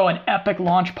really throw an epic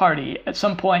launch party at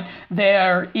some point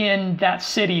there in that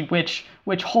city, which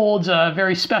holds a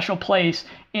very special place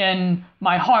in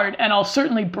my heart. And I'll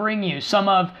certainly bring you some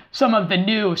of the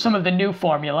new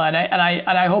formula, and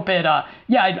I hope it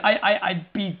I'd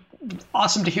be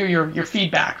awesome to hear your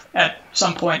feedback at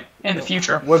some point in the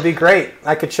future. Would be great.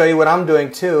 I could show you what I'm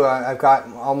doing too. I've got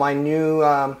all my new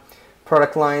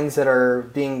product lines that are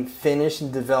being finished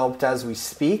and developed as we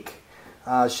speak.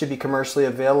 Should be commercially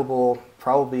available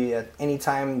probably at any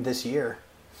time this year.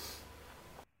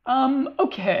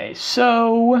 Okay,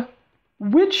 so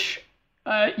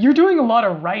you're doing a lot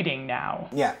of writing now.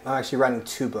 Yeah, I'm actually writing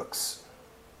 2 books.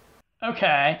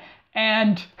 Okay,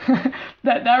 and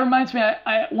that reminds me,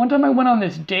 I one time I went on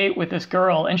this date with this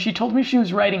girl, and she told me she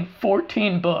was writing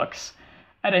 14 books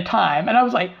at a time, and I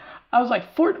was like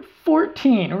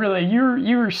 14, really?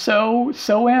 You're so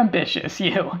ambitious,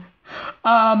 you.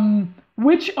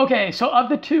 So of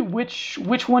the 2, which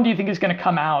one do you think is going to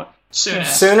come out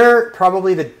Sooner,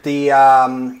 probably the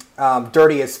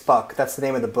Dirty as Fuck. That's the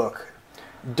name of the book.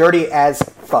 Dirty as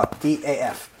Fuck.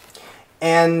 DAF.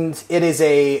 And it is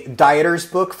a dieter's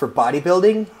book for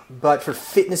bodybuilding, but for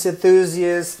fitness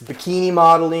enthusiasts, bikini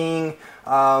modeling,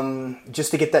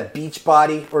 just to get that beach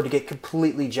body or to get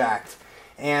completely jacked.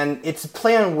 And it's a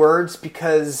play on words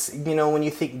because, when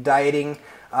you think dieting,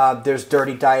 there's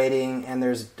dirty dieting and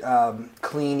there's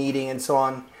clean eating and so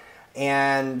on.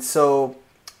 And so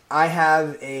I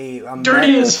have a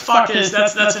dirty as fuck is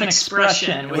that's an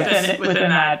expression within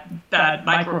that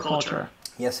microculture.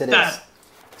 Yes, it is.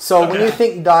 So when you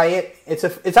think diet, it's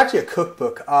actually a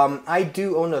cookbook. I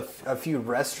do own a few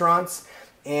restaurants,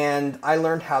 and I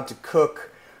learned how to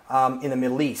cook in the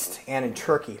Middle East and in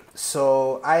Turkey.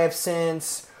 So I have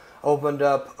since opened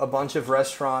up a bunch of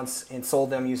restaurants and sold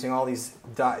them using all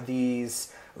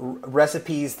these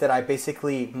recipes that I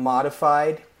basically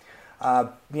modified.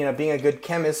 Being a good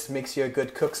chemist makes you a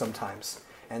good cook sometimes.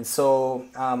 And so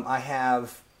I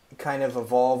have kind of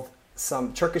evolved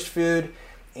some Turkish food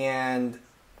and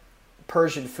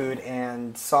Persian food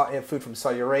and food from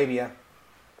Saudi Arabia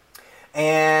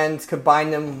and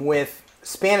combine them with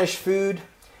Spanish food.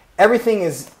 Everything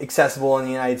is accessible in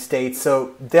the United States,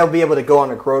 so they'll be able to go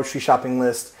on a grocery shopping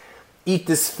list, eat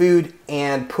this food,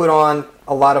 and put on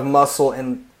a lot of muscle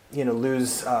and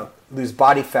lose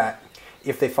body fat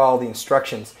if they follow the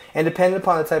instructions. And depending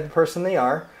upon the type of person they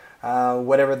are,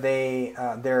 whatever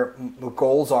their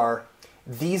goals are,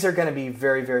 these are going to be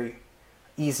very, very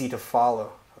easy to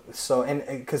follow. So, and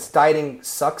because dieting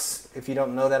sucks if you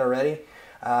don't know that already,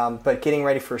 but getting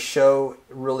ready for a show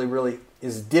really, really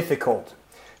is difficult.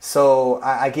 So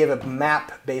I give a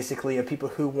map basically of people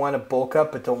who want to bulk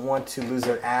up but don't want to lose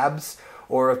their abs,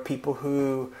 or of people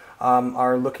who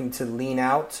are looking to lean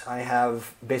out. I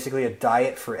have basically a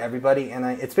diet for everybody, and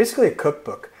it's basically a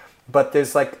cookbook. But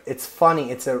it's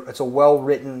funny. It's a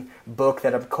well-written book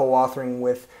that I'm co-authoring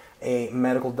with a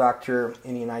medical doctor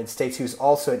in the United States who's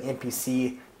also an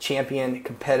NPC champion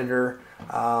competitor,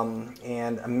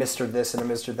 and a Mr. this and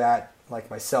a Mr. that, like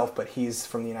myself, but he's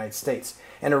from the United States,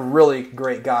 and a really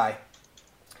great guy.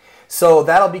 So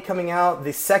that'll be coming out.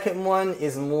 The second one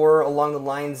is more along the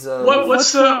lines of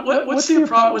what's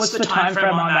the time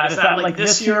frame on that? Is that like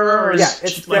this year, or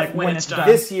it's like when it's done?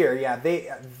 This year, yeah.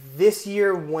 This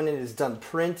year, when it is done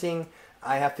printing,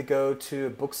 I have to go to a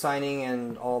book signing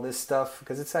and all this stuff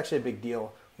because it's actually a big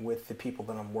deal with the people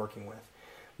that I'm working with.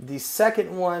 The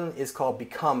second one is called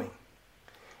Becoming.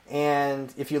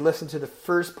 And if you listen to the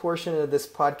first portion of this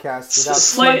podcast, without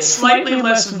slightly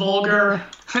less vulgar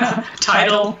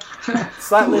title,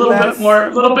 slightly a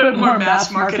little bit more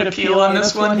mass market appeal on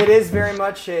this one. It is very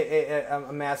much a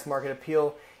mass market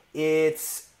appeal.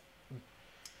 It's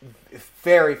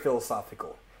very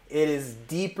philosophical. It is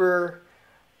deeper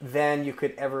than you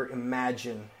could ever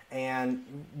imagine, and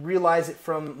realize it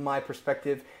from my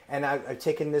perspective. And I've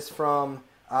taken this from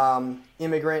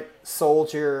immigrant,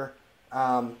 soldier,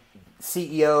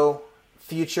 CEO,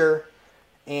 future,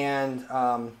 and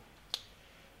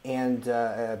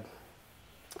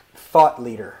thought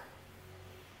leader.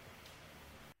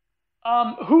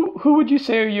 Who would you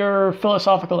say are your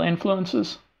philosophical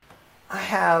influences? I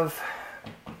have,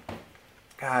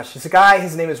 there's a guy,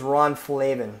 his name is Ron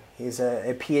Flavin. He's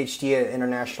a PhD at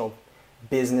international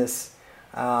business.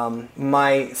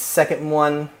 My second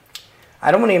one, I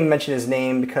don't want to even mention his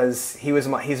name because he's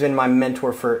been my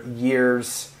mentor for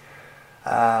years.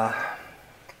 I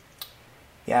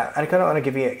don't want to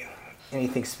give you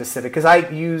anything specific because I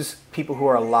use people who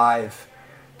are alive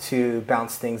to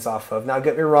bounce things off of. Now,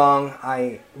 get me wrong,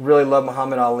 I really love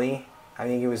Muhammad Ali. I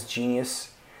think he was genius.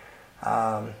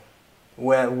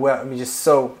 Just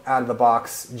so out of the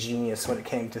box genius when it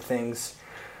came to things.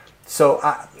 So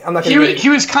I'm not going to. He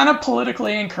was kind of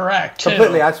politically incorrect too.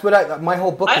 Completely. That's what my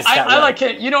whole book is. I like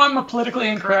it. I'm a politically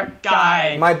incorrect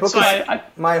guy. My book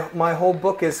my whole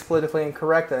book is politically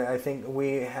incorrect. I think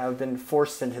we have been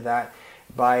forced into that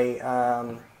by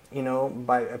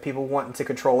by people wanting to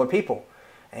control our people.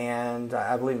 And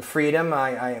I believe in freedom.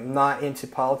 I am not into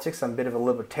politics. I'm a bit of a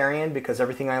libertarian because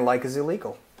everything I like is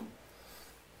illegal.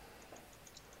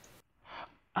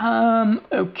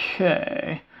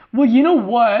 Okay. Well, you know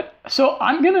what? So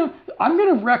I'm gonna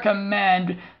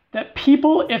recommend that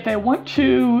people, if they want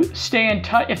to stay in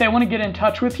touch, if they want to get in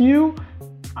touch with you,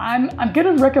 I'm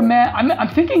gonna recommend. I'm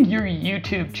thinking your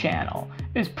YouTube channel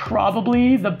is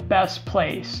probably the best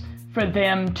place for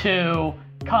them to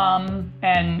come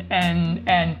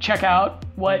and check out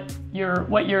what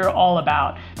you're all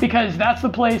about, because that's the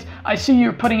place. I see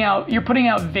you're putting out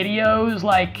videos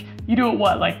like. You do it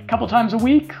like a couple times a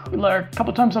week or a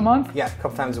couple times a month? Yeah, a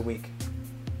couple times a week.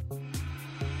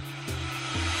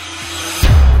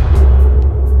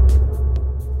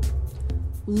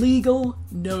 Legal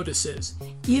notices.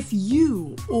 If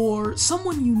you or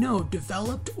someone you know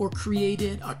developed or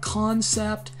created a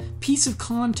concept, piece of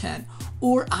content,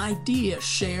 or idea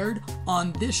shared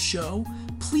on this show,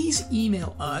 please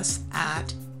email us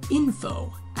at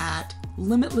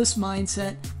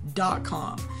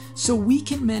info@limitlessmindset.com so we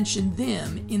can mention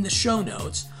them in the show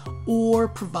notes or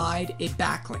provide a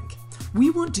backlink. We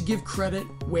want to give credit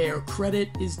where credit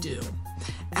is due.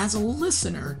 As a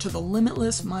listener to the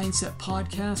Limitless Mindset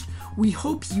podcast, we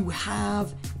hope you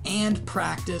have and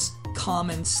practice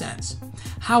common sense.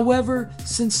 However,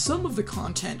 since some of the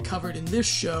content covered in this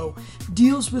show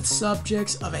deals with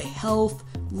subjects of a health,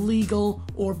 legal,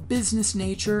 or business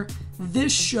nature,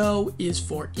 this show is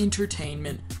for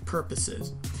entertainment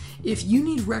purposes. If you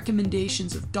need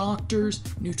recommendations of doctors,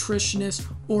 nutritionists,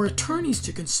 or attorneys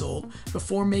to consult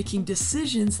before making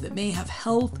decisions that may have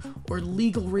health or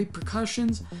legal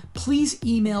repercussions, please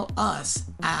email us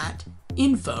at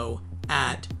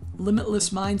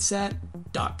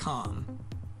info@limitlessmindset.com.